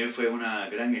 Bernier fue una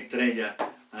gran estrella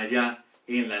allá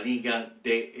en la liga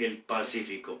del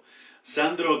Pacífico.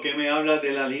 Sandro, ¿qué me hablas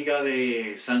de la liga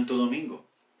de Santo Domingo?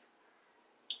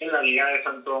 En la liga de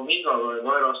Santo Domingo,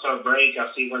 luego de los Break,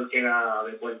 así igual que la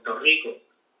de Puerto Rico,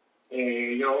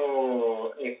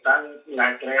 ellos están,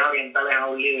 las Estrellas Orientales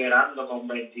aún liderando con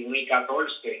 21 y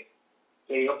 14,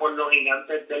 seguido por los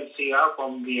Gigantes del Cibao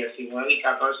con 19 y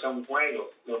 14 a un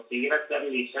juego, los Tigres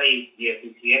del Licey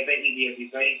 17 y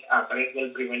 16 a 3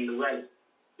 del primer lugar,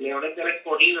 Leones del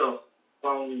Escogido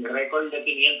con récord de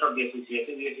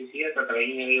 517 y 17, 3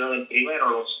 y medio del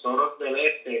primero, los Toros del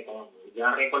Este con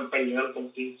ya récord perdedor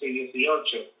con 15 y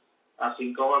 18 a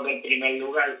 5 del primer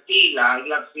lugar, y las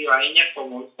Águilas Cibaeñas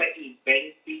con 11 y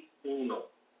 21.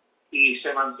 Y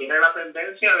se mantiene la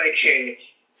tendencia de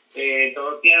que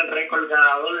todos tienen récord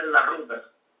ganador en la ruta.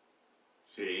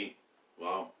 Sí,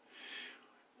 wow.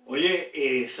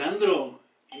 Oye, Sandro,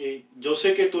 yo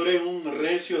sé que tú eres un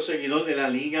recio seguidor de la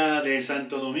Liga de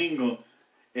Santo Domingo.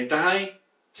 ¿Estás ahí?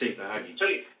 Sí, estás aquí.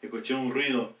 Sí. Escuché un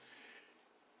ruido.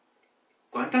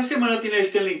 ¿Cuántas semanas tiene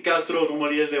Sterling Castro como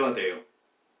líder de bateo?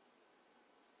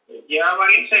 Lleva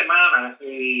varias semanas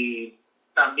y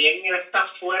también él está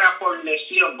fuera por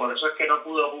lesión, por eso es que no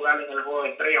pudo jugar en el juego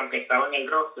de estrella, aunque estaba en el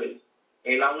roster.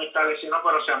 Él aún está lesionado,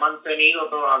 pero se ha mantenido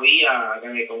todavía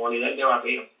como líder de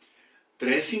bateo.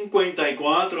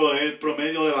 3.54 es el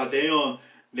promedio de bateo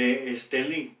de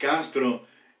Sterling Castro,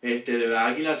 de la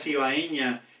Águila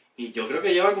Cibaeña, y yo creo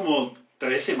que lleva como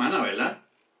 3 semanas, ¿verdad?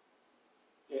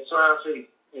 Eso es así.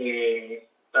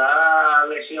 Está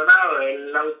lesionado, es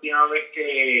la última vez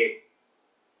que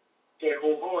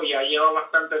jugó, ya lleva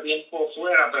bastante tiempo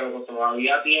fuera, pero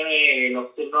todavía tiene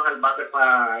los turnos al bate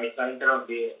para estar entre los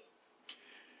 10.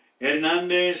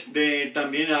 Hernández de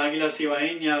también la Águila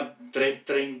Cibaeña,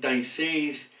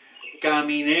 3.36,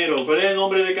 Caminero. ¿Cuál es el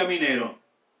nombre de Caminero?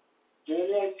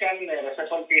 Junior Caminero, ese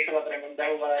fue el que hizo la tremenda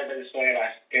jugada de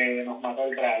tercera que nos mató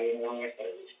el radio en el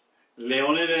servicio.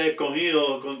 Leones del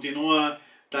Escogido continúa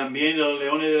también los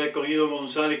Leones del Escogido.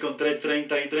 González con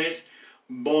 3.33.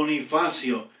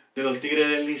 Bonifacio de los Tigres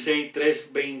del Licey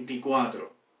 3.24.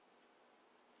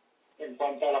 En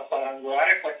cuanto a los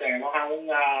cuadrangulares, pues tenemos aún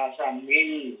a San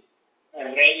Mil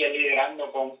Reyes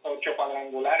liderando con 8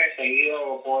 cuadrangulares,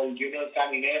 seguido por Junior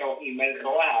Caminero y Mel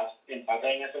Rojas,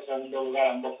 empate en ese segundo lugar,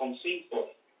 ambos con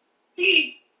 5.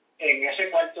 Y en ese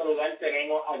cuarto lugar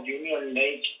tenemos a Junior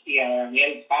Lake y a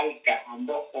Daniel Palca,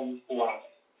 ambos con 4.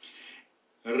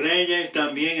 Reyes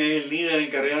también es el líder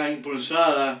en carreras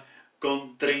impulsadas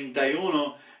con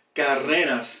 31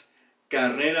 carreras.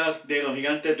 Carreras de los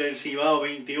Gigantes del Cibao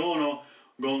 21.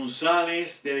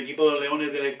 González del equipo de los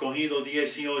Leones del Escogido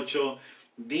 18.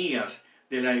 Díaz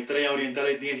de las Estrellas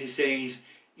Orientales 16.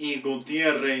 Y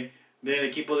Gutiérrez del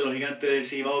equipo de los Gigantes del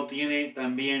Cibao tiene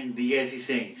también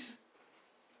 16.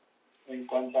 En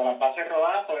cuanto a las bases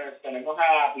robadas, pues tenemos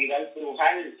a Vidal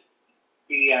Brujal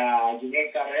y a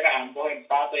Junior Carrera, ambos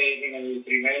empates en el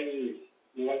primer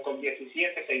lugar con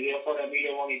 17, seguido por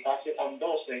Emilio Bonifacio con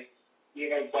 12. Y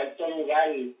en el cuarto lugar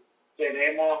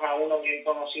tenemos a uno bien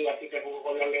conocido aquí que jugó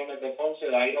con los Leones de Ponce,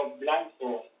 Dairo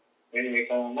Blanco,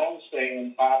 con 11,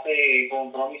 empate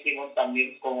con Ronnie Simón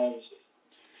también con 11.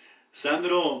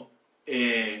 Sandro,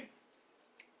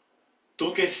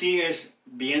 tú que sigues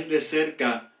bien de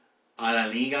cerca a la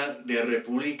Liga de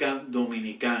República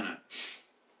Dominicana,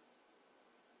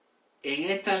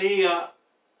 en esta liga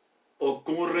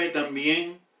ocurre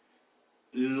también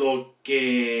lo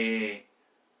que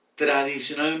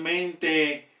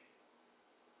tradicionalmente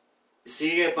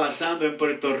sigue pasando en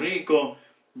Puerto Rico,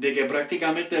 de que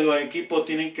prácticamente los equipos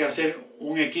tienen que hacer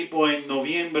un equipo en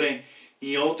noviembre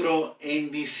y otro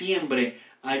en diciembre.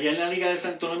 ¿Allá en la Liga de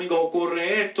Santo Domingo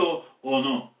ocurre esto o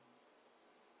no?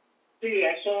 Sí,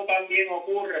 eso también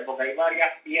ocurre porque hay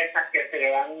varias piezas que se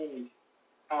van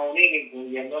a unir,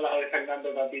 incluyendo la de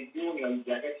Fernando Tatis Jr.,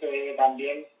 ya que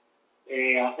también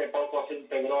hace poco se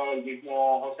integró el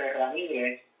mismo José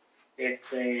Ramírez.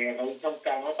 Robinson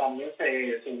Cano también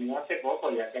se unió hace poco,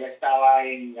 ya que él estaba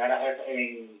en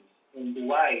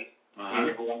Dubái,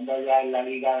 jugando allá en la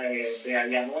liga de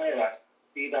Allá Nueva.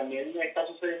 Y también está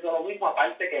sucediendo lo mismo,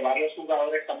 aparte que varios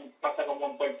jugadores también pasa como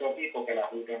en Puerto Rico, que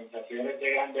las organizaciones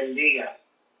de grandes ligas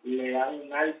le dan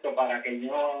un alto para que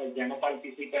ya no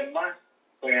participen más,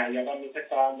 pues allá también se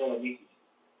está dando lo mismo.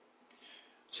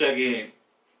 O sea que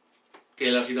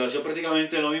la situación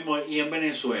prácticamente es lo mismo. Y en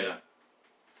Venezuela.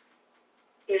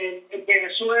 En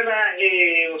Venezuela,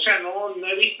 no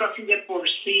he visto así de por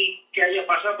sí que haya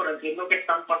pasado, pero entiendo que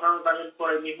están pasando también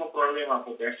por el mismo problema,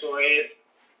 porque eso es,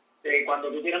 cuando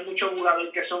tú tienes muchos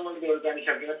jugadores que son de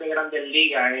organizaciones de grandes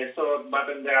ligas, eso va a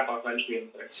tender a pasar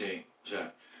siempre. Sí,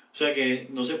 o sea que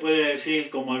no se puede decir,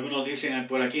 como algunos dicen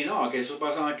por aquí, no, que eso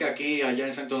pasa más que aquí, allá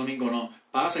en Santo Domingo no,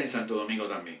 pasa en Santo Domingo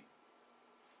también.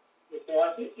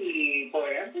 Y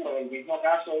por ejemplo, el mismo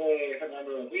caso de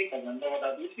Fernando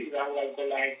Tatis va a jugar con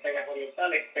las Estrellas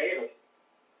Orientales, pero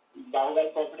va a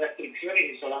jugar con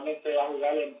restricciones y solamente va a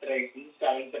jugar entre 15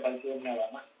 a 20 partidos nada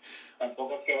más.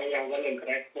 Tampoco es que vaya a jugar el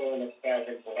resto de la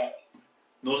temporada.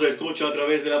 Nos escucha a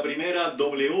través de la primera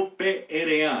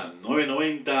WPRA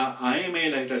 990 AM,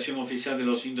 la estación oficial de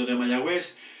los Indios de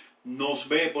Mayagüez. Nos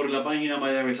ve por la página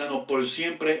Mayagüezanos por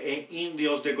siempre en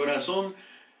Indios de Corazón.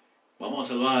 Vamos a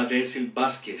saludar a Delcy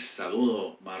Vázquez.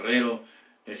 Saludos, Marrero.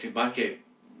 Delcy Vázquez,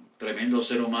 tremendo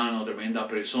ser humano, tremenda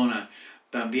persona.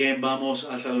 También vamos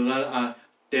a saludar a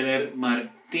Teler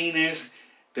Martínez.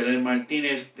 Teler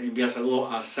Martínez envía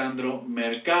saludos a Sandro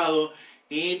Mercado.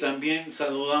 Y también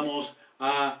saludamos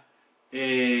a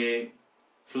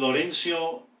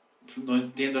Florencio, no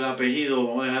entiendo el apellido,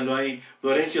 vamos a dejarlo ahí.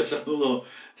 Florencio, saludos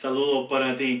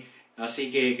para ti.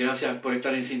 Así que gracias por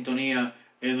estar en sintonía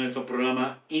en nuestro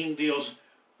programa Indios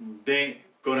de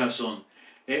Corazón.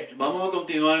 Vamos a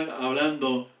continuar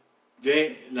hablando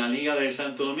de la Liga de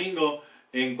Santo Domingo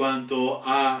en cuanto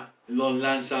a los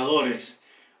lanzadores.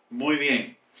 Muy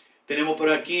bien. Tenemos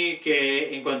por aquí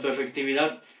que en cuanto a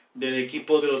efectividad del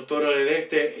equipo de los Toros del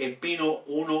Este, Espino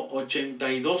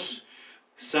 1.82,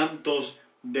 Santos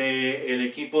del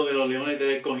equipo de los Leones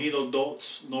del Escogido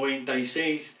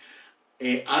 2.96,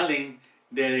 Allen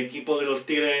del equipo de los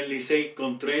Tigres del Licey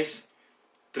con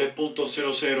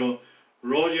 3.00,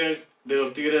 Rogers de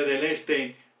los Tigres del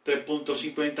Este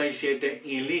 3.57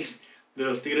 y Liz de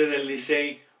los Tigres del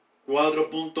Licey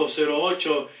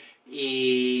 4.08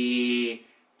 y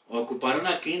ocuparon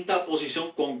la quinta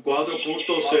posición con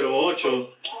 4.08.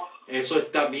 Eso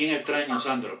está bien extraño,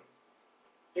 Sandro.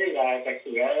 Sí, las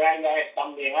efectividades de allá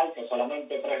están bien altas,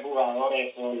 solamente 3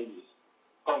 jugadores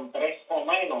con 3 o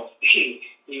menos, y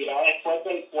ya después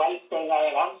del cuarto en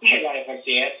adelante las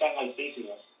efectividades están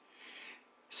altísimas.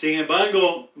 Sin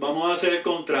embargo, vamos a hacer el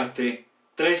contraste.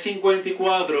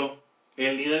 354,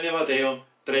 el líder de bateo,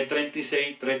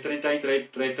 336,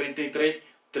 333, 333,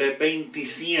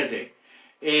 327.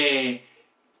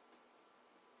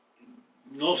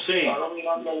 No sé. Está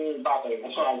dominando el bateo,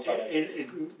 eso es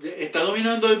Está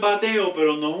dominando el bateo,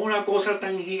 pero no es una cosa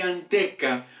tan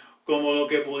gigantesca como lo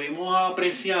que pudimos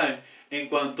apreciar en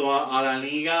cuanto a la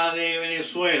Liga de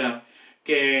Venezuela,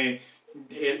 que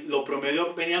los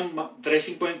promedios venían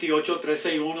 358,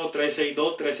 361,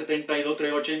 362, 372,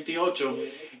 388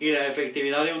 y la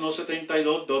efectividad de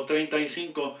 172,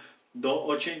 235,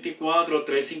 284,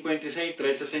 356,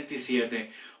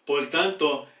 367. Por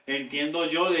tanto, entiendo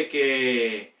yo de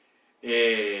que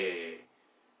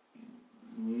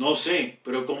no sé,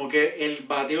 pero como que el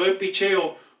bateo del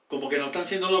picheo como que no están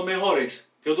siendo los mejores.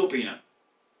 ¿Qué tú opinas?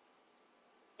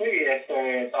 Sí,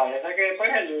 parece que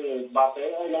pues el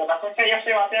bateo, lo que pasa es que ella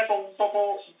se batea con un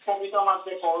poquito más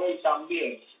de poder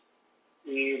también,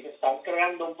 y se están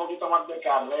creando un poquito más de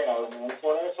carrera, a lo mejor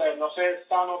por eso no se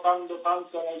está notando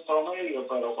tanto en el promedio,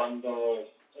 pero cuando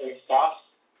estás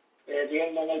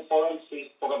viendo en el poder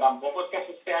sí, porque tampoco es que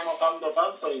se esté anotando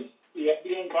tanto, y es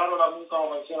bien raro también,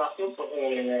 como mencionas tú,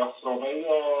 los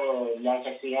promedios, la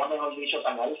efectividad, mejor dicho,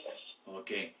 tan altas.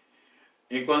 Ok.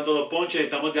 En cuanto a los ponches,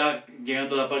 estamos ya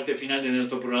llegando a la parte final de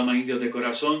nuestro programa Indios de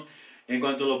Corazón. En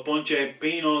cuanto a los ponches,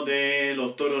 Pino de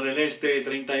los Toros del Este,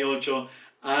 38,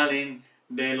 Allen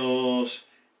de los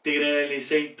Tigres del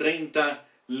Licey, 30,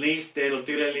 Liz de los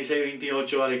Tigres del Licey,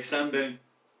 28, Alexander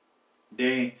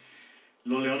de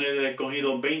los Leones del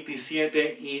Escogido,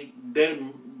 27, y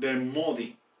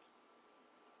Dermody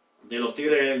de los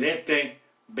Tigres del Este,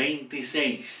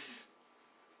 26.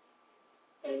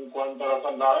 En cuanto a los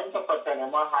salvamentos, pues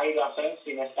tenemos a Jaira Sen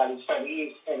sin estar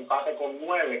feliz, empate con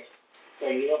 9,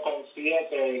 seguido con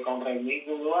 7 con Reynir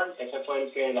Guduán, que ese fue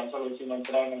el que lanzó la última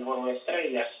entrada en el juego de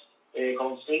estrellas,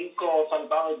 con 5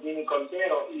 salvados Jimmy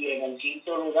Cordero, y en el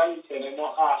quinto lugar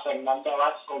tenemos a Fernando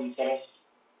Abad con 3.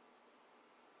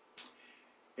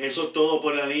 Eso es todo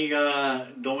por la Liga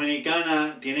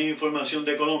Dominicana. ¿Tienen información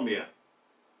de Colombia?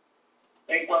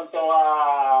 En cuanto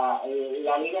a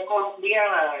la Liga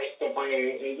Colombiana, pues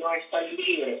ellos están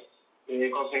libres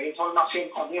de conseguir información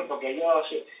también, porque ellos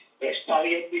está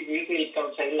bien difícil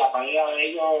conseguir. La página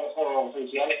de ellos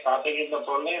oficial está teniendo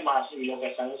problemas, y lo que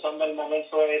están usando al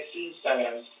momento es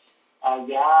Instagram.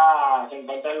 Allá se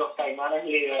encuentran los Caimanes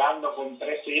liderando con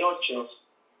 3 y 8,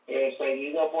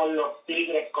 seguido por los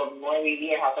Tigres con 9 y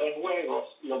 10 a 3 juegos,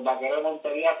 los Vaqueros de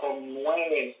Montería con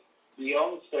 9 y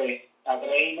 11 a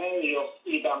 3 y medio,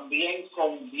 y también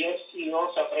con 10 y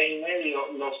 12 a 3 y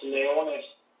medio los Leones.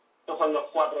 Estos son los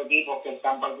 4 equipos que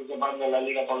están participando en la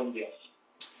Liga Colombiana.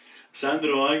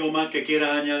 Sandro, ¿algo más que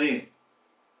quieras añadir?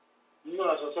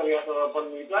 No, eso sería todo por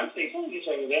mi parte, y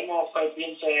seguiremos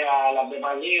pendientes a las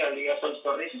demás ligas, Liga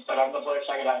Puerto Rico, esperando por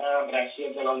esa gran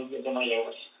reacción de los Indios de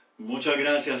Mayagüez. Muchas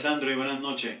gracias, Sandro, y buenas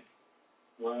noches.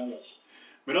 Buenas noches.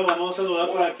 Bueno, vamos a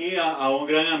saludar por aquí a un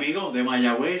gran amigo de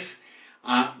Mayagüez,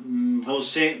 a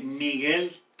José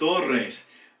Miguel Torres,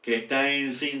 que está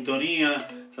en sintonía.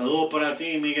 Saludos para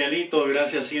ti, Miguelito.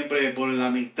 Gracias siempre por la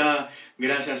amistad.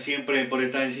 Gracias siempre por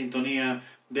estar en sintonía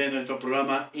de nuestro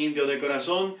programa Indios de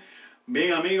Corazón.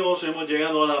 Bien, amigos, hemos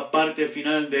llegado a la parte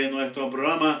final de nuestro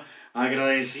programa,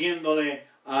 agradeciéndole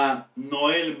a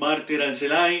Noel Mártir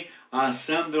Arcelay, a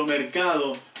Sandro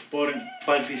Mercado por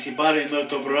participar en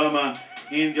nuestro programa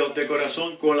Indios de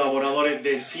Corazón, colaboradores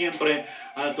de siempre,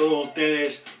 a todos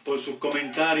ustedes por sus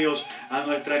comentarios, a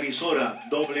nuestra emisora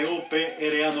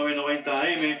WPRA 990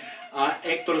 AM, a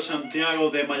Héctor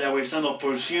Santiago de Mayagüezanos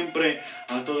por siempre,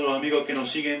 a todos los amigos que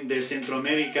nos siguen de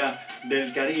Centroamérica,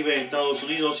 del Caribe, Estados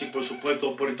Unidos y por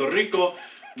supuesto Puerto Rico.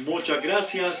 Muchas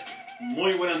gracias,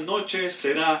 muy buenas noches,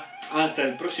 será hasta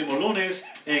el próximo lunes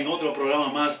en otro programa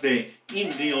más de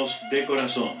Indios de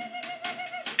Corazón.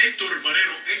 Héctor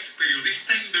Marero es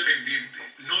periodista independiente.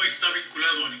 No está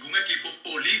vinculado a ningún equipo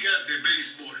o liga de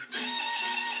béisbol.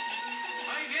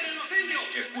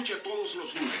 Escuche todos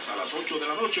los lunes a las 8 de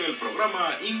la noche el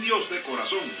programa Indios de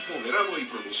Corazón, moderado y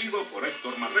producido por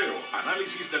Héctor Marrero.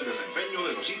 Análisis del desempeño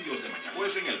de los Indios de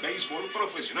Mayagüez en el béisbol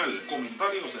profesional,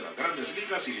 comentarios de las grandes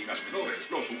ligas y ligas menores,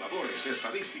 los jugadores,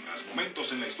 estadísticas,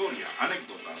 momentos en la historia,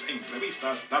 anécdotas,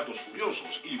 entrevistas, datos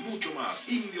curiosos y mucho más.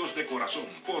 Indios de Corazón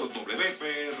por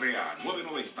WPRA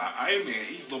 990 AM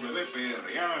y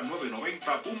WPRA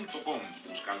 990.com.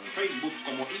 Búscalo en Facebook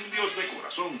como Indios de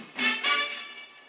Corazón.